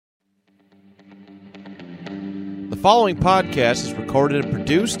The following podcast is recorded and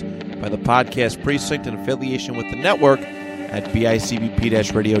produced by the Podcast Precinct in affiliation with the network at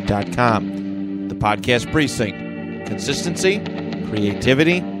bicbp-radio.com. The Podcast Precinct. Consistency,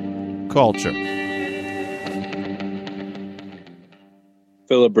 creativity, culture.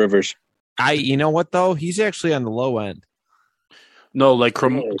 Phillip Rivers. You know what, though? He's actually on the low end. No, like,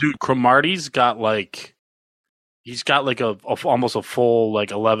 dude, Cromartie's got, like... He's got like a almost a full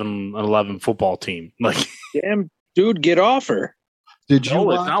like 11 football team. Like, damn, dude, get off her. Did you?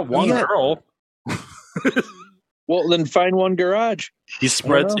 No, it's not one girl. Well, then find one garage. He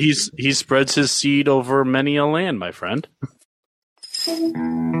spreads he spreads his seed over many a land, my friend.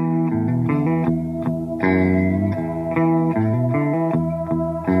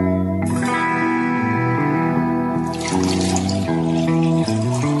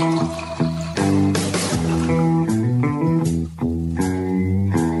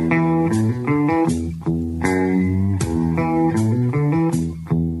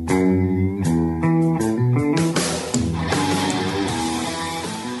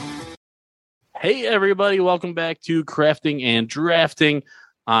 Hey everybody, welcome back to Crafting and Drafting.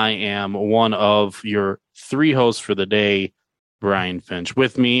 I am one of your three hosts for the day, Brian Finch.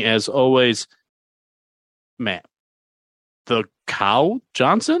 With me, as always, Matt. The Cow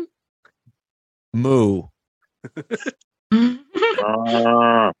Johnson? Moo.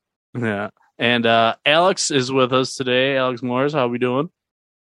 Yeah. And Alex is with us today. Alex Morris, how are we doing?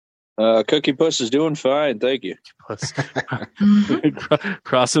 Cookie Puss is doing fine, thank you.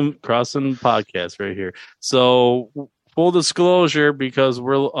 crossing podcast right here. So full disclosure, because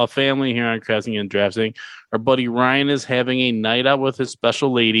we're a family here on Crafting and Drafting, our buddy Ryan is having a night out with his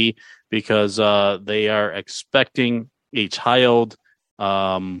special lady because they are expecting a child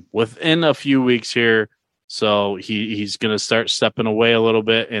within a few weeks here. So he's gonna start stepping away a little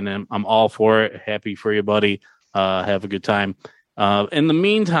bit, and I'm all for it. Happy for you, buddy. Have a good time. In the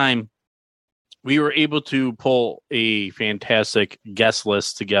meantime, we were able to pull a fantastic guest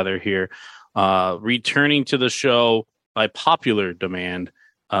list together here. Returning to the show by popular demand,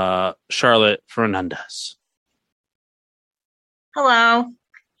 Charlotte Fernandez. Hello.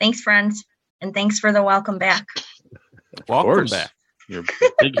 Thanks, friends. And thanks for the welcome back. Welcome back. You're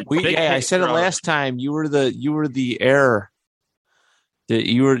I said it last time. You were the heir.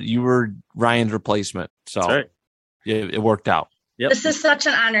 You were Ryan's replacement. So right. It worked out. Yep. This is such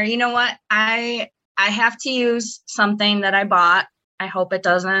an honor. You know what? I have to use something that I bought. I hope it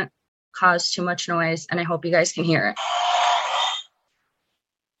doesn't cause too much noise, and I hope you guys can hear it.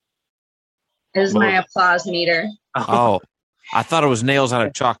 It is my applause meter. Oh, I thought it was nails on a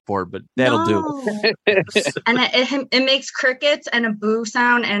chalkboard, but that'll do. And it makes crickets and a boo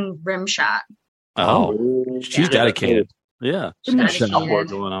sound and rim shot. Oh, she's dedicated. Yeah. She's dedicated.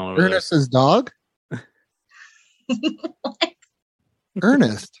 Going on over Ernest's dog?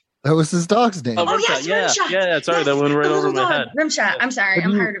 Ernest. That was his dog's name. Oh, yes, Rimshot. Yeah, sorry, yes, that went right over my head. Rimshot. I'm sorry,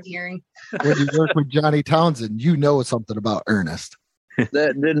 I'm hard of hearing. When you work with Johnny Townsend, you know something about Ernest.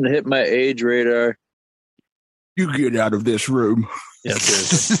 That didn't hit my age radar. You get out of this room.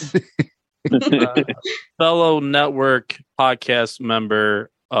 Yes, fellow network podcast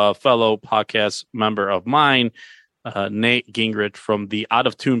member, fellow podcast member of mine, Nate Gingrich from the Out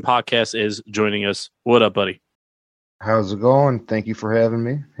of Tune podcast is joining us. What up, buddy? How's it going? Thank you for having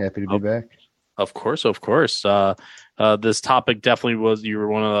me. Happy to be back. Of course. This topic definitely was, you were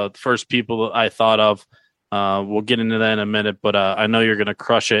one of the first people that I thought of. We'll get into that in a minute, but I know you're going to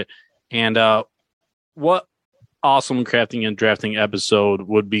crush it. And what awesome Crafting and Drafting episode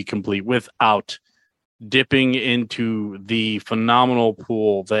would be complete without dipping into the phenomenal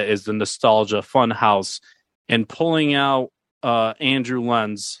pool that is the Nostalgia Funhouse and pulling out Andrew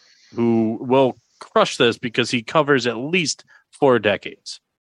Lenz, who will crush this because he covers at least 4 decades.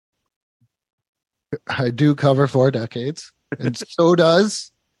 I do cover 4 decades, and so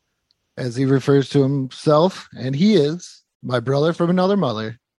does, as he refers to himself, and he is my brother from another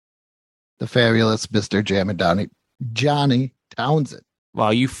mother, the fabulous Mr. Johnny Townsend.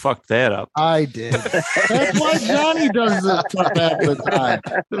 Wow, you fucked that up. I did. That's why Johnny does it half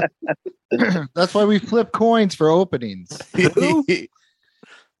the time. That's why we flip coins for openings.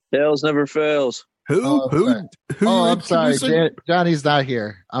 Tails never fails. Who? I'm sorry. Johnny's not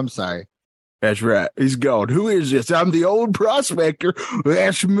here. I'm sorry. That's right. He's gone. Who is this? I'm the Old Prospector.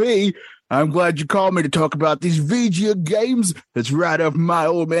 That's me. I'm glad you called me to talk about these VGA games. That's right up my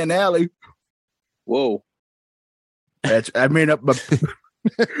old man alley. Whoa. I made up my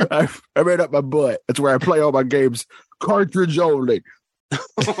butt. That's where I play all my games. Cartridge only.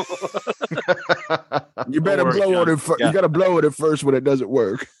 You better Don't worry, blow on John. it. Yeah. You got to blow on it first when it doesn't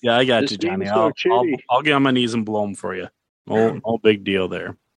work. Yeah, I got This you, Johnny. game's so I'll shitty. get on my knees and blow them for you. No big deal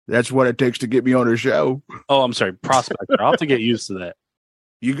there. That's what it takes to get me on the show. Oh, I'm sorry, Prospector. I'll have to get used to that.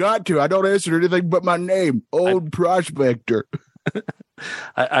 You got to. I don't answer anything but my name, Old Prospector.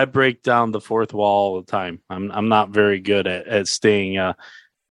 I break down the fourth wall all the time. I'm not very good at staying,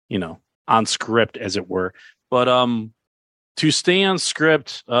 on script, as it were. But to stay on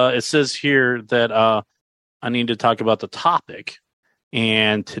script, it says here that I need to talk about the topic.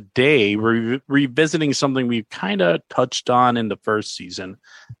 And today we're revisiting something we've kind of touched on in the first season.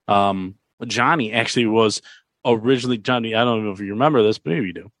 Johnny actually was originally Johnny. I don't know if you remember this, but maybe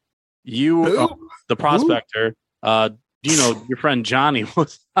you do. The Prospector. Your friend Johnny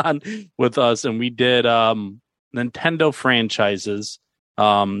was on with us, and we did Nintendo franchises,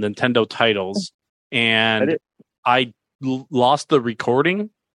 Nintendo titles, and I lost the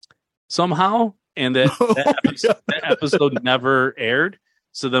recording somehow, and that episode never aired.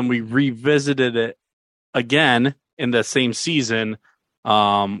 So then we revisited it again in the same season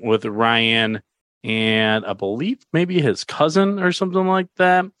with Ryan and I believe maybe his cousin or something like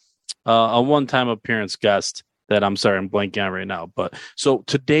that, a one-time appearance guest. That I'm sorry, I'm blanking on right now. But so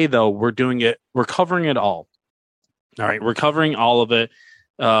today, though, we're covering it all. All right, we're covering all of it.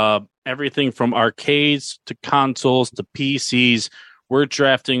 Everything from arcades to consoles to PCs. We're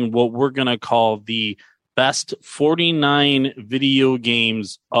drafting what we're going to call the best 49 video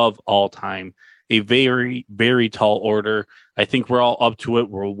games of all time. A very, very tall order. I think we're all up to it.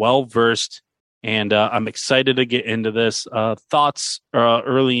 We're well versed. And I'm excited to get into this. Thoughts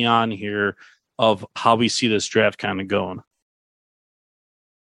early on here of how we see this draft kind of going.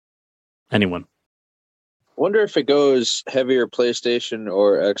 Anyone? Wonder if it goes heavier PlayStation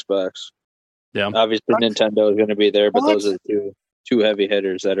or Xbox. Yeah. Obviously, Nintendo is going to be there, but those are the two heavy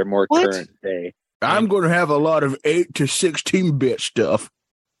hitters that are more current day. I'm going to have a lot of 8 to 16-bit stuff.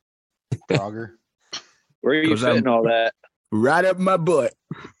 Frogger. Where are you fitting all that? Right up my butt.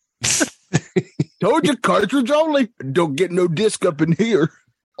 Told you, cartridge only. Don't get no disc up in here.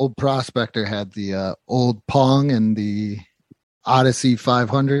 Old Prospector had the old Pong and the Odyssey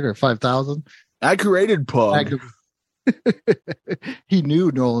 500 or 5000. I created Pong. He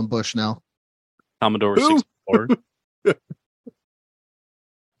knew Nolan Bushnell. Commodore 64.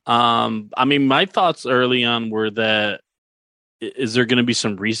 My thoughts early on were that is there going to be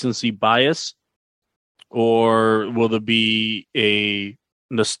some recency bias, or will there be a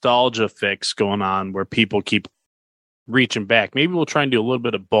nostalgia fix going on where people keep reaching back? Maybe we'll try and do a little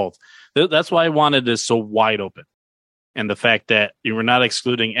bit of both. That's why I wanted this so wide open, and the fact that you were not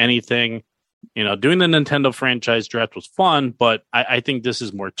excluding anything. Doing the Nintendo franchise draft was fun, but I think this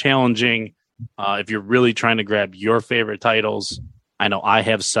is more challenging. If you're really trying to grab your favorite titles, I know I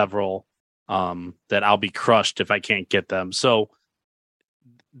have several that I'll be crushed if I can't get them. So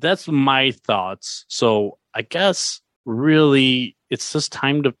that's my thoughts. So I guess really it's just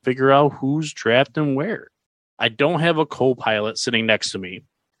time to figure out who's drafting where. I don't have a co-pilot sitting next to me,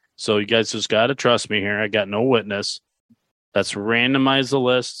 so you guys just got to trust me here. I got no witness. Let's randomize the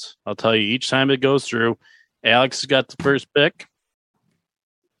list. I'll tell you each time it goes through. Alex has got the first pick.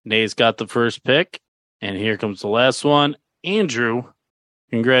 Nate's got the first pick. And here comes the last one. Andrew,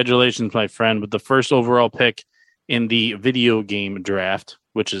 congratulations, my friend, with the first overall pick in the video game draft,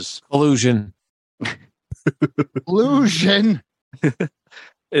 which is Illusion. Illusion.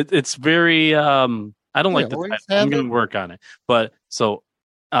 It's very I don't like the title. I'm going to work on it. But so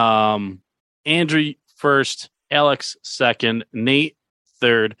Andrew first, Alex second, Nate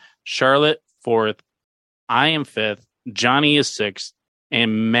third, Charlotte fourth, I am fifth, Johnny is sixth,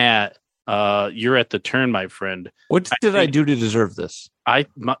 and Matt, you're at the turn, my friend. What did I do to deserve this? I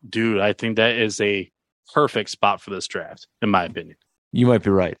think that is a perfect spot for this draft, in my opinion. You might be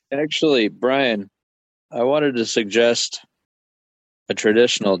right. Actually, Brian, I wanted to suggest a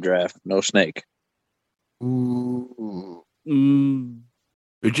traditional draft, no snake. Ooh.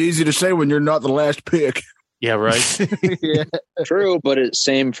 It's easy to say when you're not the last pick. Yeah, right. Yeah. True, but it's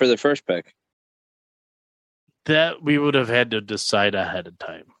same for the first pick. That we would have had to decide ahead of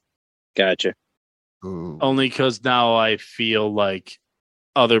time. Gotcha. Ooh. Only because now I feel like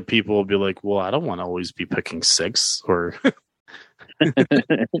other people will be like, well, I don't want to always be picking six or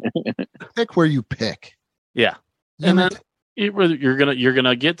Pick where you pick. yeah. And then you're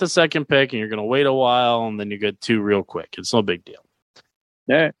gonna get the second pick and you're gonna wait a while and then you get two real quick. It's no big deal.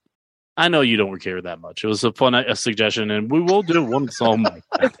 Yeah. I know you don't care that much. It was a fun suggestion, and we will do one song.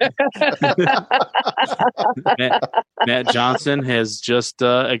 Matt Johnson has just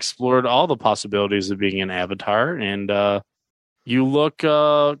explored all the possibilities of being an avatar, and You look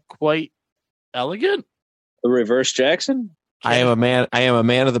quite elegant. The reverse Jackson? I am a man. I am a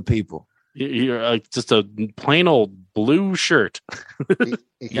man of the people. You're just a plain old blue shirt.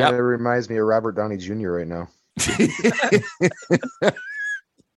 He kind of reminds me of Robert Downey Jr. right now.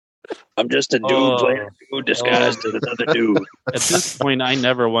 I'm just a dude playing a dude disguised as another dude. At this point, I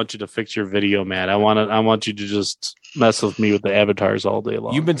never want you to fix your video, Matt. I want you to just mess with me with the avatars all day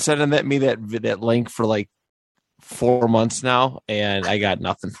long. You've been sending me that link for like 4 months now, and I got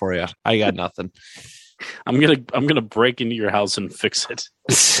nothing for you. I got nothing. I'm gonna break into your house and fix it.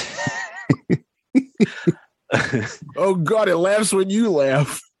 Oh God, it laughs when you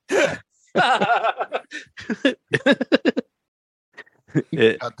laugh. But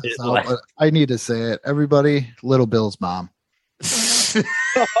I need to say it. Everybody, Little Bill's mom.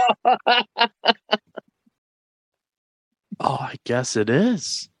 Oh, I guess it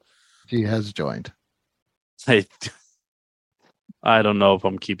is. She has joined. I don't know if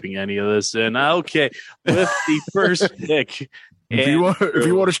I'm keeping any of this in. Okay, with the first pick. If you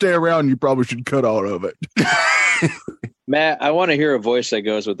want to stay around, you probably should cut all of it. Matt, I want to hear a voice that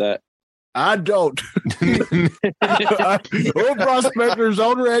goes with that. I don't. Old Prospector's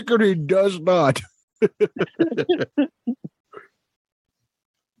on record, he does not.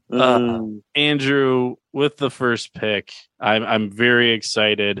 Andrew, with the first pick, I'm very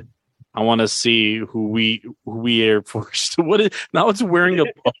excited. I want to see who we Air Force. What is now? It's wearing a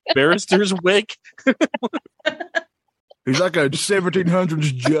barrister's wig. He's like a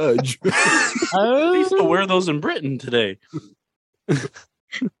 1700s judge. They used to wear those in Britain today.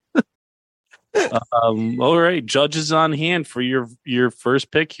 All right, judges on hand for your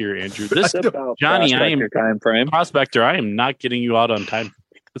first pick here, Andrew. This Johnny, I am time frame. Prospector. I am not getting you out on time.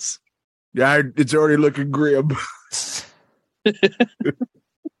 Yeah, it's already looking grim.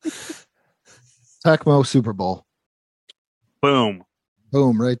 Tecmo Super Bowl. Boom.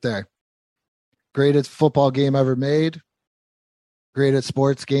 Boom, right there. Greatest football game ever made. Greatest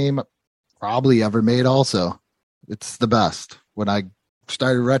sports game probably ever made also. It's the best. When I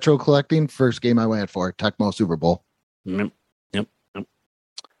started retro collecting, first game I went for, Tecmo Super Bowl. Yep.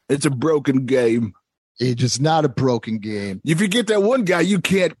 It's a broken game. It's just not a broken game. If you get that one guy, you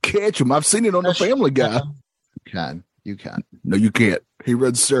can't catch him. I've seen it on the Family Guy. You can. No, you can't. He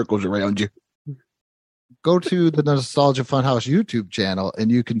runs circles around you. Go to the Nostalgia Funhouse YouTube channel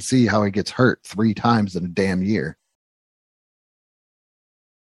and you can see how he gets hurt 3 times in a damn year.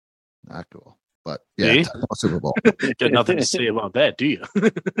 Not cool. But yeah, Super Bowl. Got nothing to say about that, do you?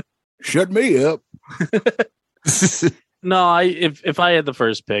 Shut me up. No, if I had the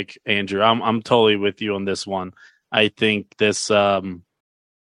first pick, Andrew, I'm totally with you on this one. I think this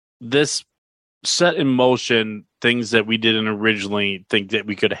set in motion things that we didn't originally think that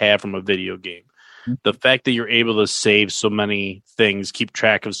we could have from a video game. The fact that you're able to save so many things, keep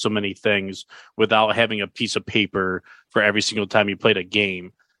track of so many things without having a piece of paper for every single time you played a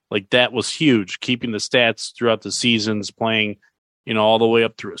game, like that was huge. Keeping the stats throughout the seasons, playing, all the way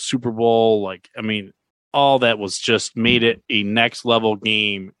up through a Super Bowl. All that was just made it a next level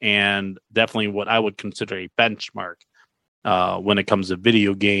game, and definitely what I would consider a benchmark when it comes to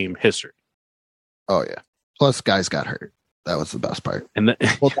video game history. Oh yeah. Plus, guys got hurt. That was the best part. And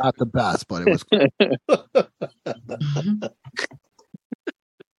well, not the best, but it was cool.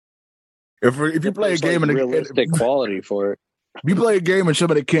 If you play a game and realistic quality for it, if you play a game and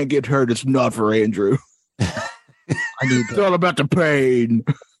somebody can't get hurt, it's not for Andrew. It's all about the pain.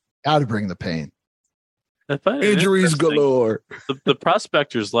 Got to bring the pain. Injuries galore. The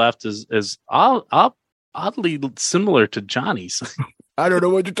Prospector's left is oddly similar to Johnny's. I don't know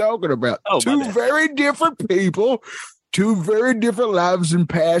what you're talking about. Two very different people, two very different lives and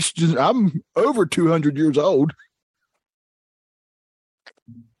pasts. I'm over 200 years old.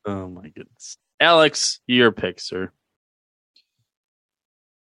 Oh my goodness. Alex, your pick, sir.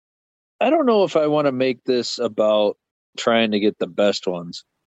 I don't know if I want to make this about trying to get the best ones,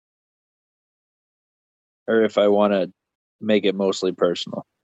 or if I want to make it mostly personal.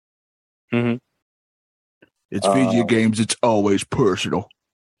 Mm-hmm. It's video games. It's always personal.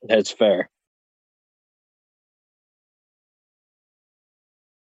 That's fair.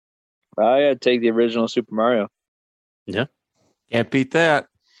 I gotta take the original Super Mario. Yeah. Can't beat that.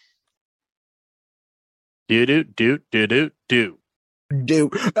 Do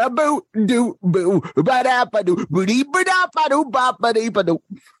a boo do boo ba da ba do boo dee ba da ba do ba ba dee ba do.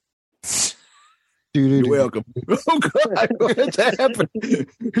 You're welcome. Oh God, what's happening?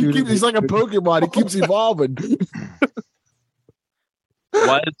 He's like a Pokemon. He keeps evolving.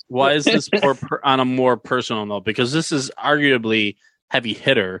 Why is this on a more personal note? Because this is arguably heavy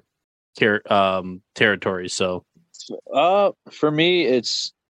hitter territory. So For me,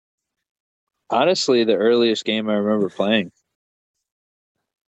 it's honestly the earliest game I remember playing.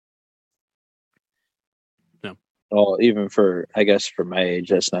 Yeah. Well, even for my age,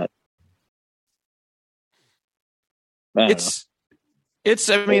 that's not. It's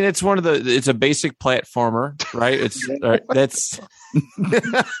one of it's a basic platformer, right?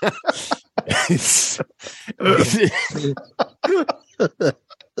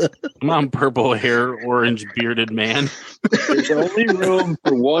 Come on, purple hair, orange bearded man. There's only room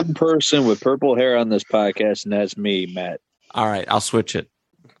for one person with purple hair on this podcast, and that's me, Matt. All right, I'll switch it.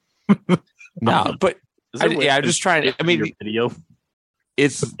 No, but I'm just trying. I mean, video.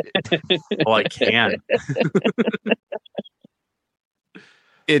 It's. Oh, I can.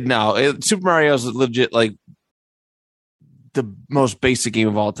 Super Mario is legit like the most basic game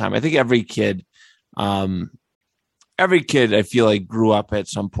of all time. I think every kid, I feel like grew up at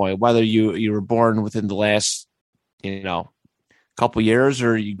some point, whether you were born within the last, couple years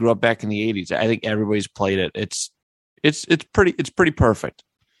or you grew up back in the 80s. I think everybody's played it. It's pretty perfect.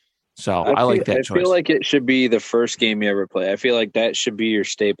 So I like that choice. I feel like it should be the first game you ever play. I feel like that should be your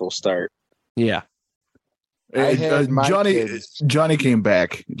staple start. Yeah. Johnny came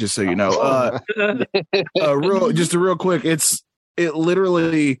back, just so you know. Real quick, it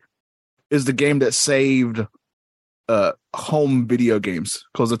literally is the game that saved home video games,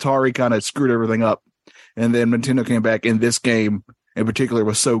 because Atari kind of screwed everything up, and then Nintendo came back, and this game in particular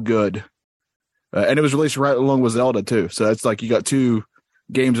was so good, and it was released right along with Zelda too. So that's like you got two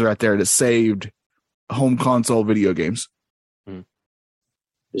games right there that saved home console video games.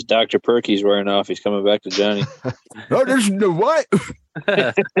 Is Dr. Perky's wearing off? He's coming back to Johnny. Oh, there's no what?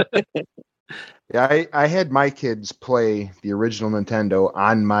 Yeah, I had my kids play the original Nintendo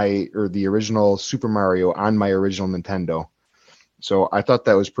the original Super Mario on my original Nintendo. So I thought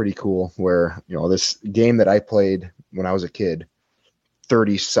that was pretty cool, where, this game that I played when I was a kid,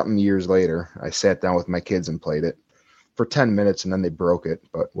 30-something years later, I sat down with my kids and played it for 10 minutes, and then they broke it,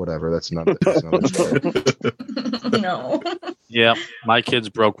 but whatever. That's another story. No. Yeah, my kids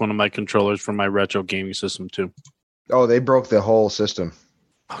broke one of my controllers from my retro gaming system too. Oh, they broke the whole system.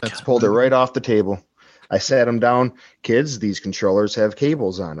 That's pulled it right off the table. I sat them down. Kids, these controllers have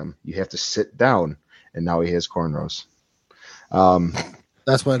cables on them. You have to sit down. And now he has cornrows.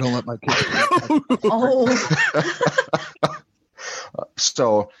 That's why I don't let my kids play. Oh.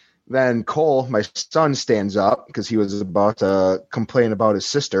 So then Cole, my son, stands up because he was about to complain about his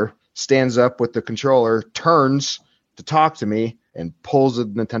sister, stands up with the controller, turns to talk to me, and pulls the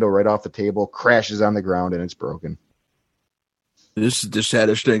Nintendo right off the table, crashes on the ground, and it's broken. This is the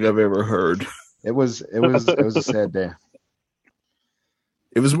saddest thing I've ever heard. It was a sad day.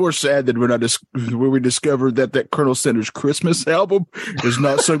 It was more sad than when we discovered that Colonel Sanders' Christmas album is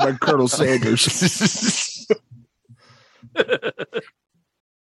not sung by Colonel Sanders.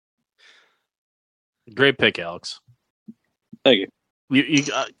 Great pick, Alex. Thank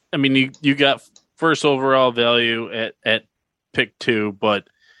you. You got first overall value at pick 2, but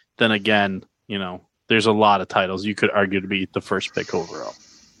then again, there's a lot of titles you could argue to be the first pick overall.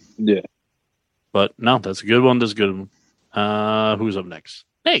 Yeah. But no, that's a good one. That's a good one. Who's up next?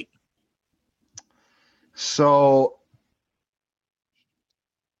 Nate. So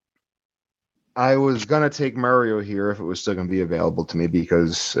I was going to take Mario here if it was still going to be available to me,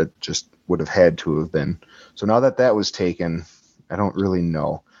 because it just would have had to have been. So now that was taken, I don't really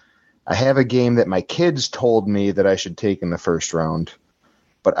know. I have a game that my kids told me that I should take in the first round,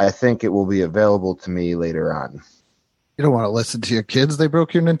 but I think it will be available to me later on. You don't want to listen to your kids. They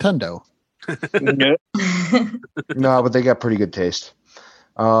broke your Nintendo. No, but they got pretty good taste.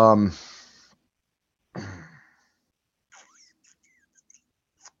 So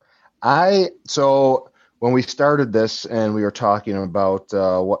when we started this and we were talking about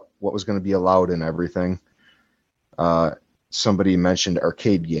what was going to be allowed and everything, somebody mentioned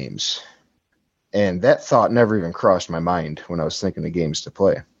arcade games, and that thought never even crossed my mind when I was thinking of games to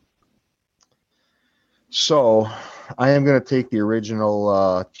play. So I am going to take the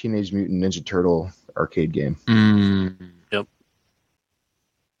original Teenage Mutant Ninja Turtle arcade game. Yep.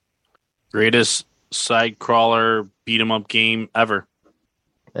 Greatest side crawler beat 'em up game ever.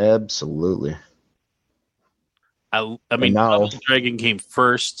 Absolutely. I mean, Double Dragon came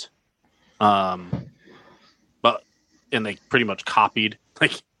first, and they pretty much copied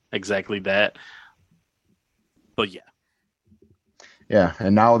exactly that. But yeah. Yeah,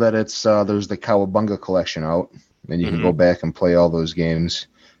 and now that it's there's the Cowabunga collection out, and you can go back and play all those games.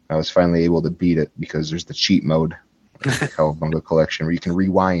 I was finally able to beat it because there's the cheat mode, the Cowabunga collection, where you can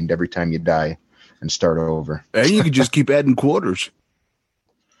rewind every time you die and start over. And you can just keep adding quarters.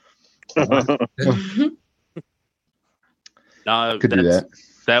 No, Could do that.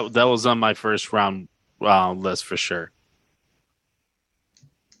 That was on my first round list for sure.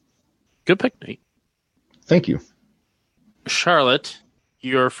 Good pick, Nate. Thank you. Charlotte,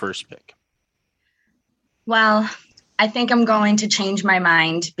 your first pick. Well, I think I'm going to change my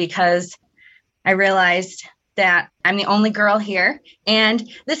mind because I realized that I'm the only girl here, and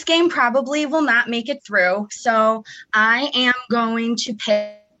this game probably will not make it through. So I am going to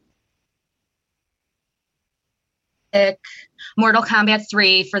pick Mortal Kombat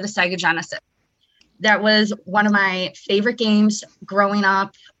 3 for the Sega Genesis. That was one of my favorite games growing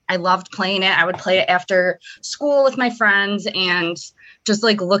up. I loved playing it. I would play it after school with my friends and just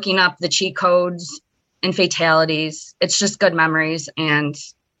like looking up the cheat codes and fatalities. It's just good memories. And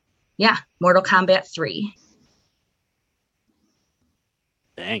yeah, Mortal Kombat 3.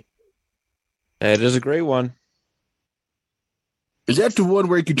 Dang. It is a great one. Is that the one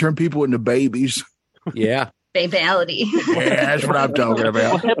where you can turn people into babies? Yeah. Babality. Yeah, that's what I'm talking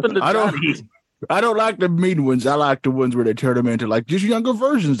about. What happened to Johnny? I don't like the mean ones. I like the ones where they turn them into like just younger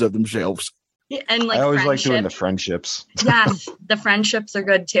versions of themselves. And like I always like doing the friendship. friendships. Yes, the friendships are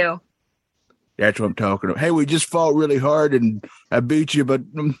good too. That's what I'm talking about. Hey, we just fought really hard and I beat you, but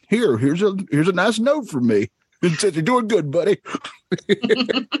here's a nice note from me. It says you're doing good, buddy.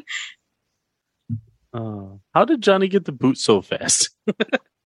 How did Johnny get the boot so fast?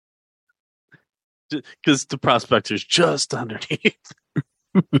 Because the prospector's just underneath.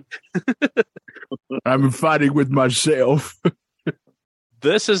 I'm fighting with myself.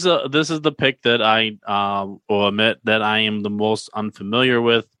 This is the pick that I will admit that I am the most unfamiliar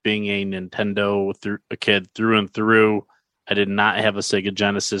with, being a Nintendo a kid through and through. I did not have a Sega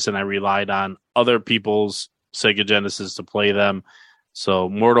Genesis, and I relied on other people's Sega Genesis to play them. So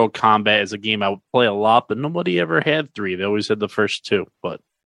Mortal Kombat is a game I would play a lot, but nobody ever had 3. They always had the first 2. But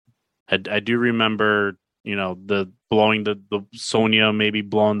I do remember, the blowing the Sonya, maybe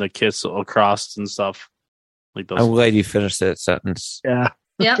blowing the kiss across and stuff like those. I'm glad you finished that sentence. Yeah.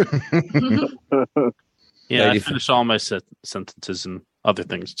 Yep. Yeah, I finished all my sentences and other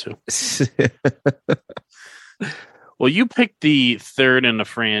things too. Well, you picked the third in the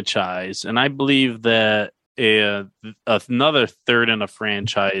franchise, and I believe that another third in a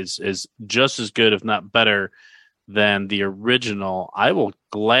franchise is just as good, if not better, than the original. I will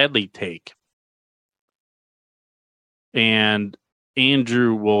gladly take. And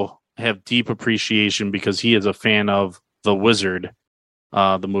Andrew will have deep appreciation because he is a fan of The Wizard,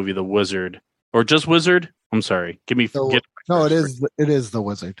 the movie The Wizard, or just Wizard. I'm sorry. It is The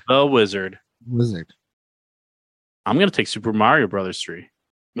Wizard. The Wizard. Wizard. I'm going to take Super Mario Brothers 3.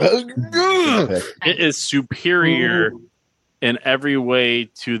 It is superior in every way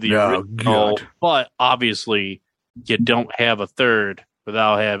to the original, but obviously you don't have a third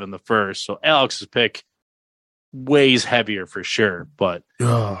without having the first. So Alex's pick weighs heavier for sure, but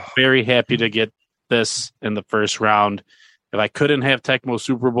very happy to get this in the first round. If I couldn't have Tecmo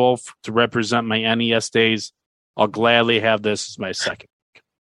Super Bowl to represent my NES days, I'll gladly have this as my second.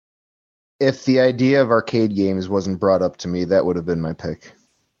 If the idea of arcade games wasn't brought up to me, that would have been my pick.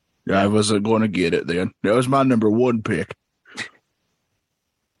 I wasn't going to get it then. That was my number 1 pick.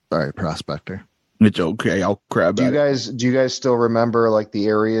 Sorry, Prospector. It's okay. I'll crab Do you guys still remember like the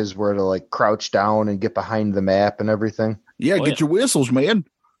areas where to like crouch down and get behind the map and everything? Yeah, get your whistles, man.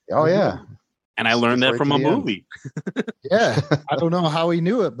 Oh yeah. And I learned that from a movie. Yeah. I don't know how he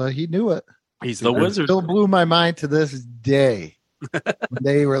knew it, but he knew it. He's the wizard. Still blew my mind to this day.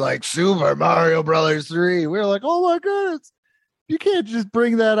 They were like Super Mario Brothers 3. We were like, oh my goodness. You can't just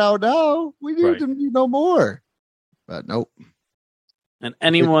bring that out now. We need to know more. But nope. And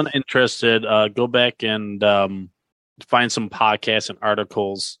anyone interested, go back and find some podcasts and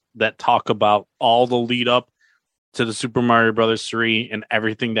articles that talk about all the lead up to the Super Mario Brothers 3 and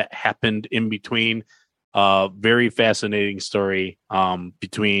everything that happened in between. Very fascinating story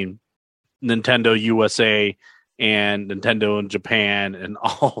between Nintendo USA and Nintendo in Japan and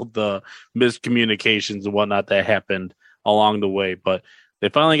all the miscommunications and whatnot that happened along the way. But they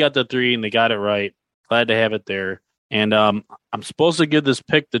finally got the 3 and they got it right. Glad to have it there. And I'm supposed to give this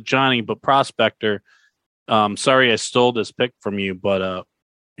pick to Johnny, but Prospector, sorry I stole this pick from you, but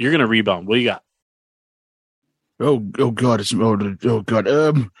you're going to rebound. What do you got? Oh God! If you're going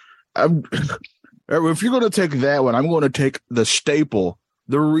to take that one, I'm going to take the staple,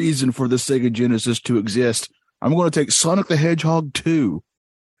 the reason for the Sega Genesis to exist. I'm going to take Sonic the Hedgehog 2.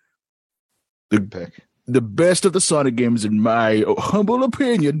 The best of the Sonic games, in my humble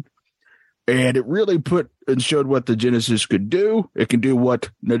opinion. And it really put and showed what the Genesis could do. It can do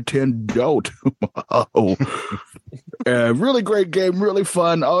what Nintendo don't. Really great game, really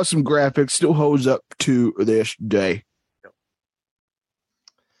fun, awesome graphics, still holds up to this day.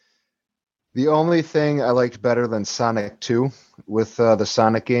 The only thing I liked better than Sonic 2 with the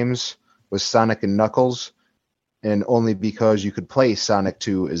Sonic games was Sonic and Knuckles, and only because you could play Sonic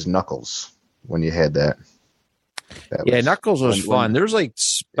 2 as Knuckles when you had that. Knuckles was fun. There's like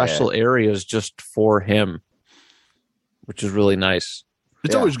special areas just for him, which is really nice.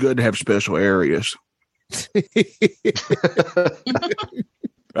 It's always good to have special areas.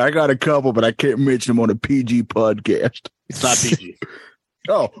 I got a couple, but I can't mention them on a PG podcast. It's not PG.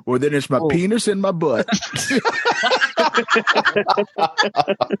 Oh, well, then it's my penis and my butt.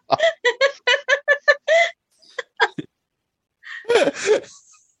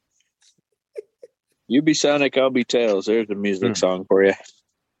 You be Sonic, I'll be Tails. There's a music song for you.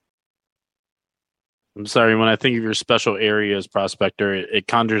 I'm sorry, when I think of your special areas, Prospector, it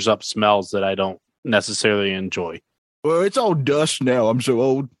conjures up smells that I don't necessarily enjoy. Well, it's all dust now. I'm so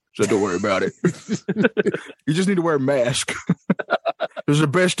old, so don't worry about it. You just need to wear a mask. There's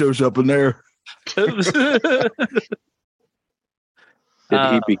asbestos up in there. Did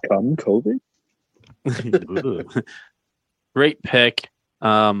he become COVID? Great pick.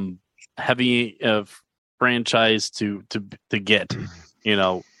 Heavy franchise to get. You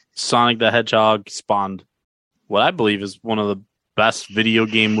know, Sonic the Hedgehog spawned what I believe is one of the best video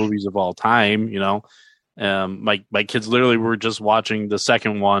game movies of all time. You know, my kids literally were just watching the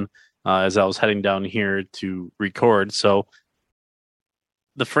second one as I was heading down here to record. So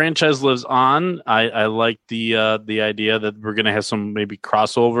the franchise lives on. I like the idea that we're going to have some maybe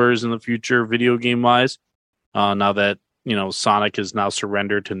crossovers in the future, video game wise. Now that Sonic is now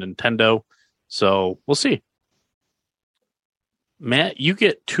surrendered to Nintendo, so we'll see. Matt, you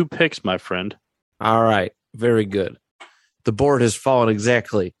get 2 picks, my friend. All right, very good. The board has fallen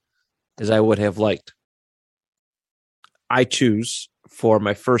exactly as I would have liked. I choose for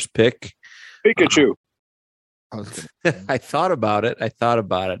my first pick Pikachu. I thought about it.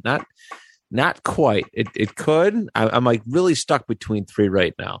 Not quite. It could. I'm like really stuck between 3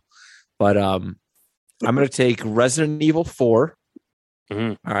 right now. But I'm going to take Resident Evil 4.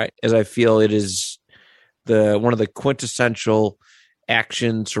 Mm-hmm. All right, as I feel it is one of the quintessential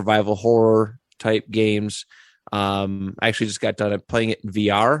action survival horror type games. I actually just got done playing it in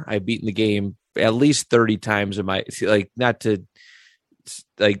VR. I've beaten the game at least 30 times in my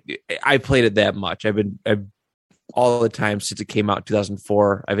I played it that much. I've all the time since it came out in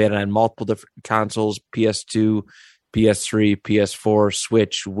 2004. I've had it on multiple different consoles: PS2, PS3, PS4,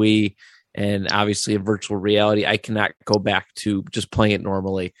 Switch, Wii, and obviously in virtual reality. I cannot go back to just playing it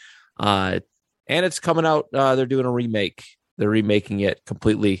normally. And it's coming out. They're doing a remake. They're remaking it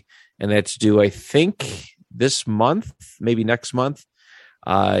completely, and that's due, I think, this month, maybe next month.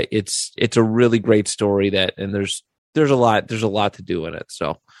 It's a really great story and there's a lot to do in it.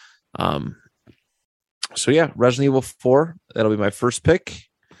 So yeah, Resident Evil 4, that'll be my first pick.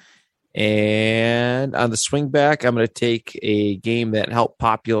 And on the swing back, I'm going to take a game that helped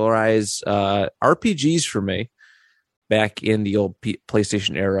popularize RPGs for me back in the old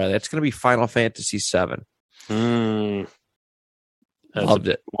PlayStation era. That's going to be Final Fantasy VII. Loved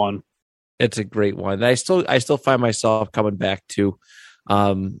it. One. It's a great one. I still find myself coming back to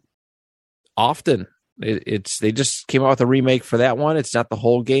often. They just came out with a remake for that one. It's not the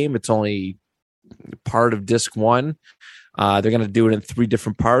whole game. It's only part of disc 1. They're going to do it in 3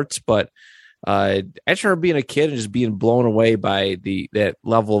 different parts, but I just remember being a kid and just being blown away by that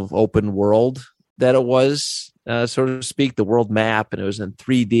level of open world that it was, so to speak, the world map, and it was in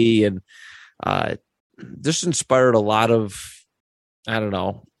 3D, and just inspired a lot of, I don't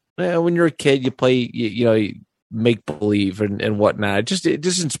know, when you're a kid, you play, you make believe and whatnot. It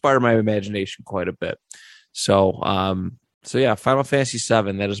just inspired my imagination quite a bit. So yeah, Final Fantasy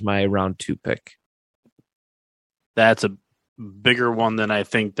VII. That is my round 2 pick. That's a bigger one than I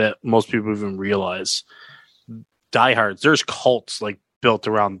think that most people even realize. Diehards, there's cults like built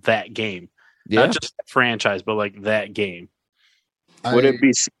around that game, not just the franchise, but like that game. Would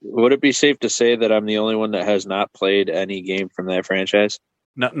it be safe to say that I'm the only one that has not played any game from that franchise?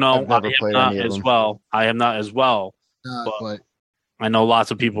 No, I am not as well. I am not as well. But I know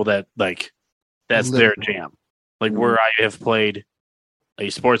lots of people that like that's their jam. Like where I have played a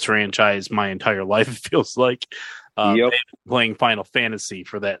sports franchise my entire life, it feels like playing Final Fantasy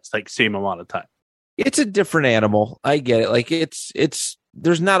for that like same amount of time. It's a different animal. I get it. Like it's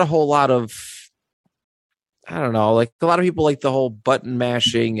there's not a whole lot of, I don't know, like a lot of people like the whole button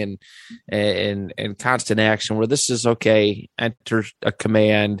mashing and constant action, where this is okay, enter a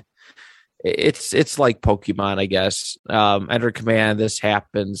command. It's like Pokemon, I guess. Enter a command, this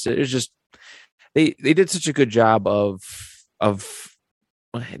happens. It was just they did such a good job of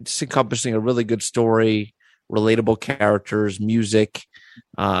just encompassing a really good story, relatable characters, music,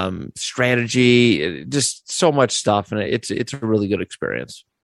 strategy, just so much stuff, and it's a really good experience.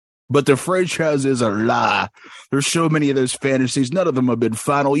 But the franchise is a lie. There's so many of those fantasies. None of them have been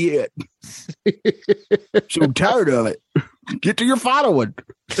final yet. So I'm tired of it. Get to your final one.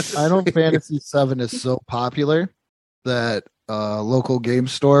 Final Fantasy VII is so popular that a local game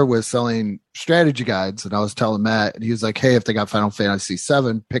store was selling strategy guides. And I was telling Matt, and he was like, hey, if they got Final Fantasy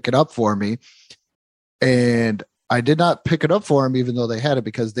VII, pick it up for me. And I did not pick it up for him, even though they had it,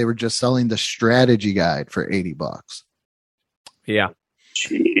 because they were just selling the strategy guide for $80. Yeah.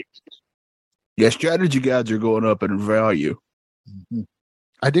 Jeez. Yeah, strategy guides are going up in value. Mm-hmm.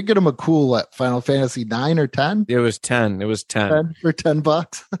 I did get him a cool Final Fantasy 9 or 10. It was 10. It was 10 for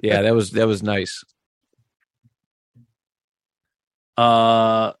 $10. Yeah, that was nice.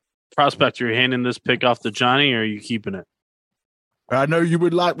 Prospector, you're handing this pick off to Johnny, or are you keeping it? I know you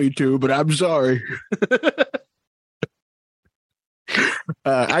would like me to, but I'm sorry.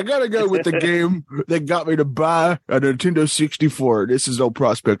 I gotta go with the game that got me to buy a Nintendo 64. This is Old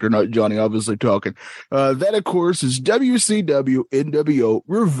Prospector, not Johnny, obviously talking. That, of course, is WCW NWO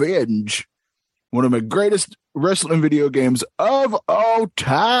Revenge, one of my greatest wrestling video games of all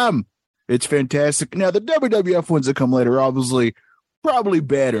time. It's fantastic. Now, the WWF ones that come later, obviously, probably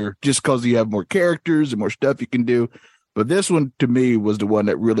better, just because you have more characters and more stuff you can do. But this one, to me, was the one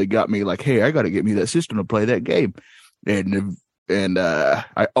that really got me like, hey, I got to get me that system to play that game. And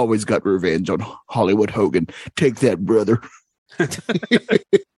I always got revenge on Hollywood Hogan. Take that, brother.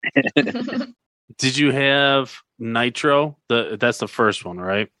 Did you have Nitro? That's the first one,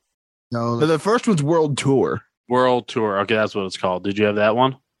 right? No, The first one's World Tour. World Tour. Okay, that's what it's called. Did you have that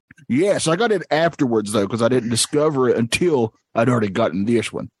one? Yes, I got it afterwards, though, because I didn't discover it until I'd already gotten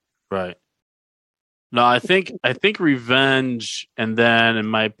this one. Right. No, I think Revenge, and then, in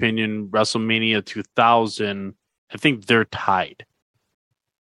my opinion, WrestleMania 2000. I think they're tied.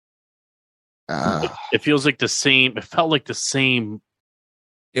 It feels like the same. It felt like the same.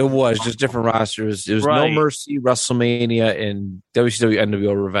 It was just different rosters. It was Right. No Mercy, WrestleMania, and WCW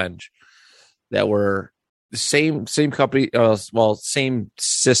NWO Revenge that were the same company. Same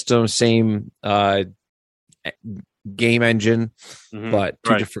system, same game engine, but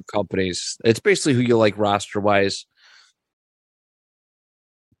two different companies. It's basically who you like roster wise.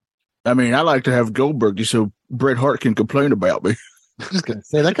 I mean, I like to have Goldberg just so Bret Hart can complain about me. I was just gonna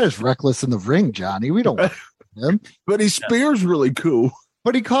say that guy's reckless in the ring, Johnny. We don't want him. But his spear's really cool.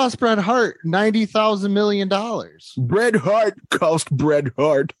 But he cost Bret Hart $90,000 million. Bret Hart cost Bret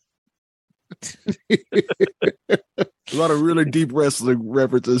Hart. A lot of really deep wrestling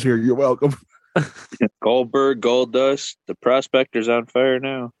references here. You're welcome. Goldberg, Goldust, the Prospector's on fire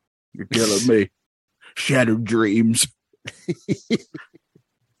now. You're killing me. Shattered dreams.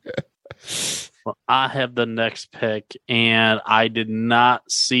 Well, I have the next pick, and I did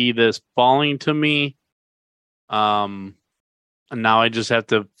not see this falling to me. And now I just have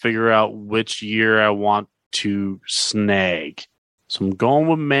to figure out which year I want to snag. So I'm going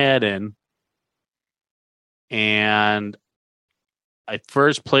with Madden. And I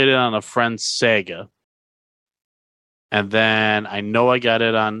first played it on a friend's Sega. And then I know I got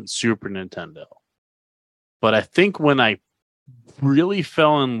it on Super Nintendo. But I think when I really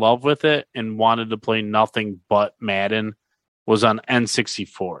fell in love with it and wanted to play nothing but Madden was on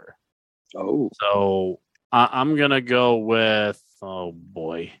N64. Oh. So I'm going to go with, oh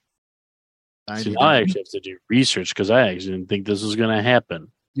boy. See, I actually have to do research because I actually didn't think this was going to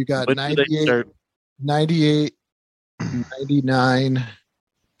happen. You got When did they 98, 99,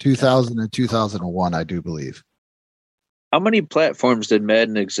 2000, and 2001, I do believe. How many platforms did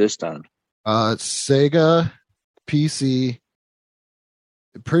Madden exist on? Sega, PC,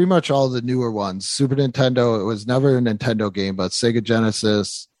 pretty much all the newer ones. Super Nintendo, it was never a Nintendo game, but Sega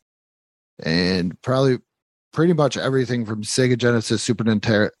Genesis, and probably pretty much everything from Sega Genesis, Super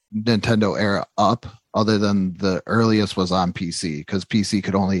Nintendo era up, other than the earliest was on PC, because PC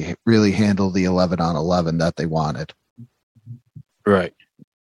could only really handle the 11 on 11 that they wanted. Right.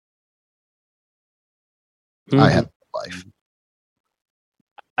 I have life.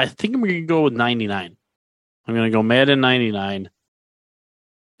 I think I'm going to go with 99. I'm going to go Madden 99.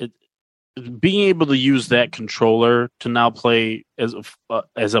 Being able to use that controller to now play as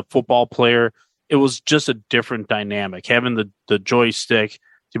a football player, it was just a different dynamic. Having the joystick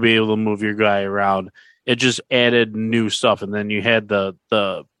to be able to move your guy around, it just added new stuff. And then you had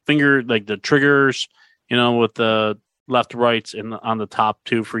the finger, like the triggers, with the left, rights, and on the top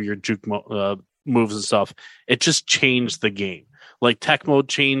too for your juke moves and stuff. It just changed the game. Like Tech Mode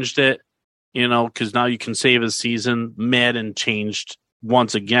changed it, because now you can save a season. Madden changed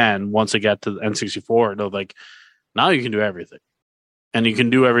once it got to the N64, they're like, now you can do everything. And you can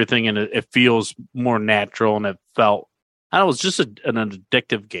do everything, and it feels more natural, and it felt, I don't know, it's just an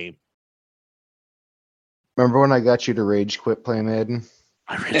addictive game. Remember when I got you to rage quit playing Madden?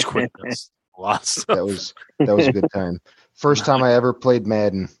 I rage quit this. Lost. That was a good time. First time I ever played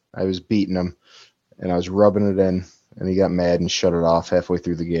Madden, I was beating him, and I was rubbing it in, and he got mad and shut it off halfway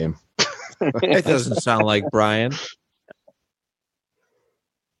through the game. That doesn't sound like Brian.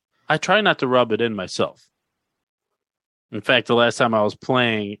 I try not to rub it in myself. In fact, the last time I was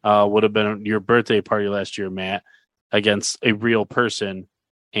playing would have been your birthday party last year, Matt, against a real person.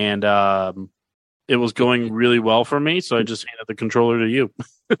 And it was going really well for me, so I just handed the controller to you.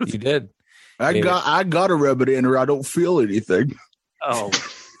 You did. I got to rub it in or I don't feel anything. Oh.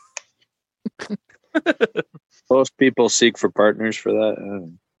 Most people seek for partners for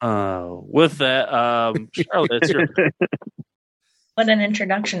that. With that, Charlotte, it's your What an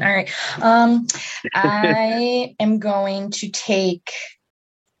introduction. All right. I am going to take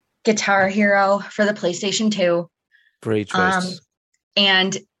Guitar Hero for the PlayStation 2. Great choice.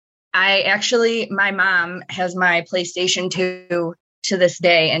 And my mom has my PlayStation 2 to this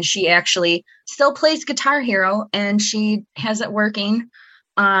day, and she actually still plays Guitar Hero, and she has it working.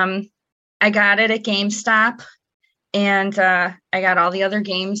 I got it at GameStop, and I got all the other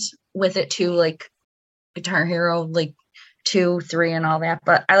games with it too, like Guitar Hero, like 2, 3, and all that.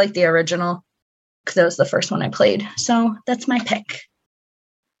 But I like the original because that was the first one I played. So that's my pick.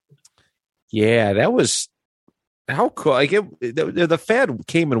 Yeah, that was how cool. Like the fad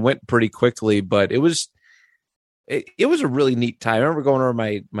came and went pretty quickly, but it was a really neat time. I remember going over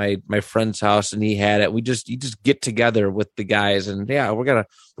my friend's house, and he had it. You just get together with the guys, and yeah, we're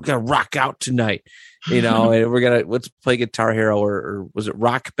gonna rock out tonight, and let's play Guitar Hero or was it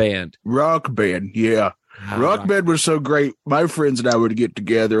Rock Band? Rock Band, yeah. Rock Band was so great. My friends and I would get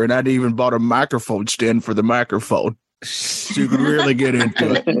together, and I'd even bought a microphone stand for the microphone, so you could really get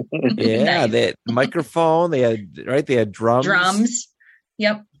into it. Yeah, nice. That microphone. They had drums.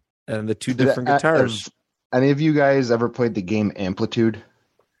 Yep. And the two different guitars. Any of you guys ever played the game Amplitude?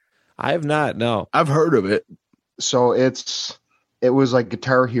 I have not. No, I've heard of it. So it was like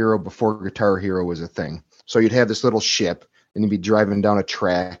Guitar Hero before Guitar Hero was a thing. So you'd have this little ship, and you'd be driving down a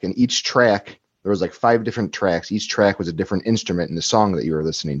track, and each track, there was like 5 different tracks. Each track was a different instrument in the song that you were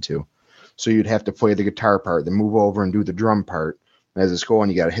listening to. So you'd have to play the guitar part, then move over and do the drum part. And as it's going,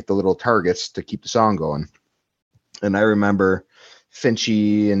 you got to hit the little targets to keep the song going. And I remember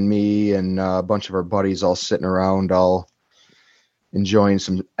Finchy and me and a bunch of our buddies all sitting around, all enjoying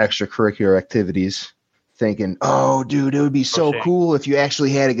some extracurricular activities, thinking, oh, dude, it would be so cool if you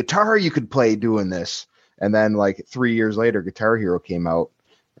actually had a guitar you could play doing this. And then like 3 years later, Guitar Hero came out,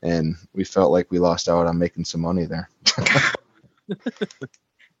 and we felt like we lost out on making some money there.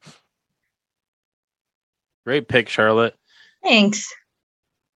 Great pick, Charlotte. Thanks.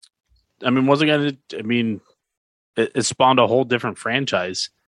 I mean, it spawned a whole different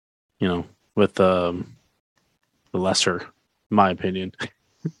franchise, with the lesser, in my opinion.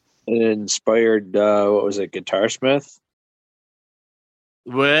 It inspired, what was it, Guitarsmith?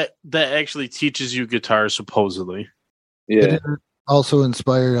 That actually teaches you guitar, supposedly. Yeah. Did it also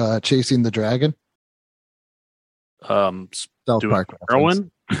inspire Chasing the Dragon? South Park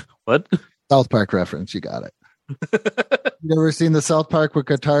heroin? What? South Park reference, you got it. You ever seen the South Park with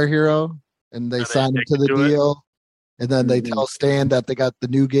Guitar Hero? And they sign him to the deal. And then they tell Stan that they got the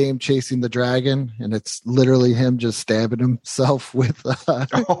new game, Chasing the Dragon. And it's literally him just stabbing himself with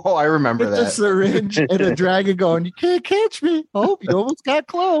I remember that. A syringe and a dragon going, you can't catch me. Oh, you almost got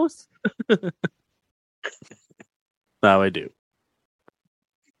close. Now I do.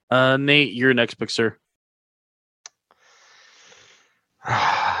 Nate, your next pick, sir.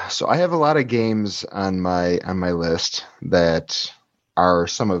 So I have a lot of games on my list that are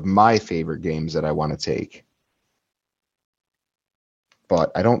some of my favorite games that I want to take.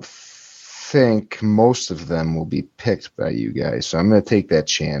 But I don't think most of them will be picked by you guys, so I'm going to take that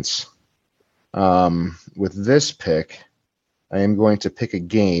chance. With this pick, I am going to pick a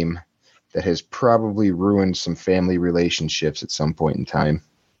game that has probably ruined some family relationships at some point in time.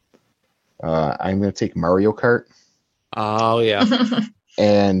 I'm going to take Mario Kart. Oh, yeah.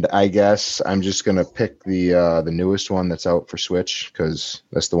 And I guess I'm just going to pick the newest one that's out for Switch because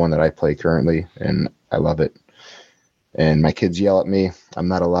that's the one that I play currently, and I love it. And my kids yell at me. I'm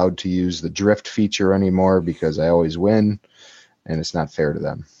not allowed to use the drift feature anymore because I always win, and it's not fair to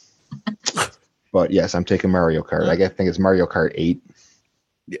them. But yes, I'm taking Mario Kart. I think it's Mario Kart 8.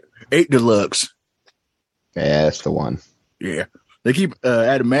 Yeah, 8 Deluxe. Yeah, that's the one. Yeah. They keep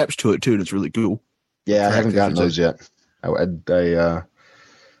adding maps to it, too, and it's really cool. Yeah, I haven't gotten those yet.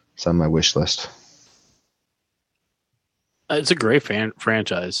 It's on my wish list. It's a great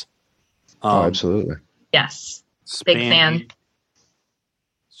franchise. Oh, absolutely. Yes. Big fan.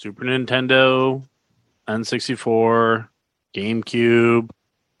 Super Nintendo, N64, GameCube,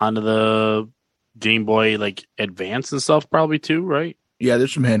 onto the Game Boy like Advance and stuff probably too, right? Yeah,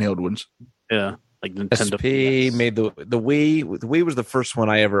 there's some handheld ones. Yeah, like Nintendo SP DS. made the Wii. The Wii was the first one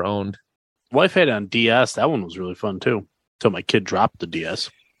I ever owned. Wife had it on DS. That one was really fun too. Until my kid dropped the DS.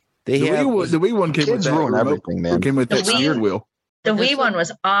 The Wii one came with Kids that ruin remote. everything, man. It came with The that Wii- steering wheel. The Wii one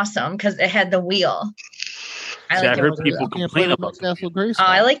was awesome because it had the wheel. See, I heard it. people complain about Grace.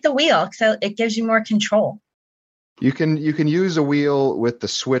 I like the wheel because it gives you more control. You can use a wheel with the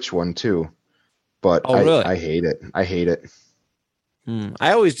Switch one too, but really? I hate it. I hate it.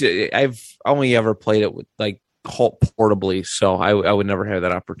 I always did. I've only ever played it with like portably, so I would never have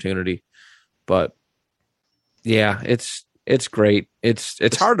that opportunity. But yeah, it's great.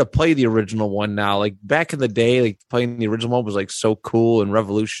 It's hard to play the original one now. Like back in the day, like playing the original one was like so cool and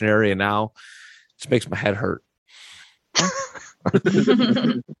revolutionary, and now it just makes my head hurt.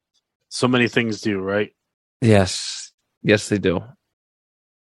 so many things do, right? Yes, they do.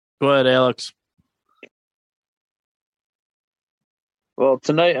 Go ahead, Alex. Well,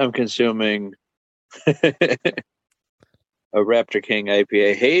 tonight I'm consuming a Raptor King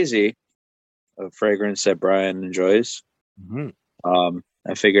IPA hazy, a fragrance that Brian enjoys. Mm-hmm.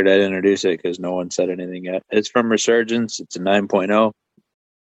 I figured I'd introduce it because no one said anything yet. It's from Resurgence. It's a 9.0.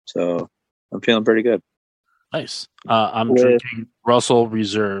 So I'm feeling pretty good. Nice. I'm drinking Russell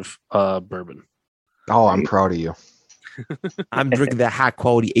Reserve bourbon. Oh, I'm proud of you. I'm drinking that high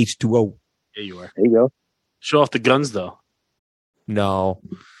quality H2O. Yeah, you are. There you go. Show off the guns, though. No.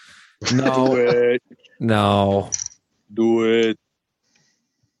 Do it. No. Do it.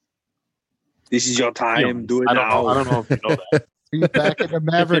 This is your time. Do it I now. don't know if you know that. Are you back in the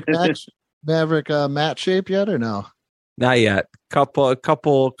Maverick matte shape yet or no? Not yet. Couple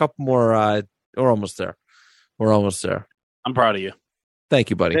more. We're almost there. I'm proud of you. Thank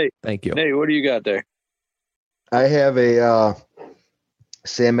you, buddy. Hey. Thank you. Hey, what do you got there? I have a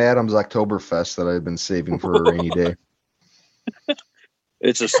Sam Adams Oktoberfest that I've been saving for a rainy day.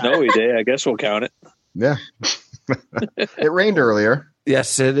 It's a snowy day. I guess we'll count it. Yeah. It rained earlier.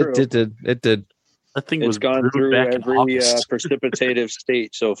 Yes, it did. It did. That thing It's was gone brewed through back in every August. precipitative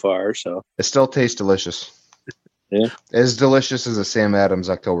state so far. So It still tastes delicious. Yeah. As delicious as a Sam Adams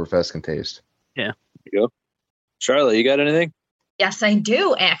Oktoberfest can taste. there you go. Charlotte, you got anything? Yes, I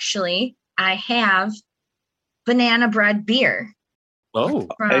do actually. I have banana bread beer. Oh,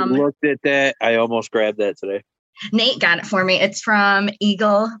 I From looked at that. I almost grabbed that today. Nate got it for me. It's from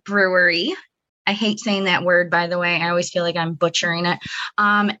Eagle Brewery. I hate saying that word, by the way. I always feel like I'm butchering it.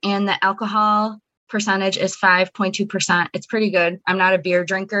 And the alcohol percentage is 5.2%. It's pretty good. I'm not a beer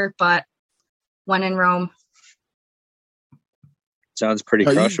drinker, but when in Rome. Sounds pretty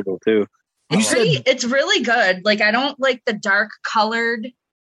Are you- crushable too. It's really good. Like, I don't like the dark colored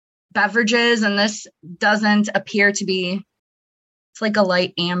beverages, and this doesn't appear to be. It's like a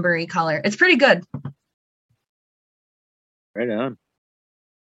light ambery color. It's pretty good. Right on.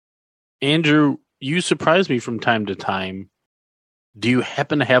 Andrew, you surprise me from time to time. Do you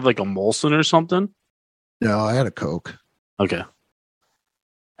happen to have like a Molson or something? No, I had a Coke. Okay.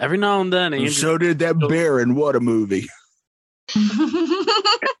 Every now and then, And Andrew, so did that Baron. What a movie.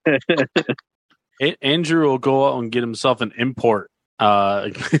 Andrew will go out and get himself an import.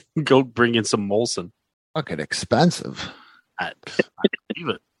 Go bring in some Molson. Fucking expensive. I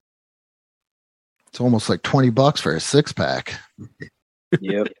believe it. It's almost like $20 for a 6-pack.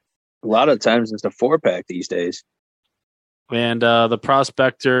 Yep. A lot of times it's a 4-pack these days. And the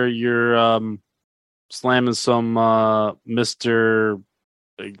Prospector, you're slamming some Mr.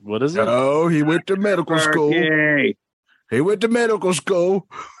 What is it? Oh, he went to medical school. Yay. He went to medical school.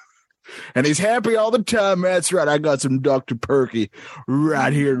 And he's happy all the time. That's right. I got some Dr. Perky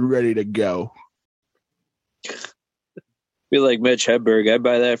right here and ready to go. Feel like Mitch Hedberg. I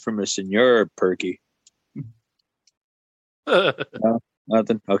buy that from a Senor Perky.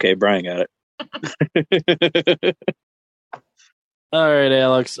 Nothing. Okay, Brian got it. All right,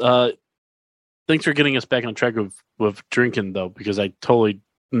 Alex. Thanks for getting us back on track with drinking, though, because I totally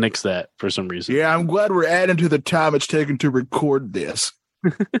nixed that for some reason. Yeah, I'm glad we're adding to the time it's taken to record this.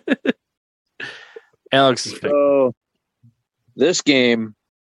 Alex's pick. So, this game,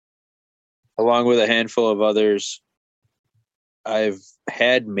 along with a handful of others, I've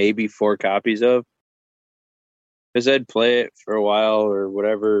had maybe 4 copies of. Because I'd play it for a while, or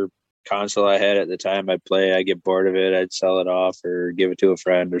whatever console I had at the time I'd play. I'd get bored of it. I'd sell it off or give it to a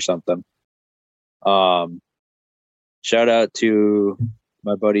friend or something. Shout out to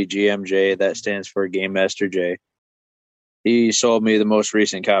my buddy GMJ, that stands for Game Master J. He sold me the most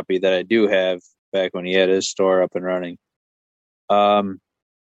recent copy that I do have back when he had his store up and running. 4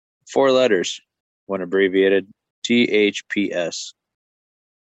 letters, when abbreviated, THPS.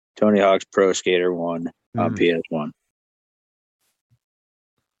 Tony Hawk's Pro Skater 1 on PS1.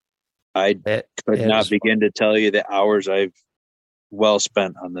 I could not begin to tell you the hours I've well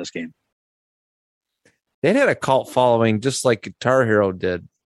spent on this game. It had a cult following just like Guitar Hero did.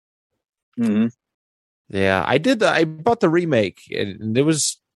 Mm-hmm. Yeah, I did. I bought the remake, and it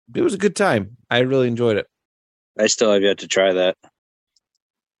was a good time. I really enjoyed it. I still have yet to try that.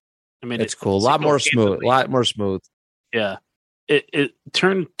 I mean, it's cool. A lot more smooth. Yeah. It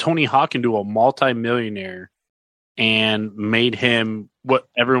turned Tony Hawk into a multi-millionaire and made him what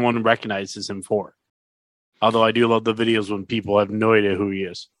everyone recognizes him for. Although I do love the videos when people have no idea who he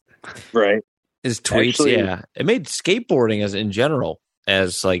is. Right. His tweets, yeah. It made skateboarding as in general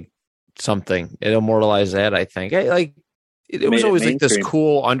as like something. It immortalized that, I think. It was always like this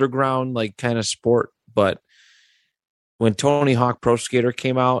cool underground like kind of sport, but when Tony Hawk Pro Skater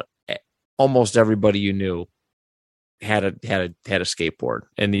came out, almost everybody you knew had a skateboard,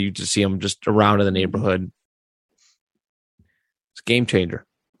 and you just see them just around in the neighborhood. It's a game changer.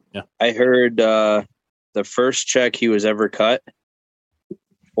 Yeah, I heard the first check he was ever cut,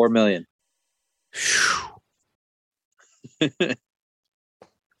 $4 million.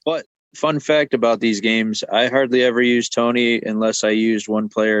 But fun fact about these games, I hardly ever use Tony unless I used one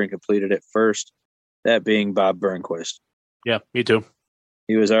player and completed it first. That being Bob Burnquist. Yeah, me too.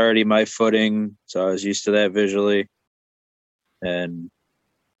 He was already my footing, so I was used to that visually. And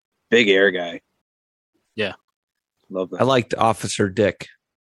big air guy. Yeah. Love that. I liked Officer Dick.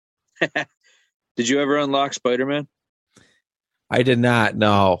 Did you ever unlock Spider-Man? I did not.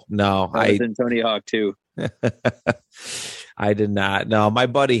 No. I was in Tony Hawk too. I did not. No, my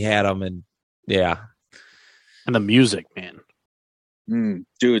buddy had them, and yeah. And the music, man.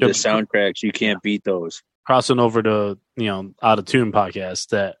 Dude, the soundtracks, you can't beat those. Crossing over to, Out of Tune podcast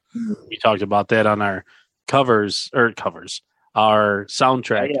that we talked about that on our our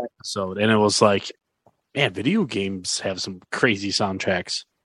soundtrack episode. And it was like, man, video games have some crazy soundtracks.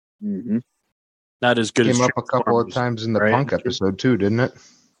 Mm-hmm. Not as good as came up a couple of times in the Punk episode too, didn't it?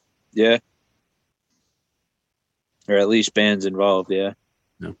 Yeah. Or at least bands involved, yeah.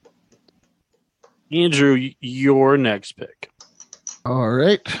 No. Andrew, your next pick. All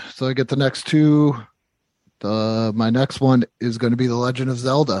right. So I get the next two. My next one is going to be The Legend of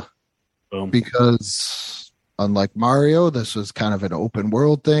Zelda. Boom. Because unlike Mario, this was kind of an open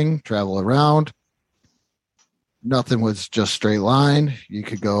world thing, travel around. Nothing was just straight line. You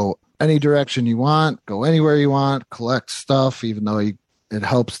could go any direction you want, go anywhere you want, collect stuff, even though it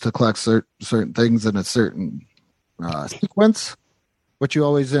helps to collect certain things in a certain sequence, but you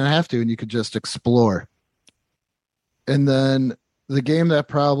always didn't have to, and you could just explore. And then the game that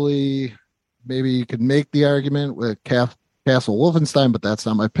probably maybe you could make the argument with Castle Wolfenstein, but that's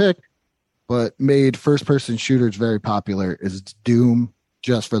not my pick, but made first-person shooters very popular is Doom,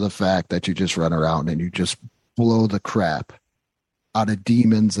 just for the fact that you just run around and you just blow the crap out of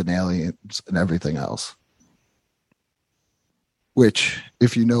demons and aliens and everything else. Which,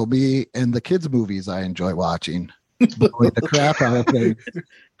 if you know me and the kids' movies I enjoy watching, blowing the crap out of things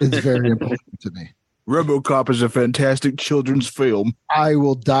is very important to me. RoboCop is a fantastic children's film. I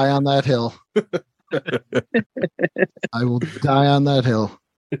will die on that hill. I will die on that hill.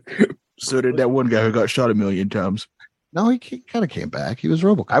 So did that one guy who got shot 1 million times. No, he kind of came back. He was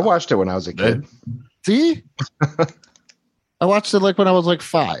RoboCop. I watched it when I was a kid. See? I watched it like when I was like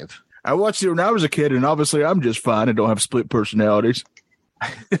 5. I watched it when I was a kid, and obviously I'm just fine and don't have split personalities.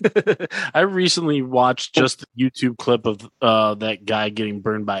 I recently watched just a YouTube clip of that guy getting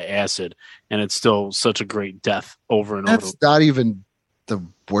burned by acid, and it's still such a great death over and over. That's not even the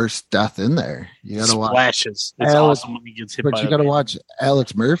worst death in there. You gotta splashes. Watch it's awesome when he gets hit. But you gotta watch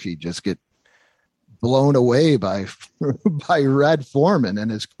Alex Murphy just get blown away by Red Foreman and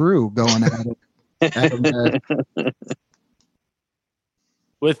his crew going at him.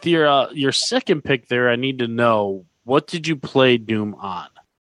 With your second pick there, I need to know, what did you play Doom on?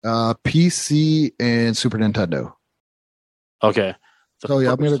 PC and Super Nintendo. Okay. So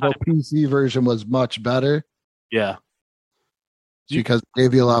yeah, I'm gonna go PC version was much better. Yeah. Because it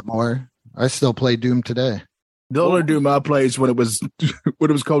gave you a lot more. I still play Doom today. The only Doom I played is when it was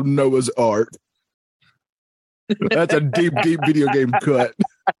called Noah's Ark. That's a deep video game cut.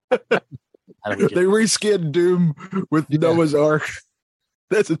 They reskinned Doom with Noah's Ark.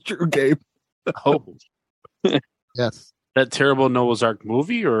 That's a true game. Oh. Yes. That terrible Noah's Ark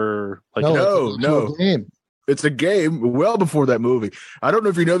movie, or like no. Game. It's a game well before that movie. I don't know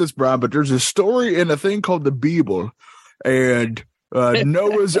if you know this, Brian, but there's a story in a thing called the Bible, and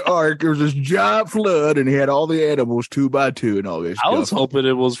Noah's Ark. There was this giant flood, and he had all the animals 2 by 2 and all this I stuff. was hoping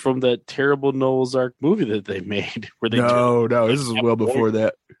it was from that terrible Noah's Ark movie that they made. Where they No, this is well before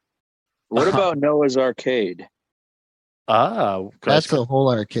that. What about Noah's Arcade? That's a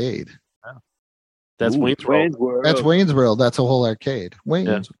whole arcade. That's Wayne's World. That's Wayne's World. That's a whole arcade.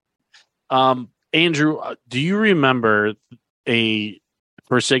 Wayne's. Yeah. Andrew, do you remember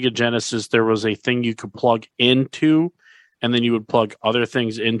for Sega Genesis, there was a thing you could plug into, and then you would plug other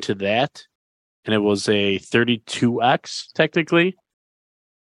things into that, and it was a 32X technically?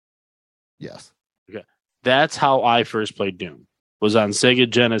 Yes. Okay. That's how I first played Doom, was on Sega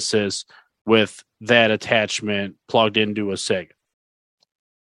Genesis with that attachment plugged into a Sega.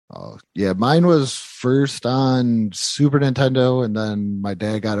 Oh, yeah. Mine was first on Super Nintendo, and then my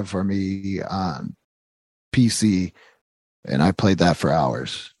dad got it for me on PC, and I played that for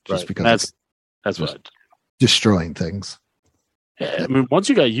hours just because that's what destroying things. I mean, once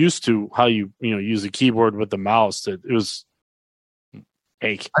you got used to how you use the keyboard with the mouse, it was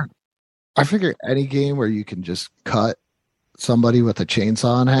ache. I figure any game where you can just cut somebody with a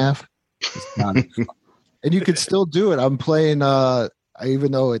chainsaw in half, it's not and you could still do it. I'm playing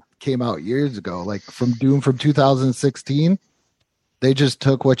even though it came out years ago, like from Doom from 2016, they just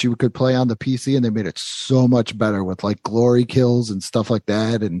took what you could play on the PC and they made it so much better with like glory kills and stuff like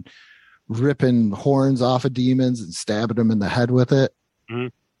that, and ripping horns off of demons and stabbing them in the head with it. Mm-hmm.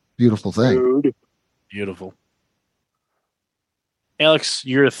 Beautiful thing. Beautiful. Alex,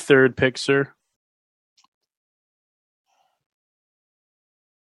 you're a third pick, sir.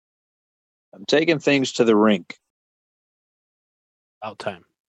 I'm taking things to the rink. About time.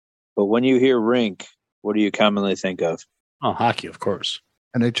 But when you hear rink, what do you commonly think of? Oh, hockey, of course.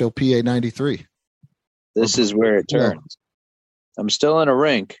 NHLPA 93. This is where it turns. I'm still in a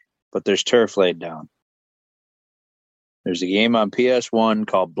rink, but there's turf laid down. There's a game on PS1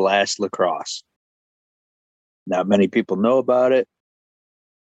 called Blast Lacrosse. Not many people know about it.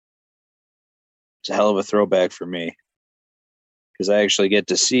 It's a hell of a throwback for me, because I actually get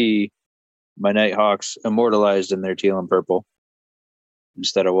to see my Nighthawks immortalized in their teal and purple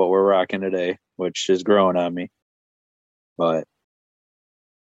instead of what we're rocking today, which is growing on me. But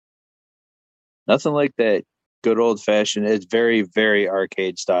nothing like that good old fashioned. It's very, very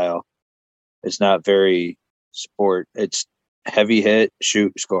arcade style. It's not very sport. It's heavy hit,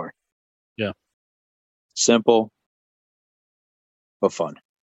 shoot, score. Yeah. Simple, but fun.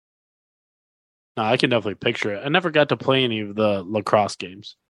 No, I can definitely picture it. I never got to play any of the lacrosse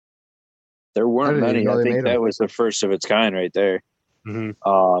games. There weren't many. I think that was the first of its kind right there.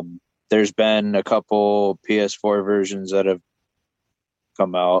 Mm-hmm. There's been a couple PS4 versions that have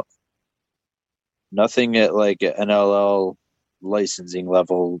come out. Nothing at like an LL licensing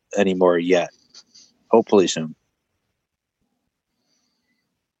level anymore yet. Hopefully soon.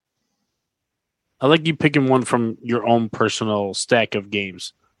 I like you picking one from your own personal stack of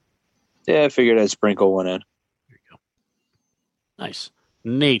games. Yeah, I figured I'd sprinkle one in. There you go. Nice.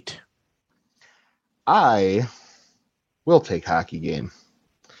 Nate. I will take hockey game.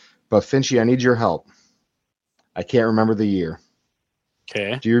 But Finchy, I need your help. I can't remember the year.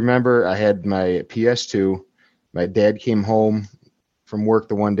 Okay. Do you remember I had my PS2? My dad came home from work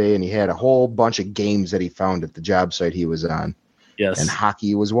the one day and he had a whole bunch of games that he found at the job site he was on. Yes. And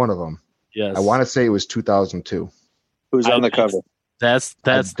hockey was one of them. Yes. I want to say it was 2002. Who's on the cover? That's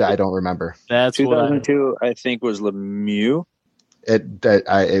I don't remember. That's 2002. I think was Lemieux.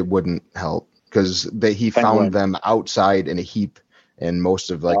 It wouldn't help because he found them outside in a heap, and most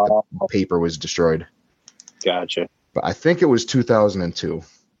of the paper was destroyed. Gotcha. But I think it was 2002.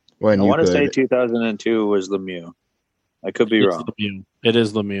 When I want to say 2002 was Lemieux. I could be wrong. Lemieux. It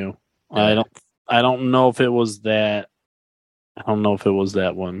is Lemieux. Yeah. I don't know if it was that. I don't know if it was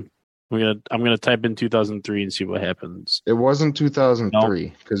that one. I'm gonna type in 2003 and see what happens. It wasn't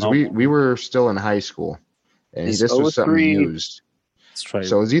 2003 because we were still in high school, and this was something used. Let's try.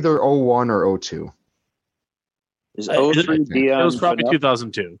 So it was either 01 or 02. Is 03 Dion? It was probably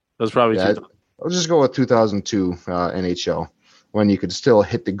 2002. It was probably 2000. I'll just go with 2002 NHL, when you could still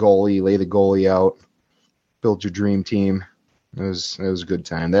hit the goalie, lay the goalie out, build your dream team. It was a good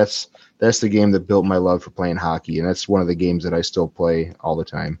time. That's the game that built my love for playing hockey, and that's one of the games that I still play all the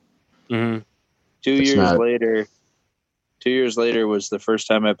time. Mm-hmm. 2 years later was the first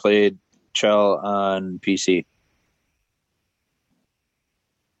time I played Chell on PC.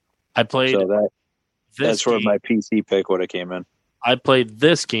 I played. So that's where my PC pick would have came in. I played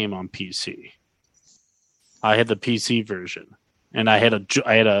this game on PC. I had the PC version, and I had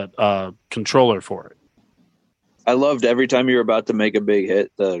a controller for it. I loved every time you were about to make a big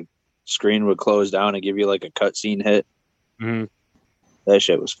hit, the screen would close down and give you like a cutscene hit. Mm-hmm. That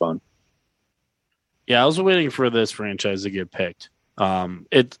shit was fun. Yeah, I was waiting for this franchise to get picked.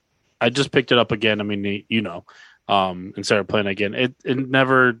 I just picked it up again. I mean, and started playing again. It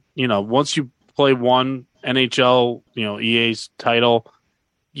never, once you play one NHL, EA's title,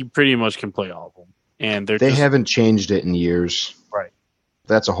 you pretty much can play all of them. And they haven't changed it in years. Right.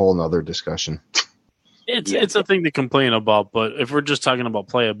 That's a whole nother discussion. It's a thing to complain about, but if we're just talking about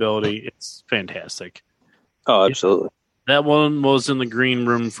playability, it's fantastic. Oh, absolutely. That one was in the green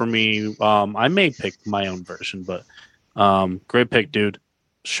room for me. I may pick my own version, but great pick, dude.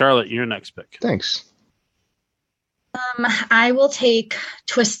 Charlotte, your next pick. Thanks. I will take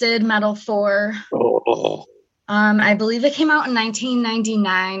Twisted Metal 4. Oh. I believe it came out in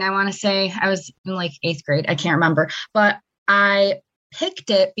 1999. I want to say I was in like 8th grade. I can't remember, but I picked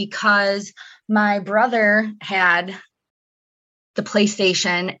it because my brother had the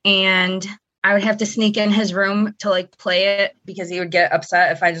PlayStation and I would have to sneak in his room to like play it because he would get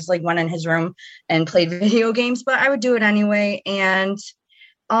upset if I just like went in his room and played video games, but I would do it anyway. And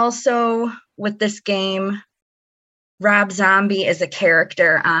also with this game, Rob Zombie is a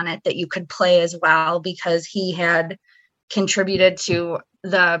character on it that you could play as well because he had contributed to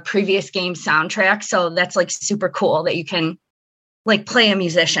the previous game soundtrack. So that's like super cool that you can like play a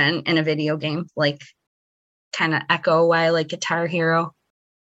musician in a video game, like kind of echo why I like Guitar Hero.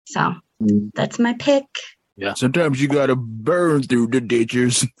 So that's my pick. Yeah. Sometimes you got to burn through the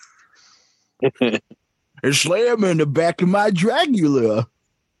ditches and slam in the back of my Dracula.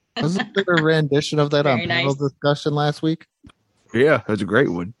 Wasn't there a rendition of that Very on panel discussion last week? Yeah, that's a great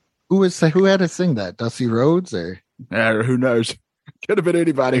one. Who had to sing that? Dusty Rhodes or who knows? Could have been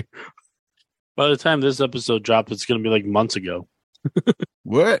anybody. By the time this episode dropped, it's going to be like months ago.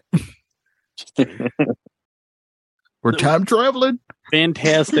 What? We're time traveling.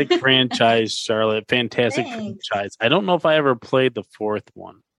 Fantastic franchise, Charlotte. Fantastic Thanks. franchise. I don't know if I ever played the fourth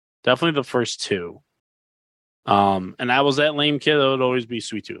one. Definitely the first two. And I was that lame kid that would always be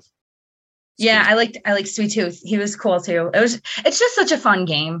Sweet Tooth. Yeah, I liked Sweet Tooth. He was cool too. It's just such a fun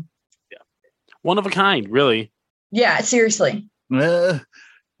game. Yeah. One of a kind, really. Yeah, seriously. Well,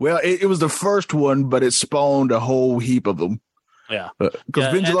 it was the first one, but it spawned a whole heap of them. Yeah.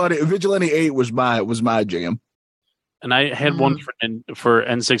 Because Vigilante 8 was my jam. And I had one for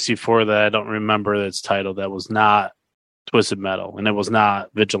N64 that I don't remember that's titled that was not Twisted Metal, and it was not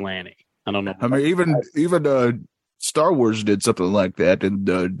Vigilante. I don't know. I mean, even Star Wars did something like that, and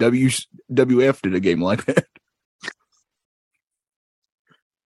WWF did a game like that.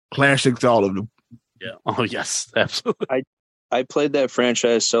 Classics, all of them. Yeah. Oh, yes, absolutely. I played that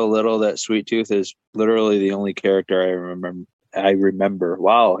franchise so little that Sweet Tooth is literally the only character I remember.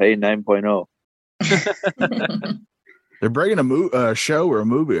 Wow. Hey, 9.0. They're bringing a show or a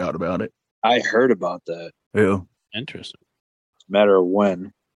movie out about it. I heard about that. Yeah. Interesting. It's a matter of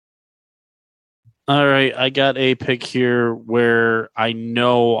when. All right. I got a pick here where I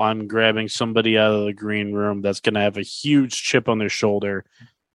know I'm grabbing somebody out of the green room that's going to have a huge chip on their shoulder.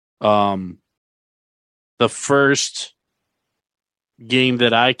 The first game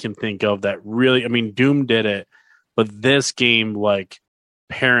that I can think of that really, I mean, Doom did it, but this game, like,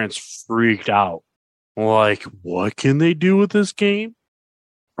 parents freaked out. Like, what can they do with this game?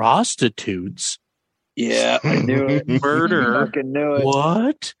 Prostitutes. Yeah, I knew it. Murder. I fucking knew it.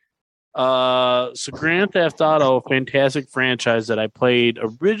 What? So Grand Theft Auto, fantastic franchise that I played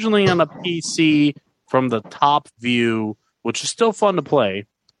originally on a PC from the top view, which is still fun to play.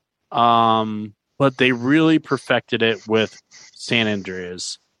 But they really perfected it with San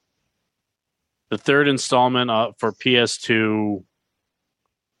Andreas. The third installment for PS2,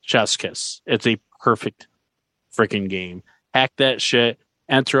 Chef's Kiss. It's a perfect freaking game. Hack that shit,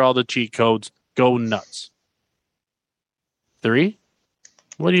 enter all the cheat codes, go nuts. 3?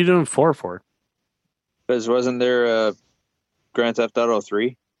 What are you doing 4 for? Because wasn't there a Grand Theft Auto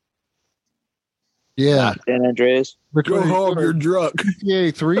 3? Yeah. Not San Andreas? Go home, you're drunk.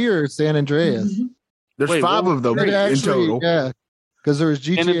 GTA 3 or San Andreas? There's 5 of them in total. Yeah. Because there was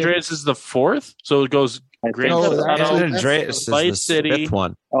GTA. San Andreas is the 4th? So it goes Grand Theft Auto, San Andreas Vice is the City. 5th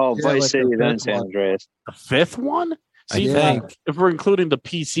one. Oh, Yeah, Vice like City, the then fifth San one. Andreas. The 5th one? See, I think. if we're including the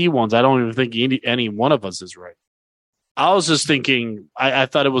PC ones, I don't even think any one of us is right. I was just thinking, I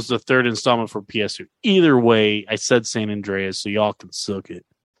thought it was the 3rd installment for PS2. Either way, I said San Andreas, so y'all can suck it.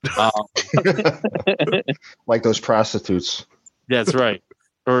 Like those prostitutes. That's right.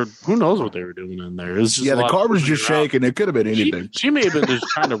 Or who knows what they were doing in there. It was just The car was just shaking. It could have been anything. She may have been just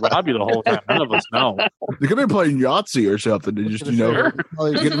trying to rob you the whole time. None of us know. They could have been playing Yahtzee or something and just, Sure.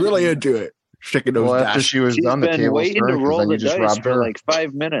 get really into it. shaking those Well, after dice. she was She's done, the been tables waiting to turned because roll then the you just dice robbed for her. like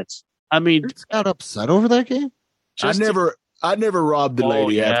 5 minutes. I mean, You got upset over that game? I never robbed the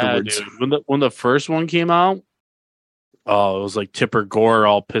lady afterwards. dude. When the first one came out, it was like Tipper Gore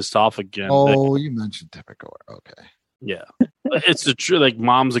all pissed off again. Oh, you mentioned typical. Okay. Yeah, it's the true like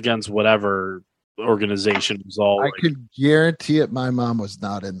Moms Against whatever organization was all. I Like, could guarantee it. My mom was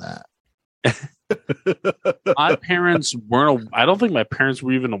not in that. my parents weren't. I don't think my parents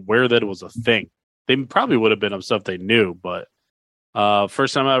were even aware that it was a thing. They probably would have been upset if they knew, but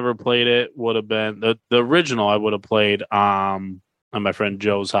first time I ever played it would have been the original. I would have played at my friend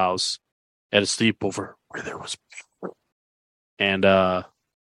Joe's house at a sleepover where there was, and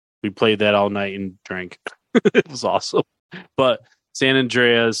we played that all night and drank. It was awesome. But San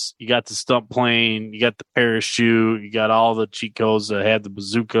Andreas, you got the stunt plane, you got the parachute, you got all the cheat codes that had the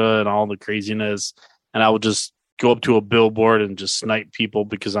bazooka and all the craziness. And I would just go up to a billboard and just snipe people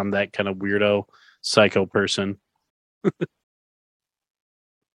because I'm that kind of weirdo, psycho person.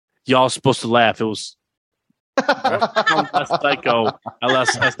 Y'all supposed to laugh. It was I sound less psycho.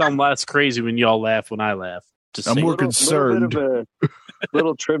 I sound less crazy when y'all laugh when I laugh. Just I'm saying. more concerned. Little bit of a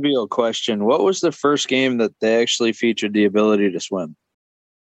little trivial question. What was the first game that they actually featured the ability to swim?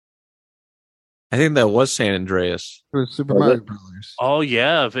 I think that was San Andreas. It was Super Was Mario it? Brothers. Oh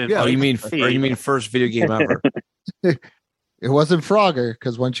yeah. Oh, you mean first video game ever? It wasn't Frogger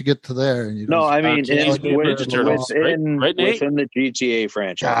because once you get to there, and you No, I mean Teenage Mutant Ninja Turtles, within, right, Nate? within the GTA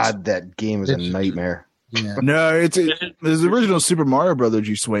franchise. God, that game is a nightmare. yeah, No, it's the original Super Mario Brothers.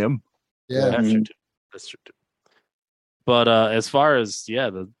 You swim. yeah. That's true too. That's true too. But as far as the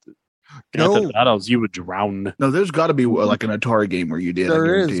No. Grand Theft Autos, you would drown. No, there's got to be like an Atari game where you did.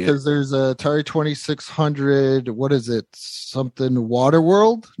 There is because there's a Atari 2600. What is it? Something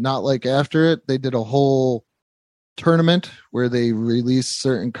Waterworld. Not like after it, they did a whole tournament where they released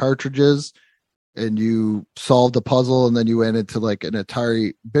certain cartridges, and you solved a puzzle, and then you went into like an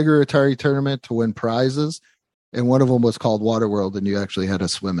bigger Atari tournament to win prizes. And one of them was called Waterworld, and you actually had to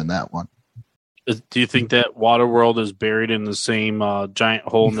swim in that one. Do you think that Waterworld is buried in the same giant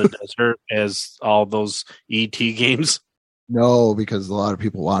hole in the desert as all those ET games? No, because a lot of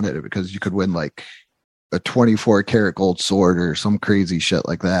people wanted it because you could win like a 24 karat gold sword or some crazy shit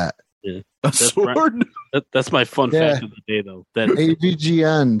like that. A That's sword. That's my fun Yeah. fact of the day, though. That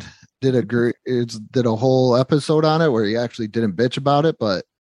AVGN did a whole episode on it where he actually didn't bitch about it, but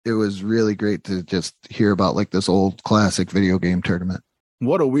it was really great to just hear about like this old classic video game tournament.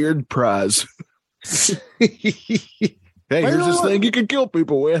 What a weird prize. Hey, here's this thing you can kill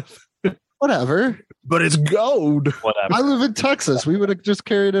people with, Whatever. but it's gold. whatever. I live in Texas. We would have just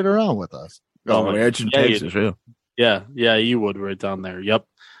carried it around with us. Oh, Oh, it's in yeah, Texas. Yeah. Yeah, you would right down there. Yep.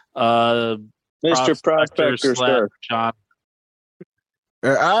 Mr. Prospector, sir. John.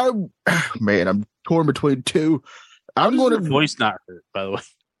 I'm torn between two. I'm Your going to. voice not hurt, by the way.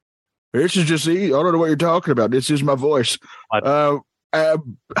 This is just easy. I don't know what you're talking about. This is my voice. Oh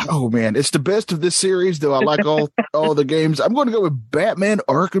man, it's the best of this series. Though I like all the games. I'm going to go with Batman: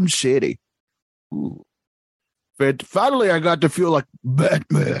 Arkham City. Ooh. But finally, I got to feel like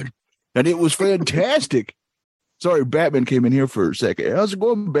Batman, and it was fantastic. Sorry, Batman came in here for a second. How's it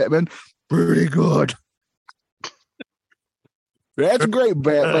going, Batman? Pretty good. That's great,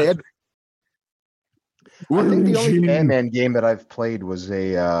 Batman. I think the only Gee. Batman game that I've played was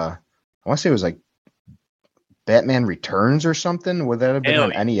I want to say it was like Batman Returns or something. Would that have been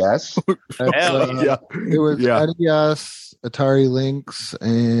Hell an NES? Yeah. It was Yeah. NES, Atari Lynx,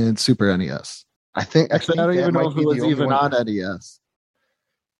 and Super NES. I think Actually, I don't that even know might if be it the was only even one. on NES.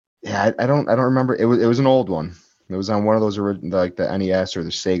 Yeah, I don't remember. It was an old one. It was on one of those like the NES or the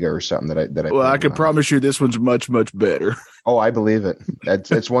Sega or something that I. Well, I played can on. promise you this one's much, much better. Oh, I believe it.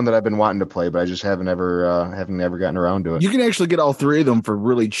 It's one that I've been wanting to play, but I just haven't ever gotten around to it. You can actually get all three of them for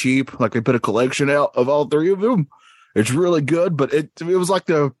really cheap. Like they put a collection out of all three of them. It's really good, but it was like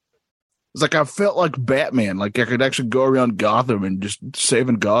I felt like Batman. Like I could actually go around Gotham and just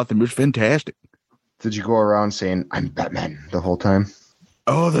saving Gotham. It was fantastic. Did you go around saying "I'm Batman" the whole time?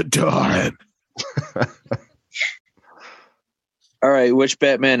 All the time. All right, which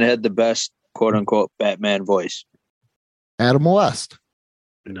Batman had the best quote unquote Batman voice? Adam West.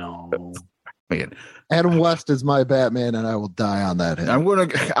 No. Man, Adam West is my Batman, and I will die on that hill. I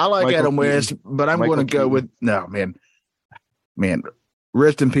like Michael Adam West, Keaton. but I'm Michael going to go Keaton. with no man.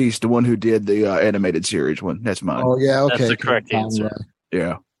 Rest in peace, the one who did the animated series one. That's mine. Oh yeah, okay. That's the correct Tom, answer.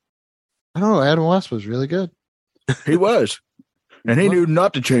 Yeah, I don't know. Adam West was really good. he was, and he knew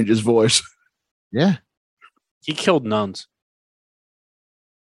not to change his voice. Yeah. He killed nuns.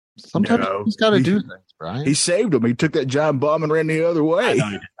 Sometimes No. you just got to do things, Brian. He saved him. He took that giant bomb and ran the other way.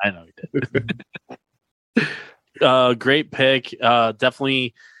 I know he did. Great pick.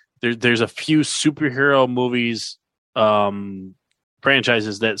 Definitely, there's a few superhero movies,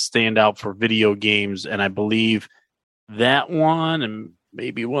 franchises that stand out for video games, and I believe that one, and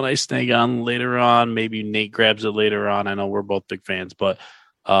maybe one I snag on later on. Maybe Nate grabs it later on. I know we're both big fans, but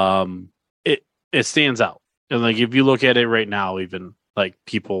it stands out. And like if you look at it right now, even like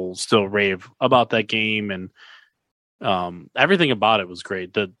people still rave about that game, and everything about it was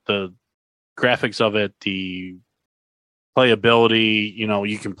great. The graphics of it, the playability,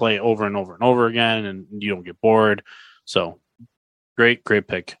 you can play it over and over and over again, and you don't get bored. So great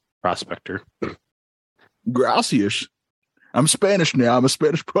pick, Prospector. Gracias. I'm Spanish now. I'm a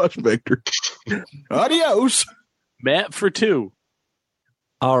Spanish prospector. Adios. Matt for 2.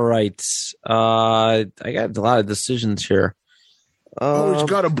 All right. I got a lot of decisions here. He's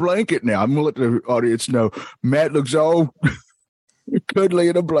got a blanket now. I'm going to let the audience know. Matt looks all cuddly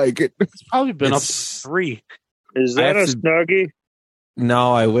in a blanket. It's probably been up to 3. Is that a Snuggie?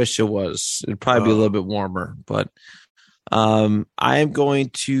 No, I wish it was. It'd probably be a little bit warmer, but I am going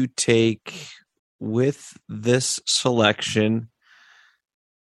to take with this selection.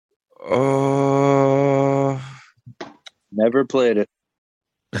 Never played it.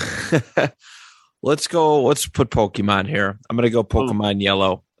 Let's put Pokemon here. I'm going to go Pokemon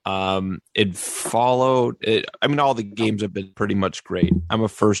Yellow. It followed it. I mean, all the games have been pretty much great. I'm a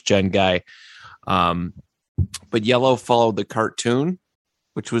first gen guy. But Yellow followed the cartoon,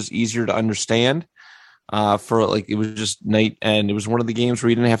 which was easier to understand. It was just night, and it was one of the games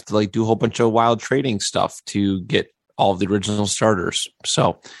where you didn't have to do a whole bunch of wild trading stuff to get all of the original starters.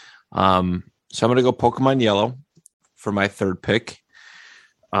 So I'm going to go Pokemon Yellow for my third pick.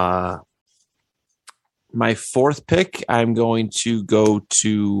 My fourth pick, I'm going to go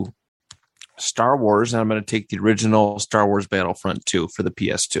to Star Wars, and I'm going to take the original Star Wars Battlefront 2 for the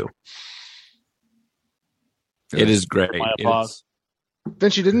PS2. It is great.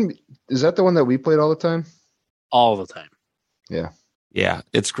 Vince, is that the one that we played all the time? All the time. Yeah. Yeah,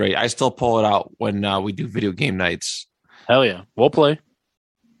 it's great. I still pull it out when we do video game nights. Hell yeah. We'll play.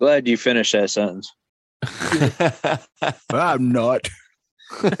 Glad you finished that sentence. I'm not.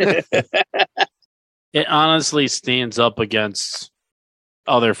 It honestly stands up against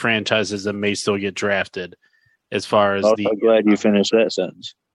other franchises that may still get drafted as far as I'm glad you finished that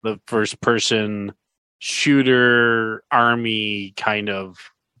sentence. The first person shooter army kind of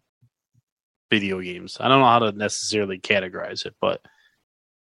video games. I don't know how to necessarily categorize it, but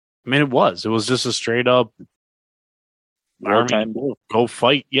I mean, it was just a straight up army, go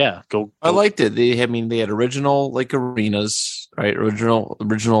fight. Yeah. Go. I liked it. They had original arenas, right?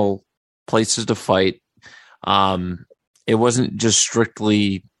 Original places to fight. It wasn't just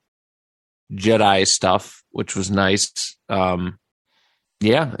strictly Jedi stuff, which was nice.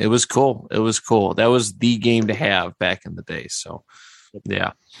 Yeah, it was cool. That was the game to have back in the day. So,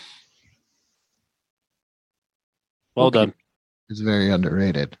 yeah. Well done. It's very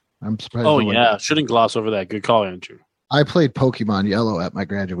underrated. I'm surprised. Oh, yeah. Shouldn't gloss over that. Good call, Andrew. I played Pokemon Yellow at my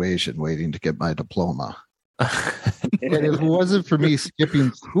graduation waiting to get my diploma. And if it wasn't for me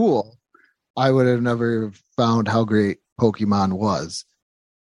skipping school, I would have never found how great Pokemon was.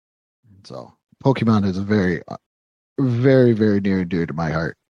 So, Pokemon is a very, very, very near and dear to my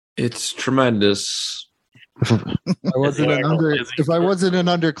heart. It's tremendous. If I wasn't an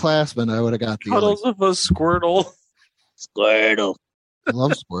underclassman, I would have got the Cuddles of a Squirtle. Squirtle. I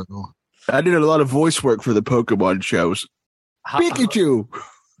love Squirtle. I did a lot of voice work for the Pokemon shows. Pikachu,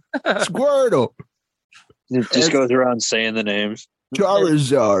 Squirtle. It just goes around saying the names.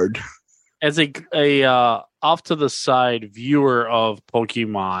 Charizard. As a off to the side viewer of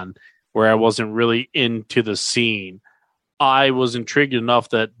Pokemon, where I wasn't really into the scene, I was intrigued enough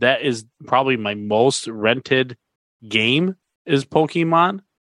that is probably my most rented game is Pokemon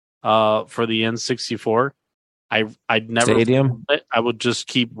for the N64. I'd never Stadium. I would just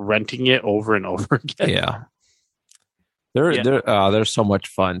keep renting it over and over again. Yeah. They're so much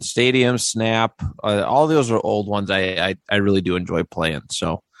fun. Stadium, Snap, all those are old ones. I really do enjoy playing.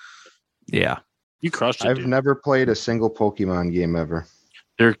 So, yeah, you crushed it. I've never played a single Pokemon game ever.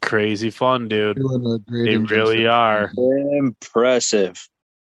 They're crazy fun, dude. They really are impressive.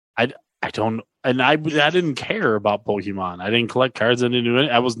 I don't, and I didn't care about Pokemon. I didn't collect cards. I didn't do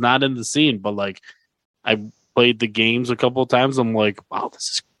it. I was not in the scene, but I played the games a couple of times. I'm like, wow, this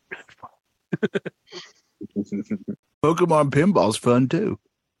is good fun. Pokemon pinball's fun too.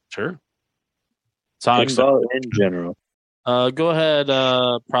 Sure. Pinball in general. Go ahead,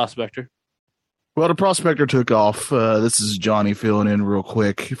 Prospector. Well, the Prospector took off. This is Johnny filling in real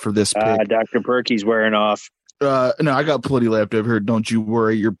quick for this pick. Dr. Perky's wearing off. No, I got plenty left over here. Don't you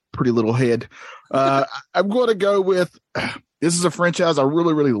worry, your pretty little head. I'm going to go with, this is a franchise I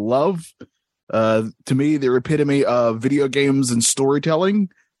really, really love. To me, the epitome of video games and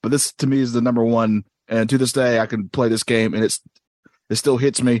storytelling. But this, to me, is the number one. And to this day, I can play this game, and it still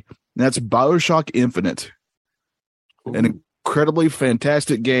hits me. And that's BioShock Infinite. Ooh. An incredibly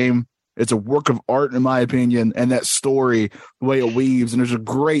fantastic game. It's a work of art, in my opinion, and that story, the way it weaves, and there's a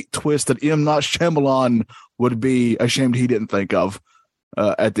great twist that M. Night Shyamalan would be ashamed he didn't think of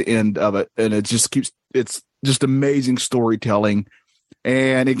at the end of it. And it's just amazing storytelling.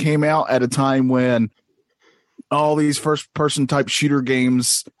 And it came out at a time when all these first-person type shooter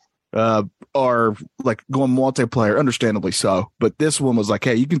games are like going multiplayer, understandably so. But this one was like,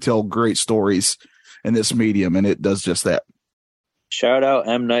 hey, you can tell great stories in this medium, and it does just that. Shout out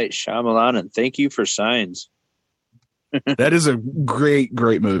M. Night Shyamalan, and thank you for Signs. That is a great,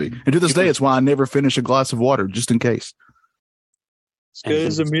 great movie. And to this day, it's why I never finish a glass of water, just in case. It's good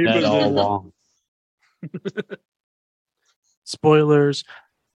as a movie all along. Spoilers.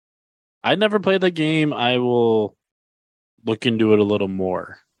 I never played the game. I will look into it a little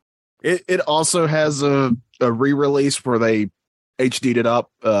more. It also has a re-release where they HD'd it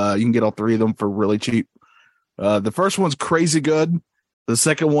up. You can get all three of them for really cheap. The first one's crazy good. The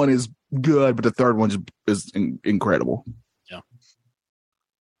second one is good, but the third one is incredible. Yeah.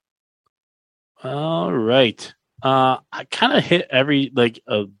 All right. I kind of hit every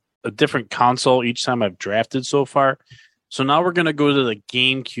a different console each time I've drafted so far. So now we're gonna go to the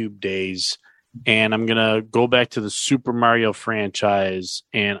GameCube days, and I'm gonna go back to the Super Mario franchise,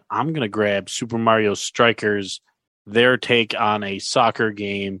 and I'm gonna grab Super Mario Strikers, their take on a soccer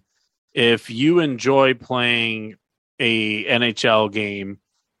game. If you enjoy playing a NHL game,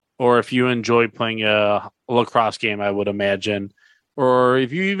 or if you enjoy playing a lacrosse game, I would imagine, or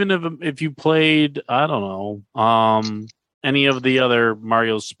if you played, I don't know, any of the other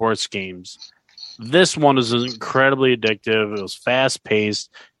Mario sports games, this one is incredibly addictive. It was fast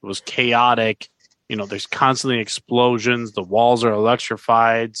paced. It was chaotic. There's constantly explosions. The walls are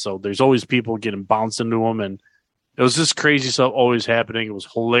electrified, so there's always people getting bounced into them, and it was just crazy stuff always happening. It was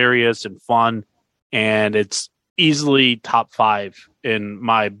hilarious and fun, and it's easily top 5 in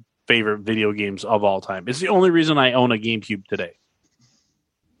my favorite video games of all time. It's the only reason I own a GameCube today.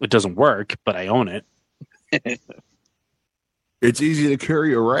 It doesn't work, but I own it. It's easy to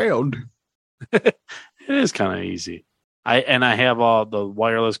carry around. It is kind of easy. I have the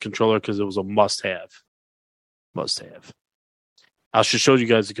wireless controller because it was a must-have. I should show you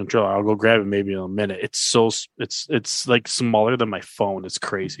guys the controller. I'll go grab it maybe in a minute. It's like smaller than my phone. It's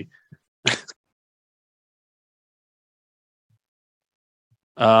crazy.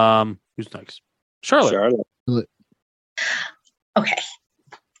 Who's next? Charlotte. Okay.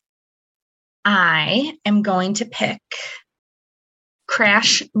 I am going to pick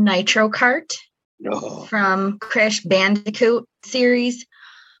Crash Nitro Kart from Crash Bandicoot series.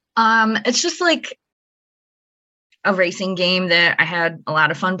 It's just like a racing game that I had a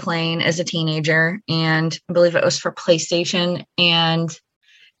lot of fun playing as a teenager, and I believe it was for PlayStation, and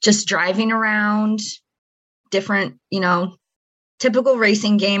just driving around different, typical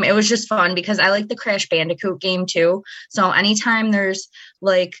racing game. It was just fun because I like the Crash Bandicoot game too. So anytime there's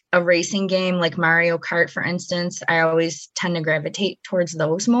like a racing game like Mario Kart, for instance, I always tend to gravitate towards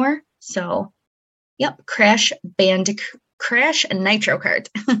those more. So, yep, Crash Nitro Kart.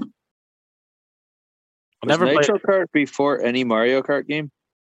 Was Nitro Kart before any Mario Kart game?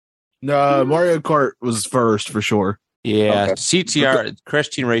 No, Mario Kart was first for sure. Yeah, okay. CTR Crash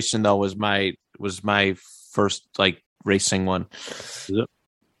Team Racing though was my first racing one.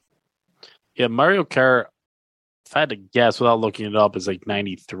 Yeah, Mario Kart, if I had to guess without looking it up, is like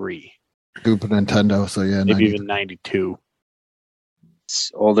 93. Super Nintendo, so yeah, maybe even 92.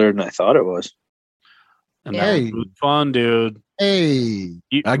 It's older than I thought it was. And that was fun, dude. Hey,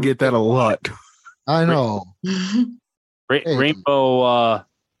 I get that a lot. I know. Rainbow,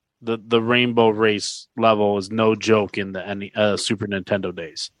 the Rainbow Race level is no joke in the Super Nintendo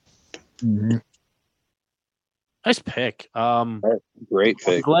days. Mm-hmm. Nice pick. Great pick.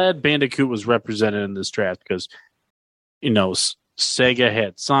 I'm glad Bandicoot was represented in this draft because, Sega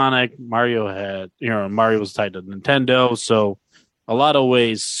had Sonic, Mario was tied to Nintendo. So a lot of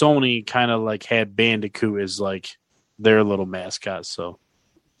ways, Sony kind of had Bandicoot as their little mascot. So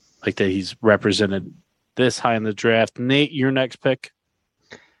that he's represented this high in the draft. Nate, your next pick.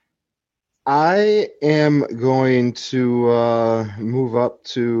 I am going to move up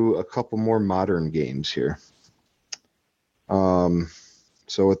to a couple more modern games here.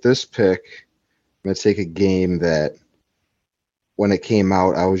 So with this pick, going to take a game that when it came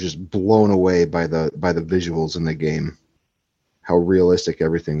out, I was just blown away by the visuals in the game, how realistic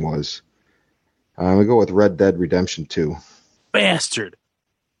everything was. I'm going to go with Red Dead Redemption 2. Bastard.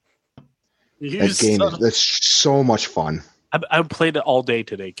 That game that's so much fun. I played it all day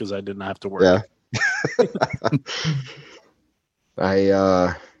today because I didn't have to work. Yeah.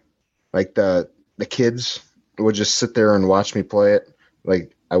 I like the kids would just sit there and watch me play it.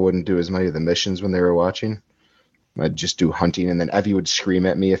 Like I wouldn't do as many of the missions when they were watching. I'd just do hunting, and then Evie would scream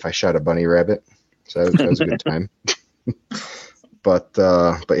at me if I shot a bunny rabbit. So that was a good time. But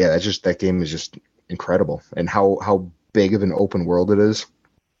yeah, that game is just incredible, and how big of an open world it is.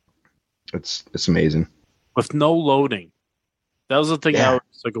 It's amazing. With no loading. That was the thing I was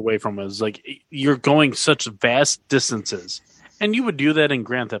took away from it. Is like you're going such vast distances, and you would do that in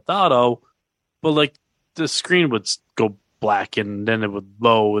Grand Theft Auto, but like the screen would go black and then it would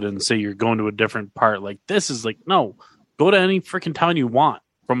load and say you're going to a different part. Like this is like no, go to any freaking town you want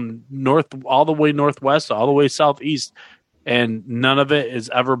from north all the way northwest, all the way southeast, and none of it is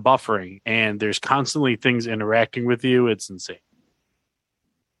ever buffering. And there's constantly things interacting with you. It's insane.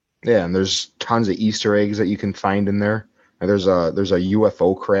 Yeah, and there's tons of Easter eggs that you can find in there. And there's a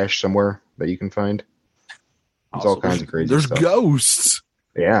UFO crash somewhere that you can find. There's all kinds of crazy There's stuff. ghosts.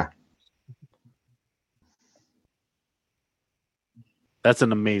 Yeah. That's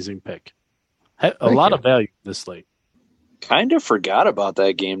an amazing pick. A lot of value this late. Kind of forgot about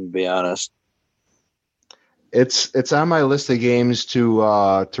that game, to be honest. It's on my list of games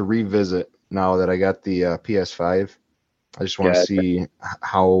to revisit now that I got the PS5. I just want to see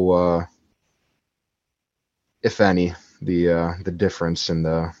how, if any, the difference in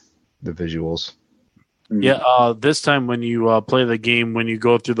the visuals. Yeah, this time when you play the game, when you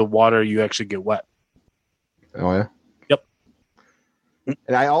go through the water, you actually get wet. Oh yeah. Yep.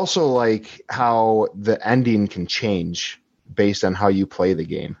 And I also like how the ending can change based on how you play the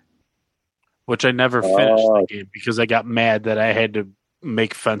game. Which I never finished the game because I got mad that I had to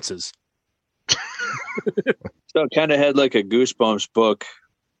make fences. So it kind of had like a Goosebumps book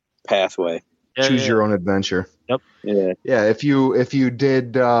pathway. Choose your own adventure. Yep. Yeah. Yeah. If you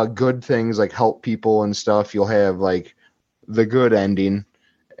did good things like help people and stuff, you'll have like the good ending.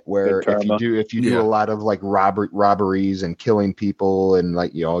 Where if you do a lot of like robberies and killing people and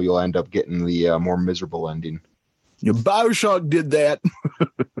like you'll end up getting the more miserable ending. Your BioShock did that.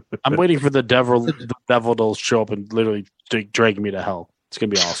 I'm waiting for the devil to show up and literally drag me to hell. It's gonna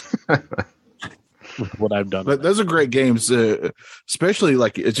be awesome. What I've done. But those are great games, especially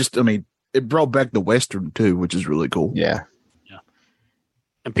like it's just. I mean, it brought back the Western too, which is really cool. Yeah.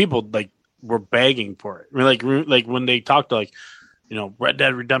 And people like were begging for it. I mean, like when they talked like, Red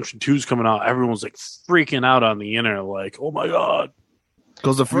Dead Redemption 2 is coming out, everyone was like freaking out on the internet, like, oh my god,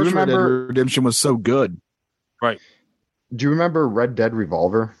 because the first Red Dead Redemption was so good. Right. Do you remember Red Dead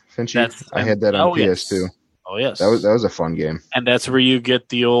Revolver, Finchy? I had that on PS2. Oh yes, that was a fun game. And that's where you get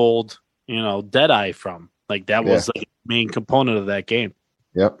the old, Deadeye from. Like that was the main component of that game.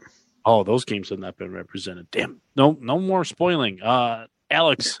 Yep. Oh, those games have not been represented. Damn. No more spoiling.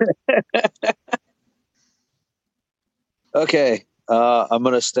 Alex. Okay. I'm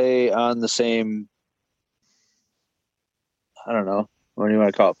gonna stay on the same. I don't know. What do you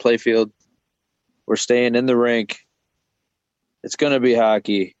want to call it? Playfield. We're staying in the rink. It's gonna be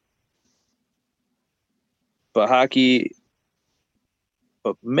hockey. But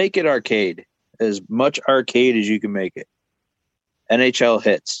make it arcade. As much arcade as you can make it. NHL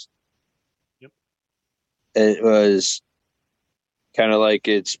Hits. Yep. It was kind of like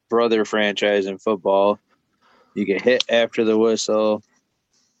its brother franchise in football. You get hit after the whistle.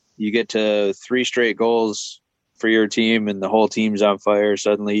 You get to 3 straight goals for your team and the whole team's on fire.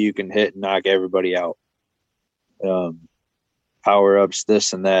 Suddenly you can hit and knock everybody out. Power-ups,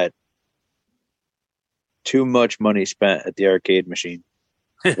 this and that. Too much money spent at the arcade machine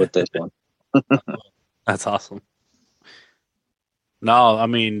with this one. That's awesome. No, I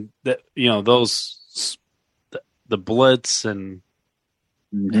mean, those, the Blitz and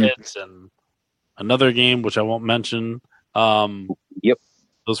Hits and another game, which I won't mention. Yep.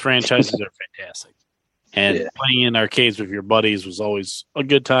 Those franchises are fantastic. And playing in arcades with your buddies was always a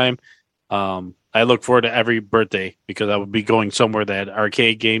good time. I look forward to every birthday because I would be going somewhere that had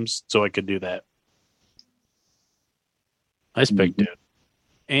arcade games so I could do that. Nice pick, dude.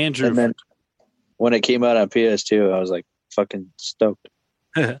 Andrew. And then when it came out on PS2, I was like fucking stoked.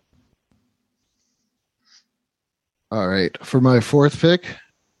 All right. For my fourth pick,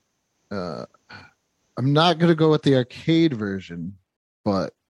 I'm not going to go with the arcade version,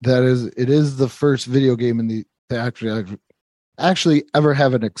 but it is the first video game in the actually ever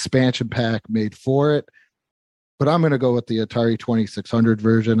have an expansion pack made for it. But I'm going to go with the Atari 2600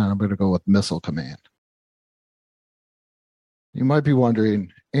 version, and I'm going to go with Missile Command. You might be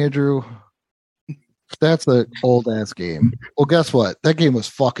wondering, Andrew, that's an old-ass game. Well, guess what? That game was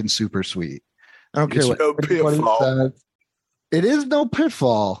fucking super sweet. I don't care what anybody says. It is no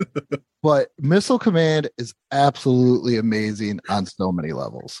Pitfall, but Missile Command is absolutely amazing on so many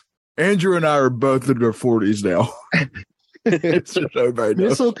levels. Andrew and I are both in our 40s now. It's just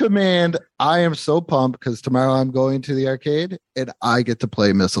Missile Command, I am so pumped because tomorrow I'm going to the arcade and I get to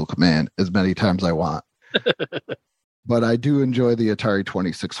play Missile Command as many times I want. But I do enjoy the Atari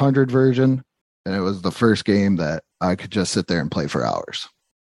 2600 version, and it was the first game that I could just sit there and play for hours.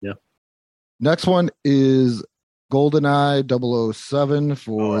 Yeah. Next one is GoldenEye 007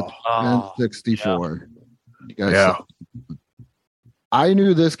 for N64. You guys I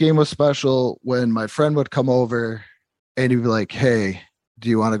knew this game was special when my friend would come over and he'd be like, "Hey, do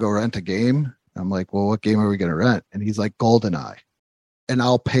you want to go rent a game?" I'm like, "Well, what game are we going to rent?" And he's like, "GoldenEye, and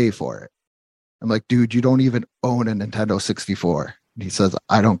I'll pay for it." I'm like, "Dude, you don't even own a Nintendo 64." And he says,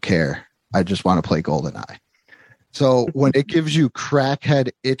 "I don't care. I just want to play GoldenEye." So when it gives you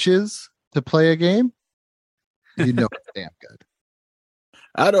crackhead itches to play a game, you know it's damn good.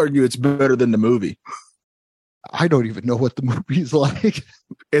 I'd argue it's better than the movie. I don't even know what the movie's like.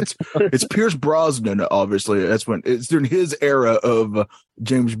 It's Pierce Brosnan, obviously. That's when it's during his era of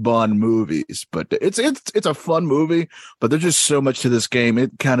James Bond movies. But it's a fun movie, but there's just so much to this game.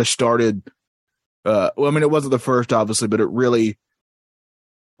 It kind of started well, I mean, it wasn't the first, obviously, but it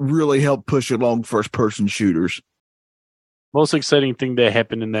really helped push along first person shooters. Most exciting thing that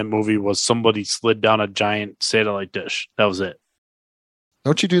happened in that movie was somebody slid down a giant satellite dish. That was it.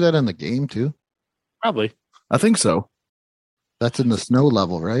 Don't you do that in the game too? Probably. I think so. That's in the snow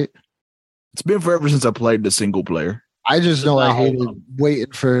level, right? It's been forever since I played the single player. I just know I hated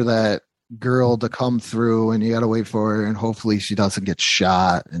waiting for that girl to come through, and you got to wait for her, and hopefully she doesn't get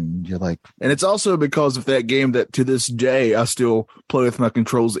shot. And you're like, and it's also because of that game that to this day I still play with my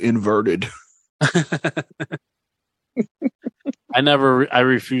controls inverted. I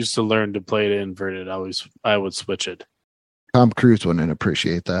refused to learn to play it inverted. I would switch it. Tom Cruise wouldn't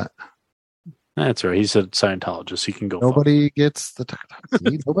appreciate that. That's right. He's a Scientologist. He can go. Nobody gets the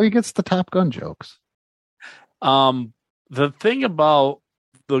Top Gun jokes. The thing about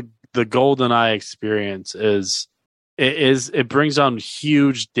the GoldenEye experience is it brings on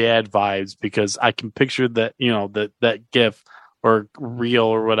huge dad vibes, because I can picture that, that GIF or reel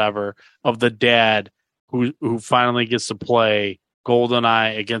or whatever of the dad who finally gets to play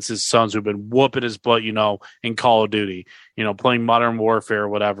GoldenEye against his sons who've been whooping his butt, in Call of Duty, playing Modern Warfare or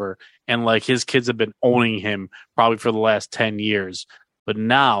whatever. And like his kids have been owning him probably for the last 10 years. But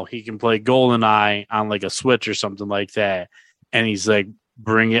now he can play GoldenEye on like a Switch or something like that. And he's like,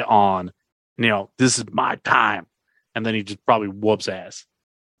 bring it on. This is my time. And then he just probably whoops ass.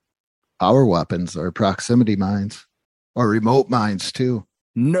 Our weapons are proximity mines or remote mines too.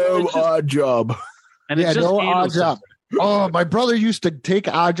 No odd job. And yeah, no odd job. Oh, my brother used to take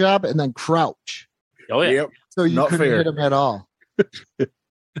odd job and then crouch. Oh, yeah. Yep. So you couldn't hit him at all.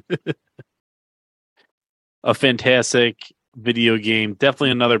 A fantastic video game.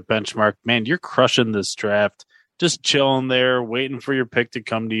 Definitely another benchmark. Man, you're crushing this draft. Just chilling there, waiting for your pick to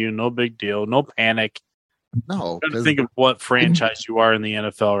come to you. No big deal. No panic. No. I'm trying to think of what franchise you are in the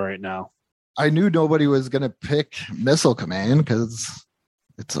NFL right now. I knew nobody was going to pick Missile Command because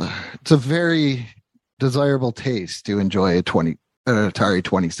it's a very desirable taste to enjoy an Atari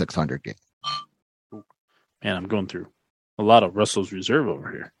 2600 game. Man, I'm going through a lot of Russell's Reserve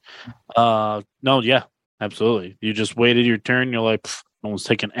over here. No, yeah, absolutely. You just waited your turn. You're like, no one's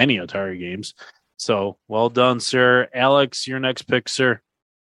taking any Atari games. So well done, sir. Alex, your next pick, sir.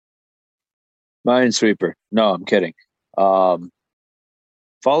 Minesweeper. No, I'm kidding. Fallout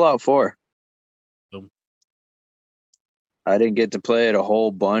 4. Boom. I didn't get to play it a whole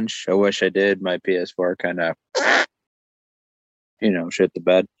bunch. I wish I did. My PS4 kind of, shit the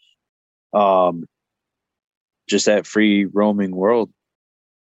bed. Just that free roaming world.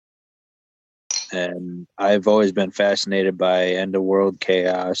 And I've always been fascinated by end of world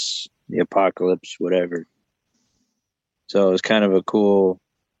chaos, the apocalypse, whatever. So it was kind of a cool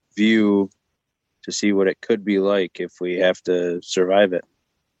view to see what it could be like if we have to survive it.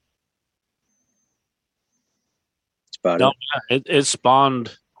 That's about it. It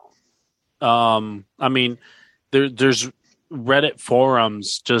spawned. I mean, there's Reddit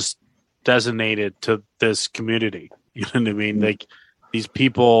forums just designated to this community. You know what I mean? Like these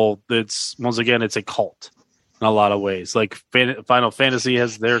people. It's once again, it's a cult in a lot of ways. Like Final Fantasy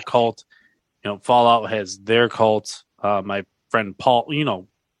has their cult. Fallout has their cult. My friend Paul, you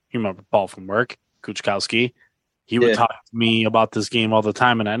remember Paul from work, Kuchkowski. He would talk to me about this game all the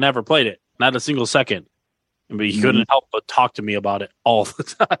time, and I never played it, not a single second. But he couldn't help but talk to me about it all the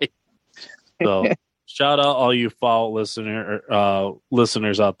time. So shout out all you fall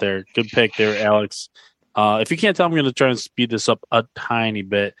listeners out there. Good pick there, Alex. If you can't tell, I'm going to try and speed this up a tiny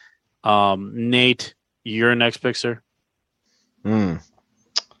bit. Nate, your next pick, sir.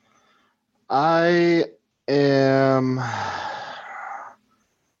 I am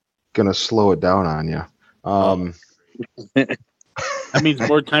gonna slow it down on you. That means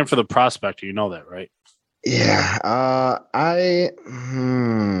more time for the prospector. You know that, right? Yeah. All right,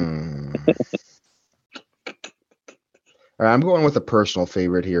 I'm going with a personal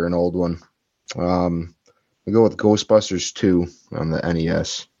favorite here, an old one. We go with Ghostbusters 2 on the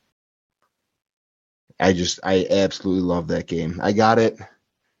NES. I absolutely love that game. I got it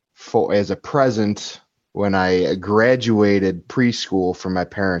as a present when I graduated preschool from my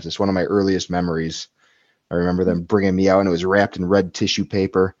parents. It's one of my earliest memories. I remember them bringing me out, and it was wrapped in red tissue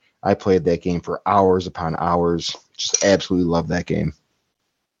paper. I played that game for hours upon hours. Just absolutely love that game.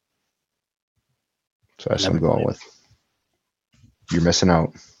 So that's what I'm going with. You're missing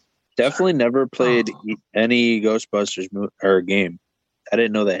out. Definitely never played any Ghostbusters game. I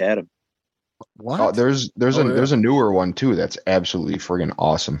didn't know they had them. What? Oh, there's a newer one too that's absolutely friggin'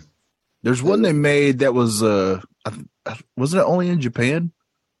 awesome. There's one they made that was wasn't it only in Japan?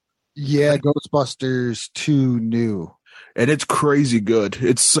 Yeah, Ghostbusters 2 new. And it's crazy good.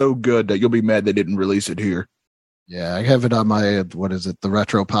 It's so good that you'll be mad they didn't release it here. Yeah, I have it on my, the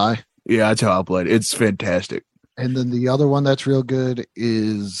Retro Pi. Yeah, that's how I played it. It's fantastic. And then the other one that's real good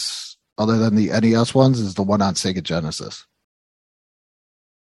is, other than the NES ones, is the one on Sega Genesis.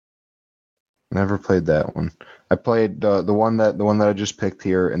 Never played that one. I played the one that I just picked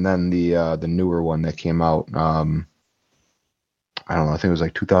here, and then the newer one that came out. I don't know. I think it was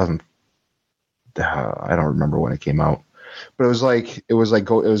like 2000. I don't remember when it came out, but it was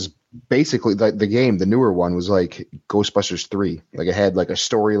basically like the game. The newer one was like Ghostbusters 3. Like it had like a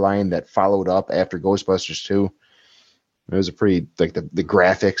storyline that followed up after Ghostbusters 2. It was a pretty like the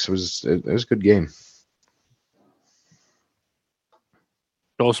graphics it was a good game.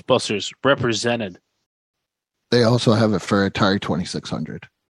 Ghostbusters represented. They also have it for Atari 2600.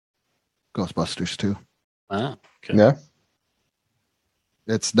 Ghostbusters 2. Ah, okay. Yeah.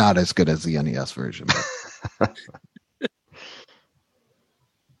 It's not as good as the NES version. But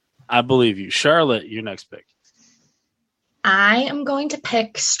I believe you. Charlotte, your next pick. I am going to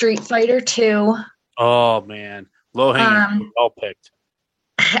pick Street Fighter 2. Oh, man. Low hanging, well picked.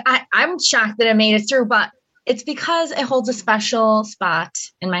 I'm shocked that I made it through, but it's because it holds a special spot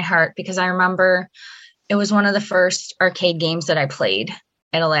in my heart because I remember it was one of the first arcade games that I played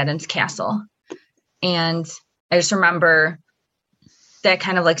at Aladdin's Castle. And I just remember that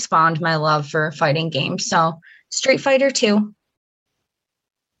kind of like spawned my love for fighting games. So Street Fighter 2.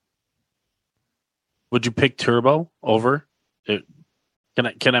 Would you pick Turbo over it?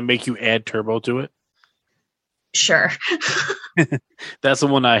 Can I make you add Turbo to it? Sure. That's the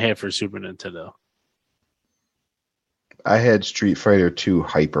one I had for Super Nintendo. I had Street Fighter 2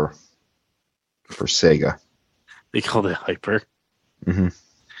 Hyper for Sega. They called it Hyper. Mm-hmm.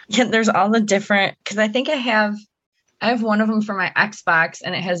 Yeah, there's all the different, because I think I have one of them for my Xbox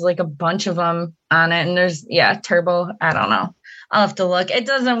and it has like a bunch of them on it. And there's, Turbo. I don't know. I'll have to look. It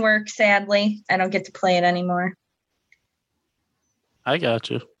doesn't work, sadly. I don't get to play it anymore. I got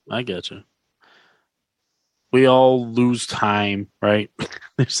you. We all lose time, right?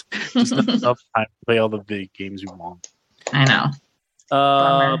 There's just not enough time to play all the big games we want. I know.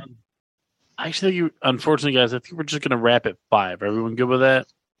 Actually, unfortunately, guys, I think we're just going to wrap at 5. Everyone good with that?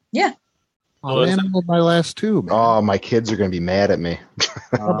 Yeah. Oh, man, my last two. Man. Oh, my kids are going to be mad at me.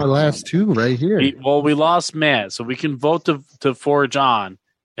 My last two right here. We lost Matt, so we can vote to forge on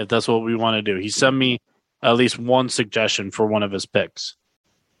if that's what we want to do. He sent me at least one suggestion for one of his picks.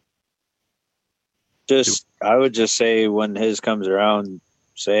 I would just say when his comes around,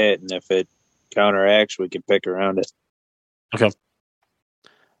 say it, and if it counteracts, we can pick around it. Okay.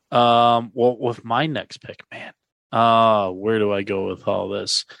 Well, with my next pick, man, where do I go with all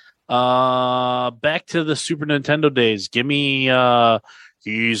this? Back to the Super Nintendo days. Give me,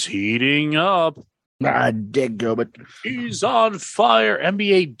 he's heating up. But He's on fire.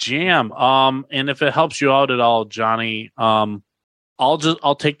 NBA Jam. And if it helps you out at all, Johnny, I'll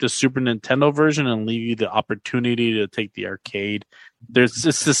take the Super Nintendo version and leave you the opportunity to take the arcade.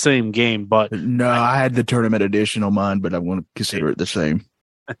 It's the same game, but no, I had the tournament edition on mine, but I want to consider it the same.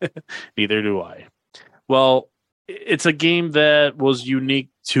 Neither do I. Well, it's a game that was unique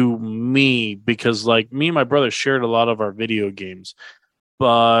to me because, like, me and my brother shared a lot of our video games.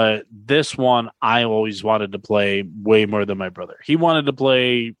 But this one, I always wanted to play way more than my brother. He wanted to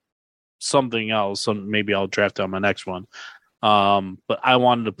play something else, so maybe I'll draft on my next one. But I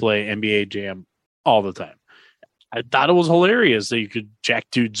wanted to play NBA Jam all the time. I thought it was hilarious that you could jack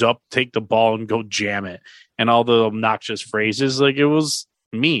dudes up, take the ball, and go jam it, and all the obnoxious phrases. Like, it was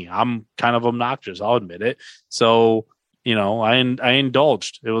me. I'm kind of obnoxious. I'll admit it. So, you know, I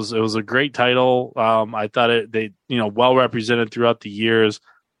indulged. It was a great title. I thought they well represented throughout the years,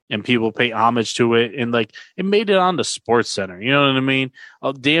 and people pay homage to it, and like it made it on the Sports Center. You know what I mean?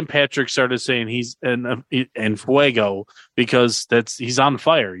 Dan Patrick started saying he's in fuego because he's on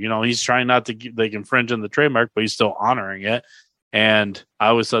fire. You know, he's trying not to infringe on the trademark, but he's still honoring it. And I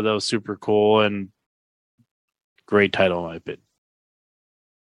always thought that was super cool and great title in my opinion.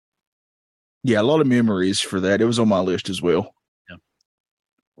 Yeah, a lot of memories for that. It was on my list as well.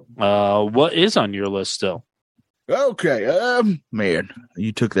 Yeah. What is on your list still? Okay, man,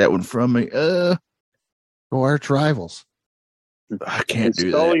 you took that one from me. Go arch rivals. I can't do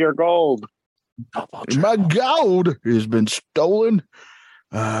Stole that. your gold. My gold has been stolen.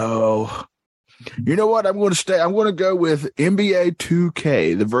 Oh, you know what? I'm going to go with NBA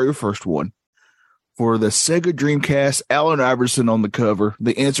 2K, the very first one, for the Sega Dreamcast. Allen Iverson on the cover,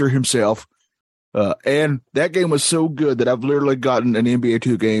 the answer himself. And that game was so good that I've literally gotten an NBA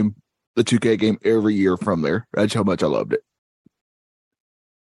 2 game, the 2K game, every year from there. That's how much I loved it.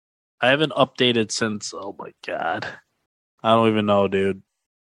 I haven't updated since, oh my God. I don't even know, dude.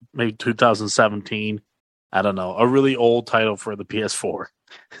 Maybe 2017. I don't know. A really old title for the PS4.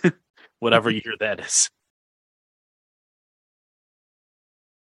 Whatever year that is.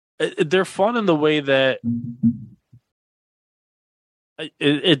 They're fun in the way that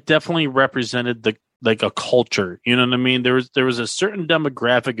it definitely represented a culture. You know what I mean? There was a certain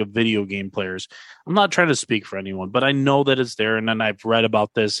demographic of video game players. I'm not trying to speak for anyone, but I know that it's there, and then I've read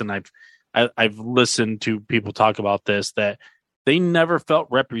about this, and I've listened to people talk about this, that they never felt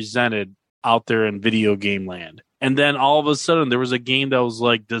represented out there in video game land. And then all of a sudden there was a game that was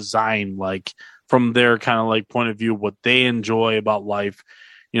like designed like from their kind of like point of view, what they enjoy about life.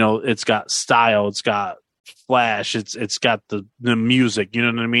 You know, it's got style, it's got flash, it's got the music, you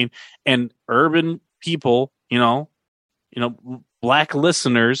know what I mean? And urban people, you know, black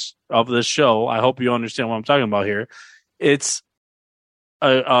listeners of this show, I hope you understand what I'm talking about here. It's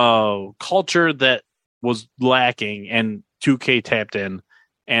a culture that was lacking, and 2K tapped in,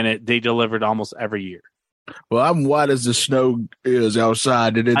 and they delivered almost every year. Well, I'm white as the snow is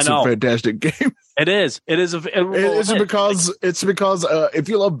outside, and it's a fantastic game. It is. It's because if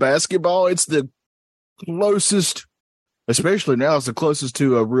you love basketball, it's the closest, especially now, it's the closest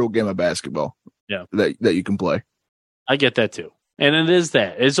to a real game of basketball. Yeah, that you can play. I get that too, and it is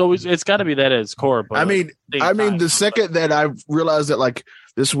that. It's got to be that at its core. But the second that I realized that like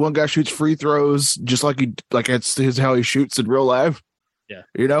this one guy shoots free throws just like it's how he shoots in real life. Yeah,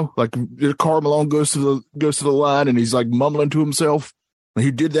 you know, like Karl Malone goes to the line and he's like mumbling to himself.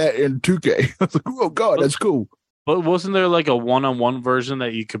 He did that in 2K. I was like, oh god, that's cool. But wasn't there like a one-on-one version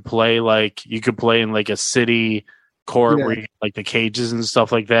that you could play? Like you could play in like a city court where you like the cages and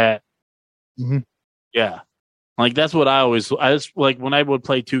stuff like that. Mm-hmm. Yeah, like that's what I just like when I would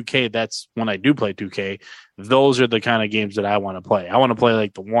play 2K. That's when I do play 2K. Those are the kind of games that I want to play. I want to play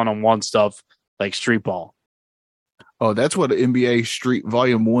like the one-on-one stuff, like street ball. Oh, that's what NBA Street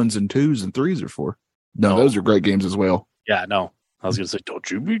Volume 1s and 2s and 3s are for. No, those are great games as well. Yeah, no. I was going to say,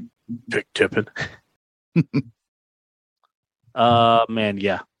 don't you be pick tipping. Man,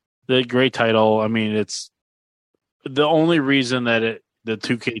 yeah. The great title. I mean, it's the only reason that the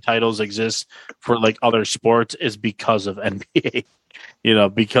 2K titles exist for like other sports is because of NBA, you know,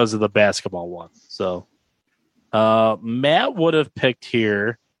 because of the basketball one. So Matt would have picked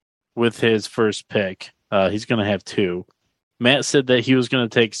here with his first pick. He's going to have two. Matt said that he was going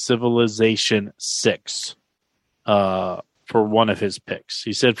to take Civilization 6 for one of his picks.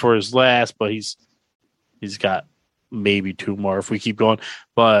 He said for his last, but he's got maybe two more if we keep going.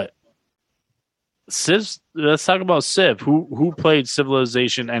 But Civ, let's talk about Civ. Who played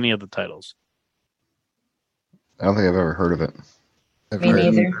Civilization, any of the titles? I don't think I've ever heard of it. Me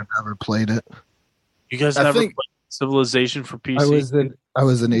neither. I've never played it. You guys never played Civilization for PC? I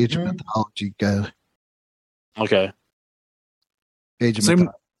was an Age of Mythology guy. Okay.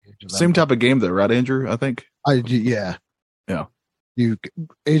 Same type of game though, right, Andrew? I think. Yeah.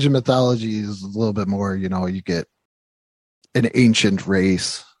 Age of Mythology is a little bit more, you know, you get an ancient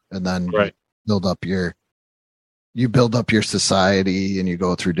race and then you build up your you build up your society and you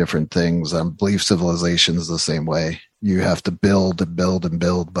go through different things. I believe Civilization is the same way. You have to build and build and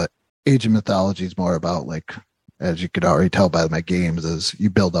build, but Age of Mythology is more about, like, as you could already tell by my games, is you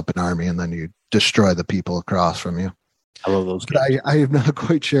build up an army and then you destroy the people across from you. I love those games. I am not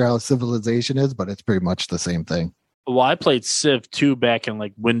quite sure how Civilization is, but it's pretty much the same thing. Well, I played Civ 2 back in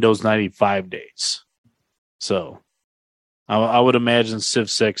like Windows 95 days. So I would imagine Civ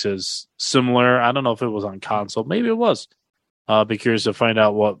 6 is similar. I don't know if it was on console. Maybe it was. I'll be curious to find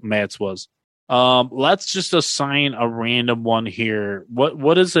out what Matt's was. Let's just assign a random one here.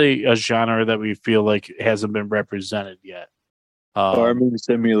 What is a genre that we feel like hasn't been represented yet? Farming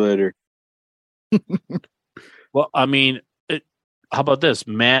Simulator. Well, I mean, how about this?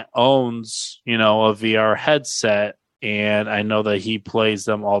 Matt owns, a VR headset, and I know that he plays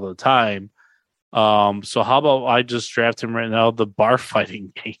them all the time. So how about I just draft him right now, the bar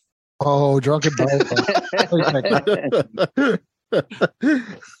fighting game? Oh, Drunken Bar.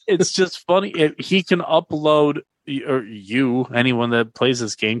 It's just funny. He can upload, or anyone that plays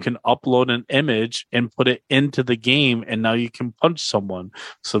this game can upload an image and put it into the game, and now you can punch someone.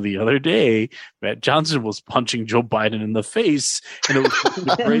 So the other day, Matt Johnson was punching Joe Biden in the face, and it was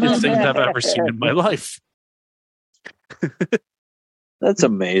the greatest thing I've ever seen in my life. That's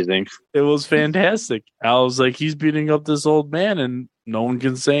amazing. It was fantastic. I was like, he's beating up this old man, and no one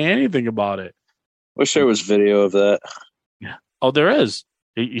can say anything about it. Wish there was video of that. Yeah. Oh, there is.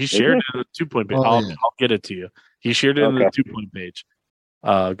 He shared it in the 2-point page. I'll get it to you. He shared it in the 2-point page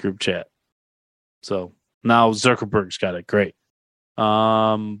group chat. So now Zuckerberg's got it. Great.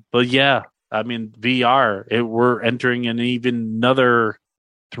 But yeah, I mean, VR, we're entering an even another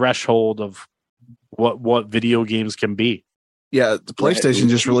threshold of what video games can be. Yeah, the PlayStation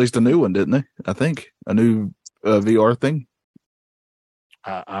just released a new one, didn't they? I think a new VR thing.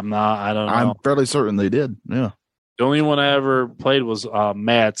 I don't know. I'm fairly certain they did. Yeah. The only one I ever played was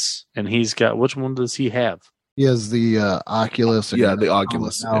Matt's, and he's got, which one does he have? He has the Oculus. Yeah, the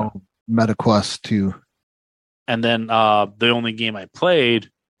Oculus. Now MetaQuest 2. And then the only game I played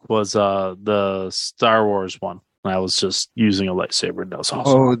was the Star Wars one. I was just using a lightsaber, and that was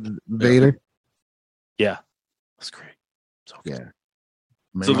awesome. Oh, Vader? Yeah. That's great. So yeah.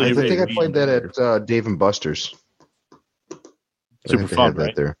 So I think I played that at Dave & Buster's. Super fun,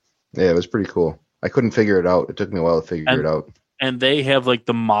 right? There. Yeah, it was pretty cool. I couldn't figure it out. It took me a while to figure it out. And they have like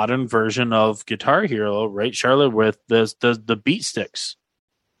the modern version of Guitar Hero, right, Charlotte, with the beat sticks.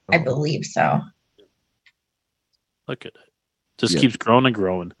 I believe so. Look at it. Just keeps growing and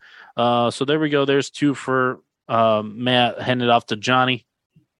growing. So there we go. There's 2 for Matt. Hand it off to Johnny.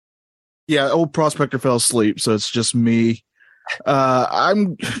 Yeah, Old Prospector fell asleep, so it's just me. I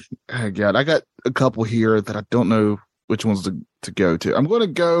got a couple here that I don't know which ones to go to. I'm going to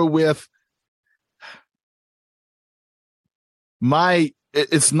go with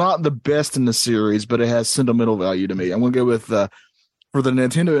it's not the best in the series, but it has sentimental value to me. I'm going to go with, for the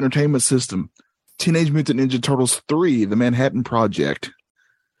Nintendo Entertainment System, Teenage Mutant Ninja Turtles 3, The Manhattan Project.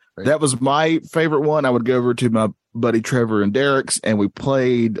 Right. That was my favorite one. I would go over to my buddy Trevor and Derek's, and we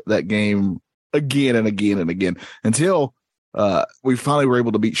played that game again and again and again until we finally were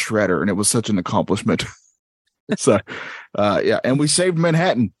able to beat Shredder, and it was such an accomplishment. So, and we saved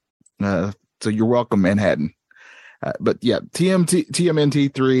Manhattan. So you're welcome, Manhattan. But yeah,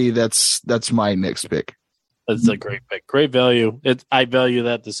 TMNT 3. That's my next pick. That's a great pick. Great value. I value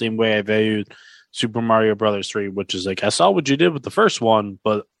that the same way I valued Super Mario Brothers 3, which is like, I saw what you did with the first one,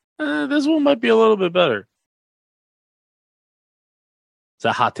 but this one might be a little bit better. Is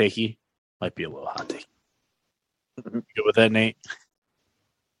that hot takey? Might be a little hot takey. You good with that, Nate?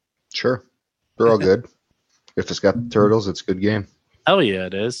 Sure. They're all good. If it's got the turtles, it's a good game. Hell yeah,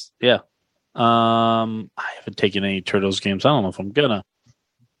 it is. Yeah. I haven't taken any Turtles games. I don't know if I'm gonna.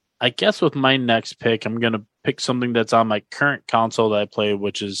 I guess with my next pick, I'm gonna pick something that's on my current console that I play,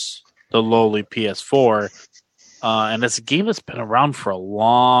 which is the lowly PS4. And it's a game that's been around for a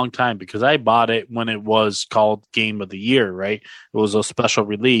long time because I bought it when it was called Game of the Year, right? It was a special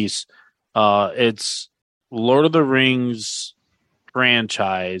release. It's Lord of the Rings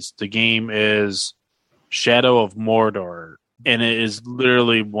franchise. The game is Shadow of Mordor, and it is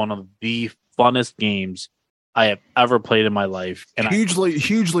literally one of the funnest games I have ever played in my life. And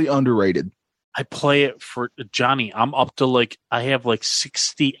hugely underrated. I play it for Johnny. I'm up to I have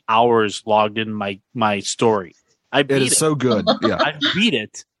 60 hours logged in my story. I beat it. Is so good. Yeah. I beat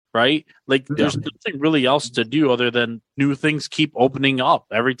it, right? There's nothing really else to do other than new things keep opening up.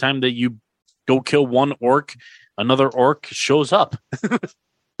 Every time that you go kill one orc, another orc shows up.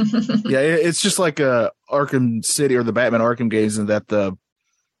 Yeah, it's just like Arkham City or the Batman Arkham games, and that the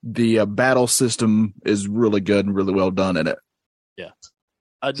the battle system is really good and really well done in it. Yeah.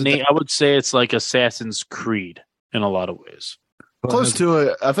 Nate, I would say it's like Assassin's Creed in a lot of ways. Close to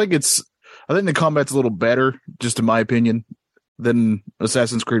it. I think the combat's a little better, just in my opinion, than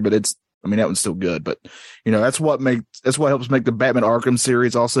Assassin's Creed, but that one's still good. But that's what helps make the Batman Arkham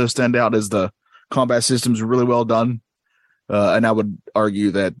series also stand out, is the combat system's really well done. And I would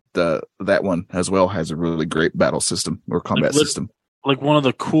argue that that one as well has a really great battle system or combat system. Like one of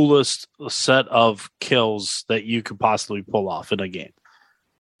the coolest set of kills that you could possibly pull off in a game.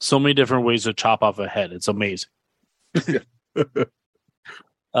 So many different ways to chop off a head. It's amazing.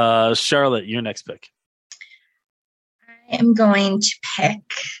 Charlotte, your next pick. I am going to pick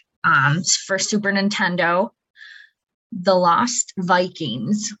for Super Nintendo, The Lost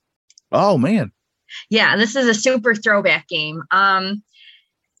Vikings. Oh man. Yeah, this is a super throwback game. I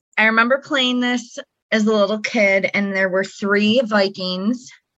remember playing this as a little kid, and there were 3 Vikings,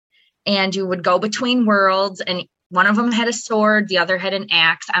 and you would go between worlds, and one of them had a sword, the other had an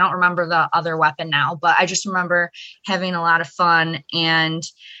axe. I don't remember the other weapon now, but I just remember having a lot of fun, and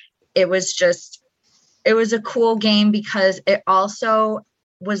it was a cool game because it also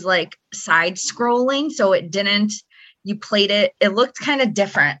was like side scrolling, so you played it looked kind of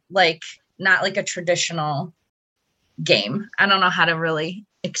different, like not like a traditional game. I don't know how to really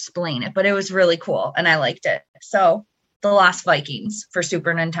explain it, but it was really cool and I liked it. So The Lost Vikings for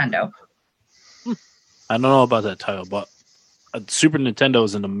Super Nintendo. I don't know about that title, but Super Nintendo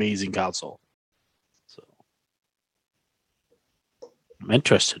is an amazing console. So I'm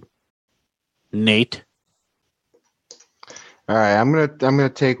interested. Nate. All right, I'm gonna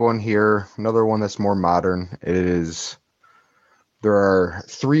take one here. Another one that's more modern. There are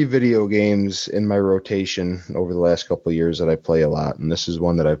 3 video games in my rotation over the last couple of years that I play a lot, and this is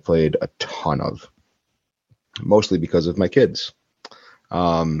one that I've played a ton of, mostly because of my kids.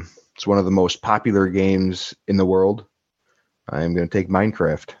 It's one of the most popular games in the world. I'm going to take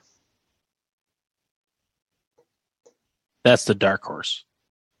Minecraft. That's the dark horse.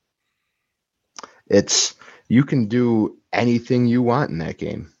 You can do anything you want in that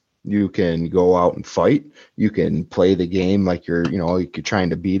game. You can go out and fight. You can play the game like you're trying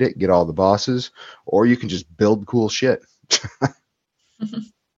to beat it, get all the bosses, or you can just build cool shit.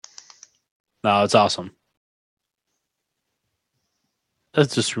 No, it's awesome. That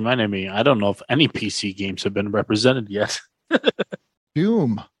just reminded me, I don't know if any PC games have been represented yet.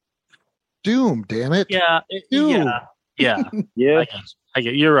 Doom, damn it. Yeah. Doom. Yeah. Yeah. I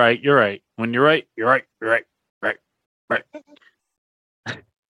get you're right. When you're right, you're right. Right.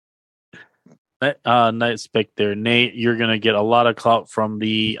 Nice pick there. Nate, you're going to get a lot of clout from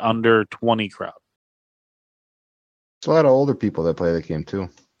the under 20 crowd. It's a lot of older people that play the game, too.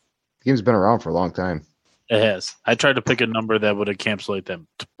 The game's been around for a long time. It has. I tried to pick a number that would encapsulate them.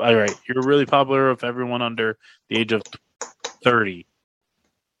 All right. You're really popular with everyone under the age of 30.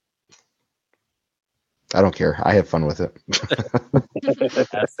 I don't care. I have fun with it.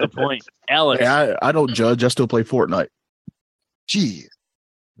 That's the point. Alex. Hey, I don't judge. I still play Fortnite. Gee.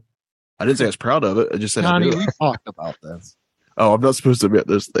 I didn't say I was proud of it. I just said I Johnny, do. we talked about this. Oh, I'm not supposed to admit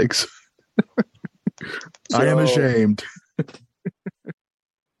those things. I am ashamed.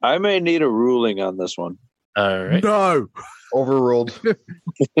 I may need a ruling on this one. All right. No. Overruled.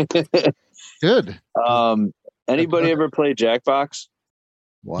 Good. Anybody ever play Jackbox?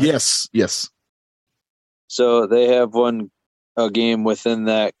 What? Yes. So they have a game within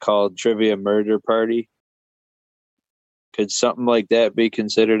that called Trivia Murder Party. Could something like that be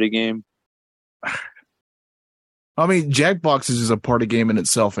considered a game? I mean, Jackbox is a party game in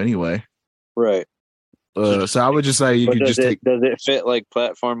itself anyway. Right. So I would just say you could just take. Does it fit like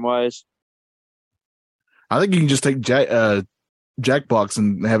platform wise? I think you can just take Jackbox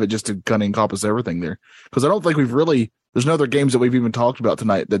and have it just to kind of encompass everything there. Because I don't think there's no other games that we've even talked about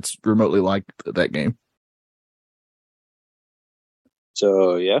tonight that's remotely like that game.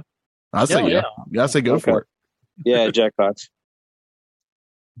 So yeah. I say yeah. I say go for it. Yeah, Jackbox.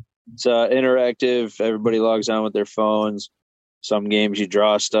 It's interactive. Everybody logs on with their phones. Some games you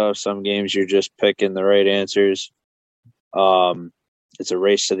draw stuff. Some games you're just picking the right answers. It's a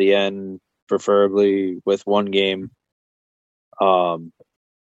race to the end, preferably with one game.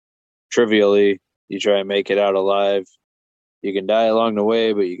 Trivially, you try and make it out alive. You can die along the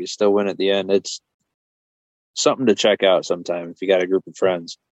way, but you can still win at the end. It's something to check out sometime if you got a group of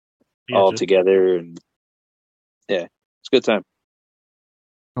friends all together. And yeah, it's a good time.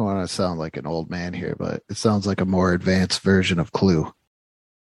 I don't want to sound like an old man here, but it sounds like a more advanced version of Clue.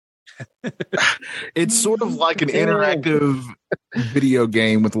 It's sort of like an interactive video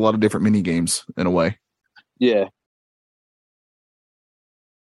game with a lot of different mini games in a way. Yeah.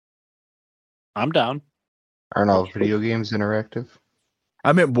 I'm down. Aren't all video games interactive?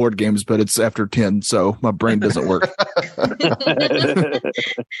 I meant board games, but it's after 10, so my brain doesn't work.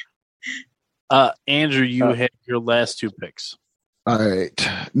 Andrew, you have your last two picks. All right.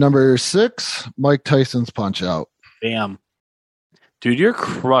 Number 6, Mike Tyson's Punch Out. Bam. Dude, you're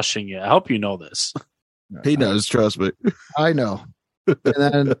crushing it. I hope you know this. He knows, trust me. I know. And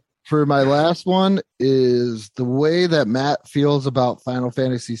then for my last one is the way that Matt feels about Final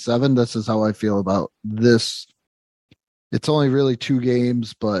Fantasy VII. This is how I feel about this. It's only really 2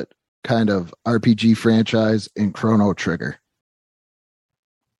 games, but kind of RPG franchise in Chrono Trigger.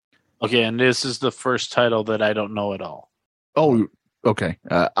 Okay, and this is the first title that I don't know at all. Oh, okay.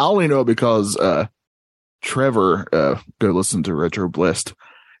 I only know because Trevor, go listen to Retro Blessed.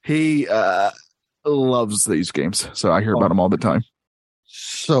 He loves these games, so I hear about them all the time.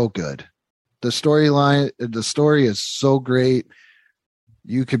 So good. The story is so great.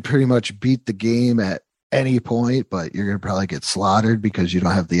 You could pretty much beat the game at any point, but you're going to probably get slaughtered because you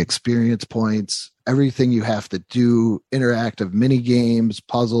don't have the experience points. Everything you have to do, interactive mini games,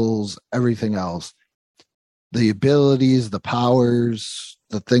 puzzles, everything else. The abilities, the powers,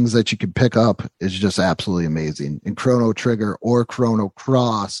 the things that you can pick up is just absolutely amazing. In Chrono Trigger or Chrono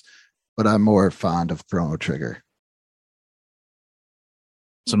Cross, but I'm more fond of Chrono Trigger.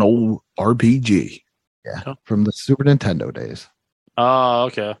 It's an old RPG. Yeah, from the Super Nintendo days. Oh,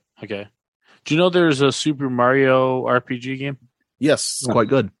 okay. Okay. Do you know there's a Super Mario RPG game? Yes, it's quite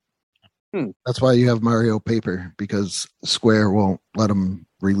good. That's why you have Mario Paper, because Square won't let them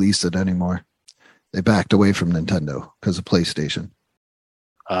release it anymore. They backed away from Nintendo because of PlayStation.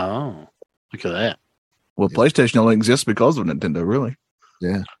 Oh, look at that. Well, PlayStation only exists because of Nintendo, really.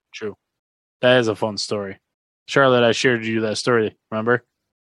 Yeah. True. That is a fun story. Charlotte, I shared you that story, remember?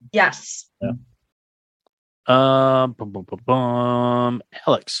 Yes. Yeah.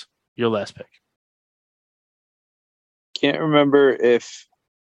 Alex, your last pick. Can't remember if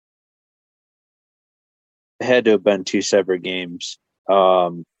it had to have been 2 separate games.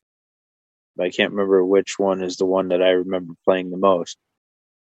 But I can't remember which one is the one that I remember playing the most.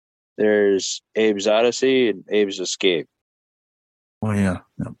 There's Abe's Odyssey and Abe's Escape. Oh, yeah.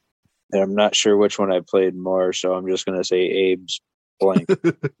 And I'm not sure which one I played more, so I'm just going to say Abe's blank.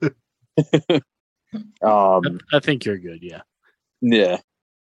 I think you're good, yeah. Yeah.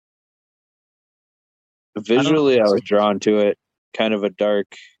 Visually, I was drawn to it. Kind of a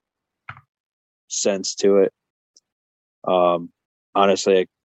dark sense to it. Honestly,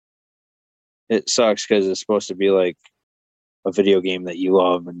 it sucks because it's supposed to be like a video game that you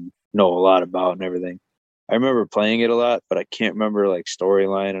love and know a lot about and everything. I remember playing it a lot, but I can't remember like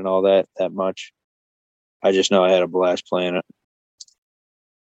storyline and all that much. I just know I had a blast playing it.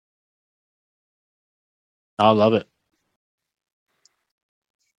 I love it.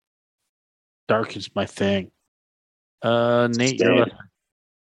 Dark is my thing. Nate, you're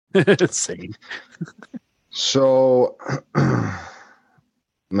same. So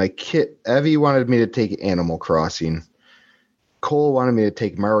my kid Evie wanted me to take Animal Crossing. Cole wanted me to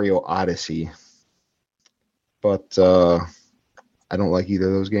take Mario Odyssey. But I don't like either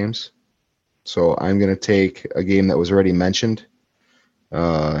of those games. So I'm going to take a game that was already mentioned.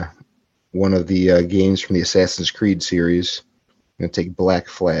 One of the games from the Assassin's Creed series. I'm going to take Black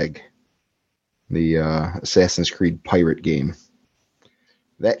Flag, the Assassin's Creed pirate game.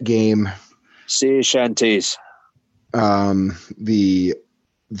 That game, Sea Shanties. The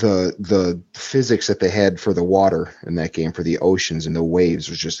physics that they had for the water in that game, for the oceans and the waves,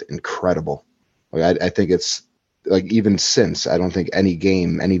 was just incredible. Like I think it's like, even since, I don't think any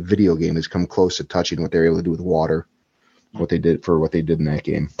video game has come close to touching what they're able to do with water, what they did in that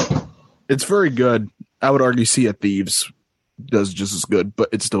game. It's very good. I would argue Sea of Thieves does just as good, but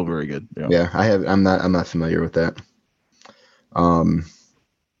it's still very good. Yeah, I'm not familiar with that.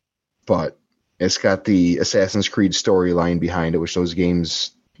 But it's got the Assassin's Creed storyline behind it, which those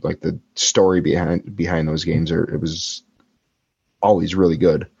games, like the story behind those games, it was always really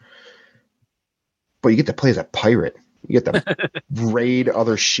good. But you get to play as a pirate. You get to raid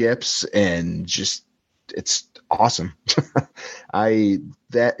other ships, and just, it's awesome.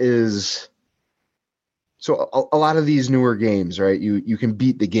 So a lot of these newer games, right? You can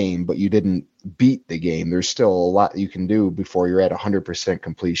beat the game, but you didn't beat the game. There's still a lot you can do before you're at 100%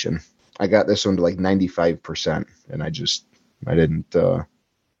 completion. I got this one to like 95%, and I didn't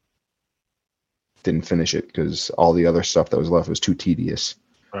finish it because all the other stuff that was left was too tedious.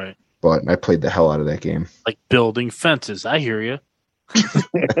 Right. But I played the hell out of that game. Like building fences. I hear you.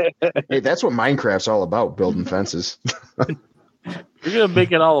 Hey, that's what Minecraft's all about, building fences. You're going to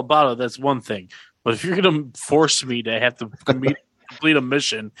make it all about it. That's one thing. But if you're going to force me to have to complete a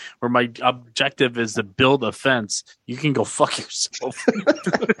mission where my objective is to build a fence, you can go fuck yourself.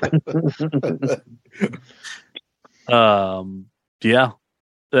 Yeah,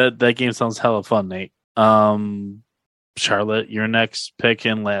 that game sounds hella fun, Nate. Charlotte, your next pick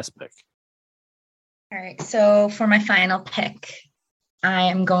and last pick. All right. So for my final pick, I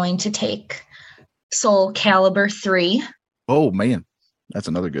am going to take Soul Calibur 3. Oh man, that's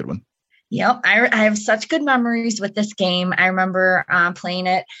another good one. Yep. I have such good memories with this game. I remember playing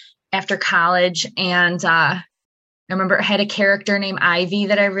it after college, and I remember it had a character named Ivy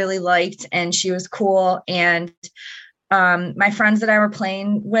that I really liked, and she was cool. And my friends that I were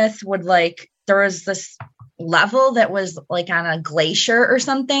playing with would there was this level that was like on a glacier or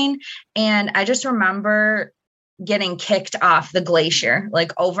something. And I just remember getting kicked off the glacier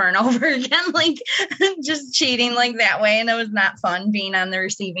like over and over again, like just cheating like that way. And it was not fun being on the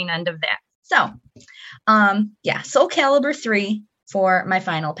receiving end of that. So Soul Calibur 3 for my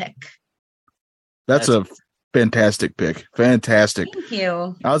final pick. That's a fantastic pick. Fantastic. Thank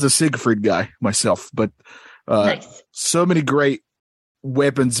you. I was a Siegfried guy myself, but Nice. So many great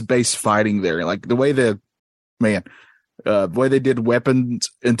weapons-based fighting there. Like the way the way they did weapons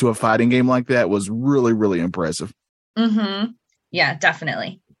into a fighting game like that was really, really impressive. Mm-hmm. Yeah,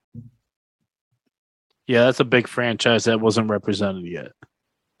 definitely. Yeah, that's a big franchise that wasn't represented yet.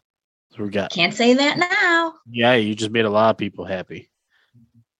 So we got. Can't say that now. Yeah, you just made a lot of people happy.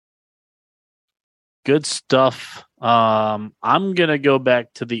 Good stuff. I'm gonna go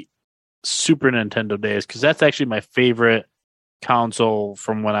back to the Super Nintendo days because that's actually my favorite console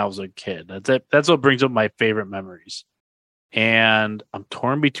from when I was a kid. That's what brings up my favorite memories. And I'm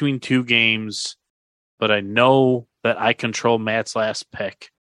torn between two games, but I know that I control Matt's last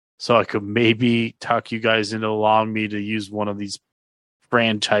pick, so I could maybe talk you guys into allowing me to use one of these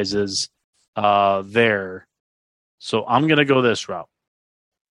franchises there. So I'm gonna go this route.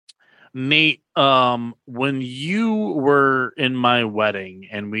 Nate, when you were in my wedding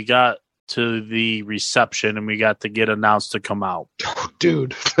and we got to the reception and we got to get announced to come out. Oh,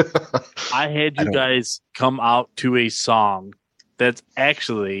 dude. I had you guys come out to a song that's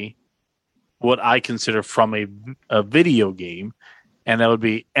actually what I consider from a video game, and that would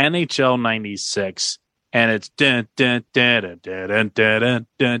be NHL 96. And it's dun, dun, dun, dun, dun, dun,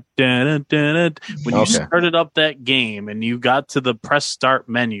 dun, dun, dun, dun. When you started up that game and you got to the press start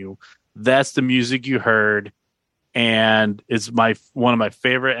menu, that's the music you heard. And it's one of my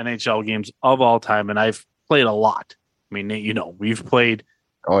favorite NHL games of all time, and I've played a lot. I mean, you know, we've played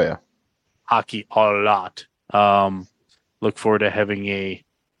hockey a lot. Look forward to having a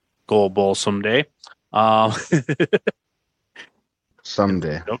goal bowl someday.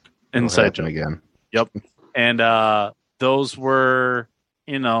 Someday. Inside joke again. Yep. And those were,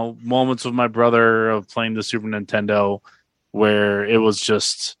 moments with my brother of playing the Super Nintendo where it was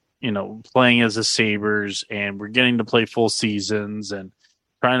just, playing as the Sabres, and we're getting to play full seasons and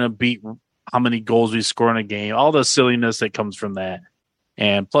trying to beat how many goals we score in a game, all the silliness that comes from that.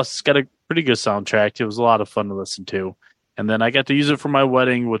 And plus, it's got a pretty good soundtrack. It was a lot of fun to listen to. And then I got to use it for my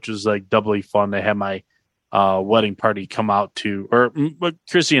wedding, which was like doubly fun. They had my wedding party come out to, or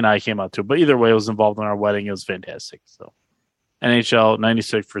Chrissy and I came out to, but either way, I was involved in our wedding. It was fantastic. So NHL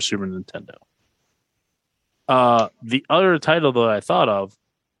 96 for Super Nintendo. The other title that I thought of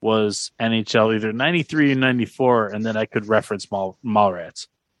was NHL either 93 or 94, and then I could reference Mallrats.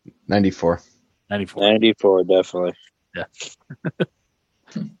 94. 94, definitely. Yeah.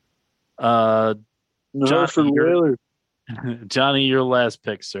 Johnny, your last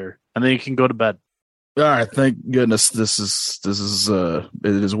pick, sir. And then you can go to bed. All right, thank goodness this is it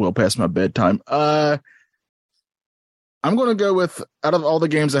is well past my bedtime. I'm going to go with, out of all the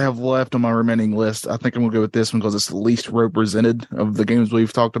games I have left on my remaining list, I think I'm going to go with this one because it's the least represented of the games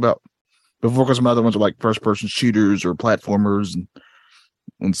we've talked about before, because some other ones are like first-person shooters or platformers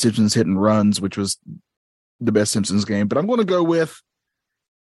and Simpsons Hit and Runs, which was the best Simpsons game. But I'm going to go with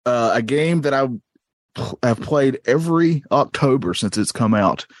a game that I've played every October since it's come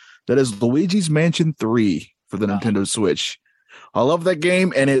out. That is Luigi's Mansion 3 for the Nintendo Switch. I love that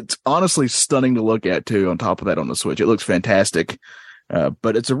game, and it's honestly stunning to look at, too, on top of that on the Switch. It looks fantastic,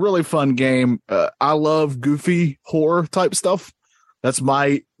 but it's a really fun game. I love goofy horror type stuff. That's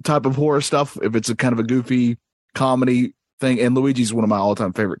my type of horror stuff, if it's a kind of a goofy comedy thing, and Luigi's one of my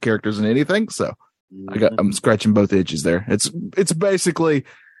all-time favorite characters in anything, so I'm scratching both itches there. It's basically,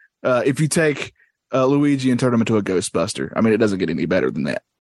 if you take Luigi and turn him into a Ghostbuster, I mean, it doesn't get any better than that.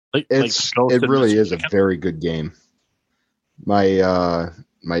 It really is a very good game. My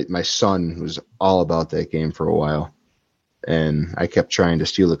son was all about that game for a while, and I kept trying to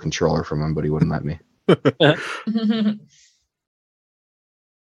steal the controller from him, but he wouldn't let me.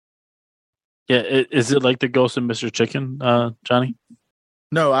 Yeah, is it like the Ghost of Mr. Chicken, Johnny?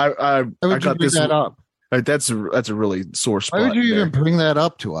 No, I Why would you got bring this. that up? That's a really sore spot. Why would you there. even bring that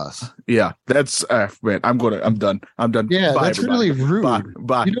up to us? Yeah, that's man. I'm done. Yeah, Bye, that's everybody. really rude.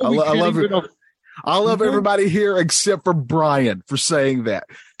 Bye. You know, we I love can't it. even- I love You know- everybody here except for Brian for saying that.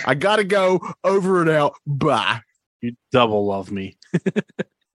 I gotta go. Over and out. Bye. You double love me.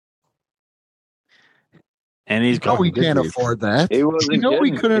 And he's No, gone. we can't afford that. He wasn't You know,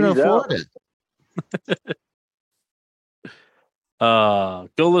 we kidding. couldn't He's afford out. it.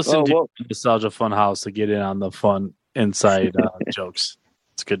 Go listen to well- Nostalgia Funhouse to get in on the fun inside jokes.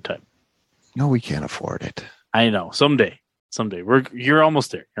 It's a good time. No, we can't afford it. I know. Someday. You're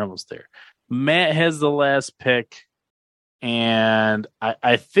almost there. Matt has the last pick, and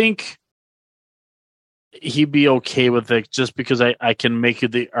I think he'd be okay with it just because I can make you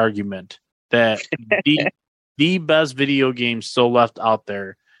the argument that the best video game still left out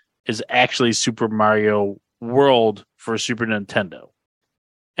there is actually Super Mario World for Super Nintendo.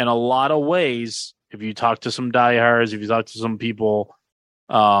 In a lot of ways, if you talk to some diehards, if you talk to some people,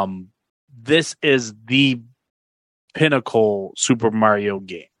 this is the pinnacle Super Mario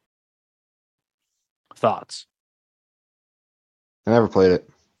game. Thoughts? I never played it.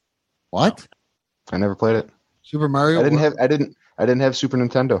 What? I never played it. Super Mario? I didn't have Super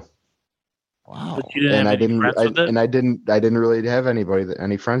Nintendo. Wow. But you didn't have any friends with it? I didn't really have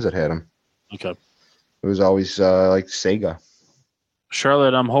any friends that had them. Okay. It was always like Sega.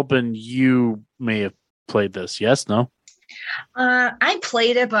 Charlotte, I'm hoping you may have played this. Yes? No? I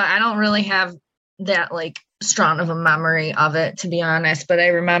played it, but I don't really have that like strong of a memory of it, to be honest. But I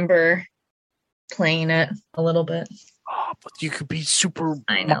remember playing it a little bit. Oh, but you could be Super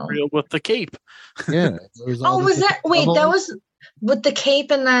I know. Mario with the cape. Yeah. Oh, was that? Wait, that was with the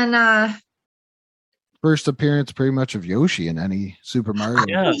cape, and then first appearance pretty much of Yoshi in any Super Mario.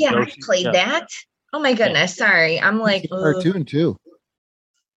 Yeah. yeah, I Yoshi, played yeah. that. Oh my goodness, sorry. I'm like, Cartoon too.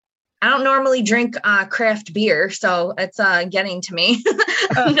 I don't normally drink craft beer, so it's getting to me.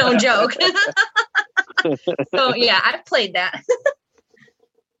 No joke. So yeah, I've played that.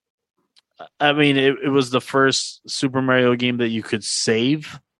 I mean, it was the first Super Mario game that you could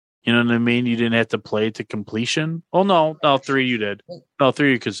save. You know what I mean? You didn't have to play it to completion. Oh, no, 3 you did. No,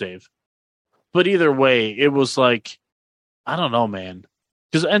 3 you could save. But either way, it was like, I don't know, man.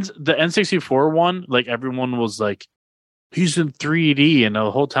 Because the N64 one, like everyone was like, he's in 3D. And the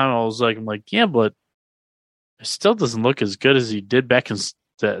whole time I'm like, yeah, but it still doesn't look as good as he did back in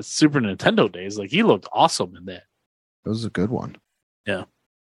the Super Nintendo days. Like, he looked awesome in that. It was a good one. Yeah.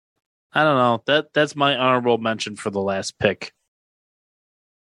 I don't know. That's my honorable mention for the last pick.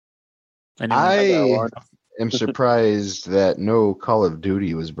 I am surprised that no Call of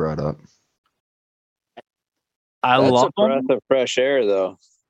Duty was brought up. I That's love a breath them. of fresh air, though.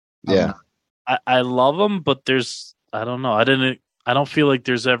 Yeah. I love them, but there's I don't know. I don't feel like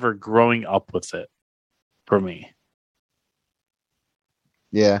there's ever growing up with it for me.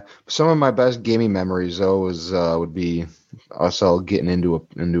 Yeah. Some of my best gaming memories though would be us all getting into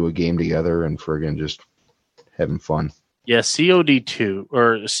a game together and friggin' just having fun. Yeah, COD2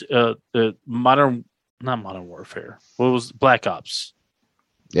 or the not Modern Warfare. What was Black Ops?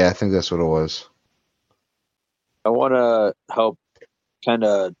 Yeah, I think that's what it was. I want to help kind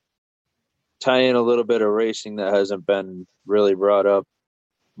of tie in a little bit of racing that hasn't been really brought up,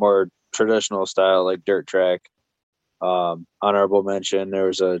 more traditional style like dirt track. Honorable mention, there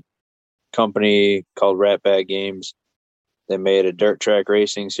was a company called Ratbag Games. They made a dirt track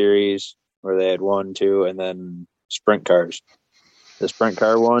racing series where they had 1, 2, and then sprint cars. The sprint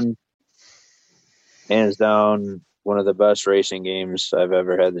car one, hands down, one of the best racing games I've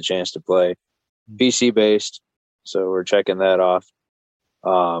ever had the chance to play. PC based, so we're checking that off.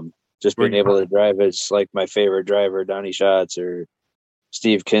 Just being able to drive it's like my favorite driver, Donnie Schatz or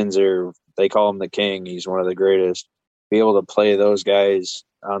Steve Kinzer. They call him the king. He's one of the greatest. Be able to play those guys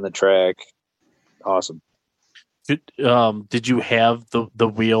on the track, awesome. Did you have the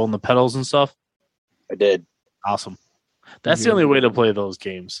wheel and the pedals and stuff? I did. Awesome. That's the only way to play those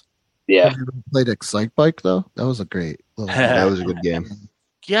games. Yeah. Have you ever played Excite Bike though? That was a great little That was a good game.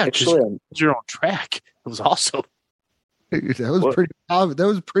 Yeah, because Actually, your own track. It was awesome. That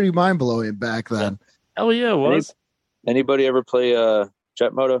was pretty mind blowing back then. Hell yeah, it was. anybody ever play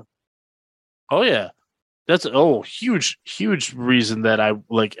Jet Moto? Oh yeah. That's huge reason that I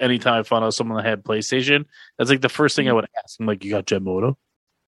like anytime I found out someone that had PlayStation, that's like the first thing I would ask. I'm like, you got Jet Moto?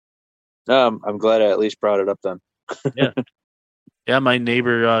 I'm glad I at least brought it up then. Yeah, my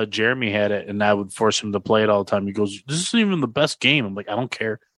neighbor Jeremy had it, and I would force him to play it all the time. He goes, "This isn't even the best game." I'm like, "I don't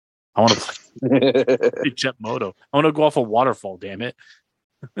care. I want to play Jet Moto. I want to go off a waterfall. Damn it!"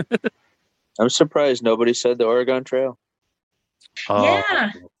 I'm surprised nobody said the Oregon Trail.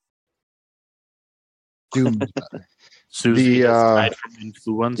 Yeah. Doom. Susie has died from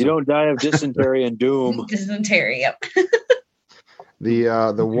influenza. You don't die of dysentery and doom. Dysentery, yep.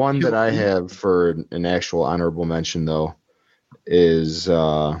 The one that I have for an actual honorable mention though is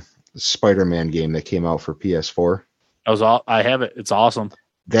the Spider-Man game that came out for PS4. I have it. It's awesome.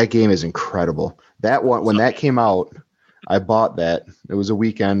 That game is incredible. That one, when that came out, I bought that. It was a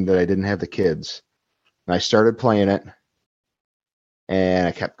weekend that I didn't have the kids, and I started playing it, and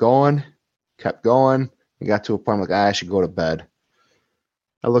I kept going. I got to a point I'm like, I should go to bed.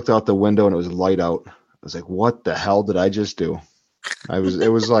 I looked out the window and it was light out. I was like, what the hell did I just do? It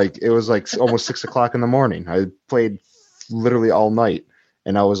was like almost 6 o'clock in the morning. I played literally all night,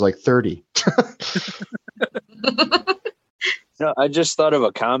 and I was like 30. No, I just thought of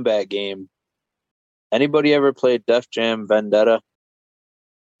a combat game. Anybody ever played Def Jam Vendetta?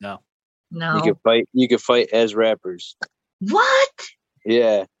 No. You could fight as rappers. What?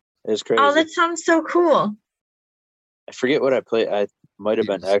 Yeah, it's crazy. Oh, that sounds so cool. I forget what I played. I might have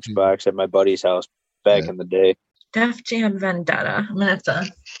been Xbox at my buddy's house back in the day. Def Jam Vendetta. I'm gonna have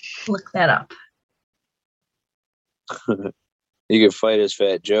to look that up. You could fight as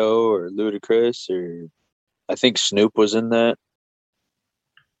Fat Joe or Ludacris, or I think Snoop was in that.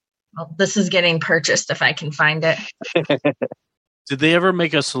 Well, this is getting purchased if I can find it. Did they ever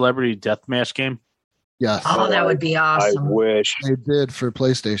make a celebrity deathmatch game? Yes. Oh, that would be awesome. I wish. They did for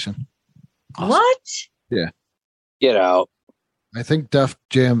PlayStation. Awesome. What? Yeah. Get out. I think Def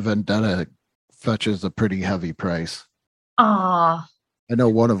Jam Vendetta fetches a pretty heavy price. Oh, I know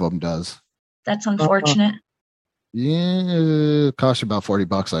one of them does. that's unfortunate. Yeah, it costs you about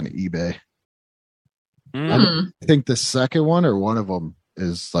 $40 on eBay. I think the second one or one of them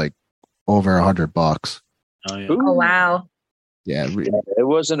is like over $100. Oh yeah. Oh, wow. Yeah, It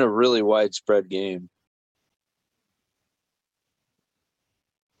wasn't a really widespread game.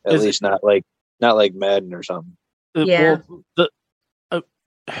 At Is least not like Madden or something. Yeah.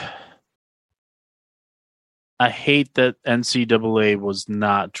 I hate that NCAA was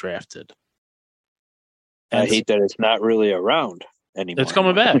not drafted. I hate that it's not really around anymore. It's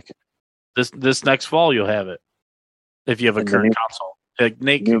coming back. This next fall you'll have it. If you have a current console. Like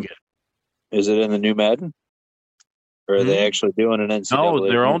Nate can get it. Is it in the new Madden? Or are they actually doing an NCAA? No,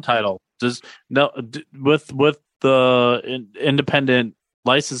 their own title. With the independent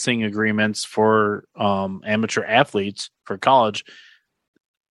licensing agreements for amateur athletes for college,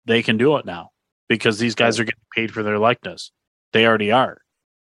 they can do it now because these guys are getting paid for their likeness. They already are.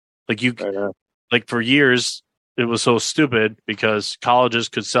 Like for years, it was so stupid because colleges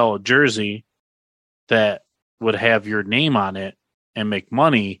could sell a jersey that would have your name on it and make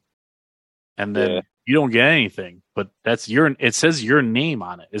money, and then you don't get anything. But it says your name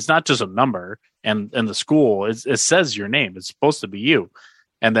on it. It's not just a number and the school. It says your name. It's supposed to be you.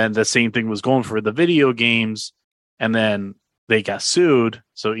 And then the same thing was going for the video games, and then they got sued.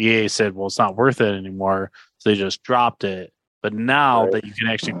 So EA said, well, it's not worth it anymore. So they just dropped it. But now that you can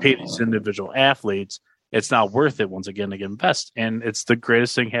actually pay these individual athletes, it's not worth it once again to invest. And it's the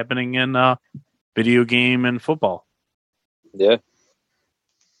greatest thing happening in video game and football. Yeah.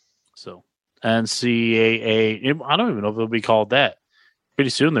 So NCAA, I don't even know if it'll be called that. Pretty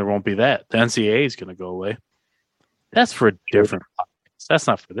soon there won't be that. The NCAA is going to go away. That's for a different podcast. That's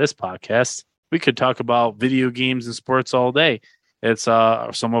not for this podcast. We could talk about video games and sports all day. It's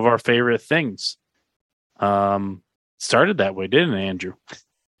some of our favorite things. Started that way, didn't it, Andrew?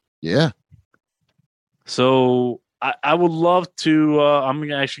 Yeah. So I would love to.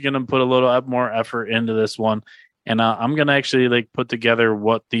 I'm actually going to put a little more effort into this one, and I'm going to actually put together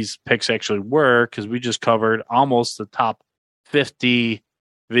what these picks actually were, because we just covered almost the top 50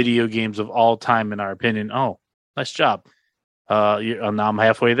 video games of all time in our opinion. Oh, nice job. Now I'm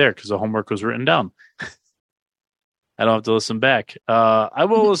halfway there because the homework was written down. I don't have to listen back. I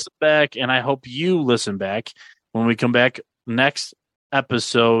will listen back, and I hope you listen back when we come back next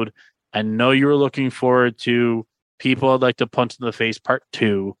episode. I know you were looking forward to People I'd Like to Punch in the Face Part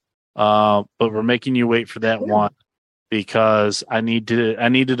 2, but we're making you wait for that one because I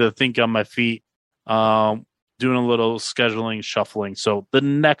needed to think on my feet, doing a little scheduling, shuffling. So the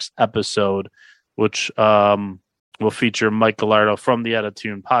next episode, which will feature Mike Gallardo from the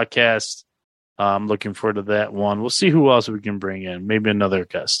Attitude Podcast. I'm looking forward to that one. We'll see who else we can bring in. Maybe another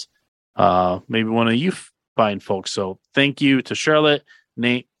guest. Maybe one of you fine folks. So thank you to Charlotte,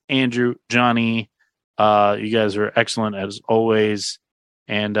 Nate, Andrew, Johnny. You guys are excellent as always.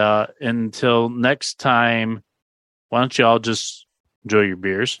 And until next time, why don't you all just enjoy your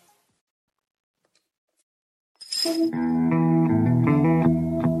beers?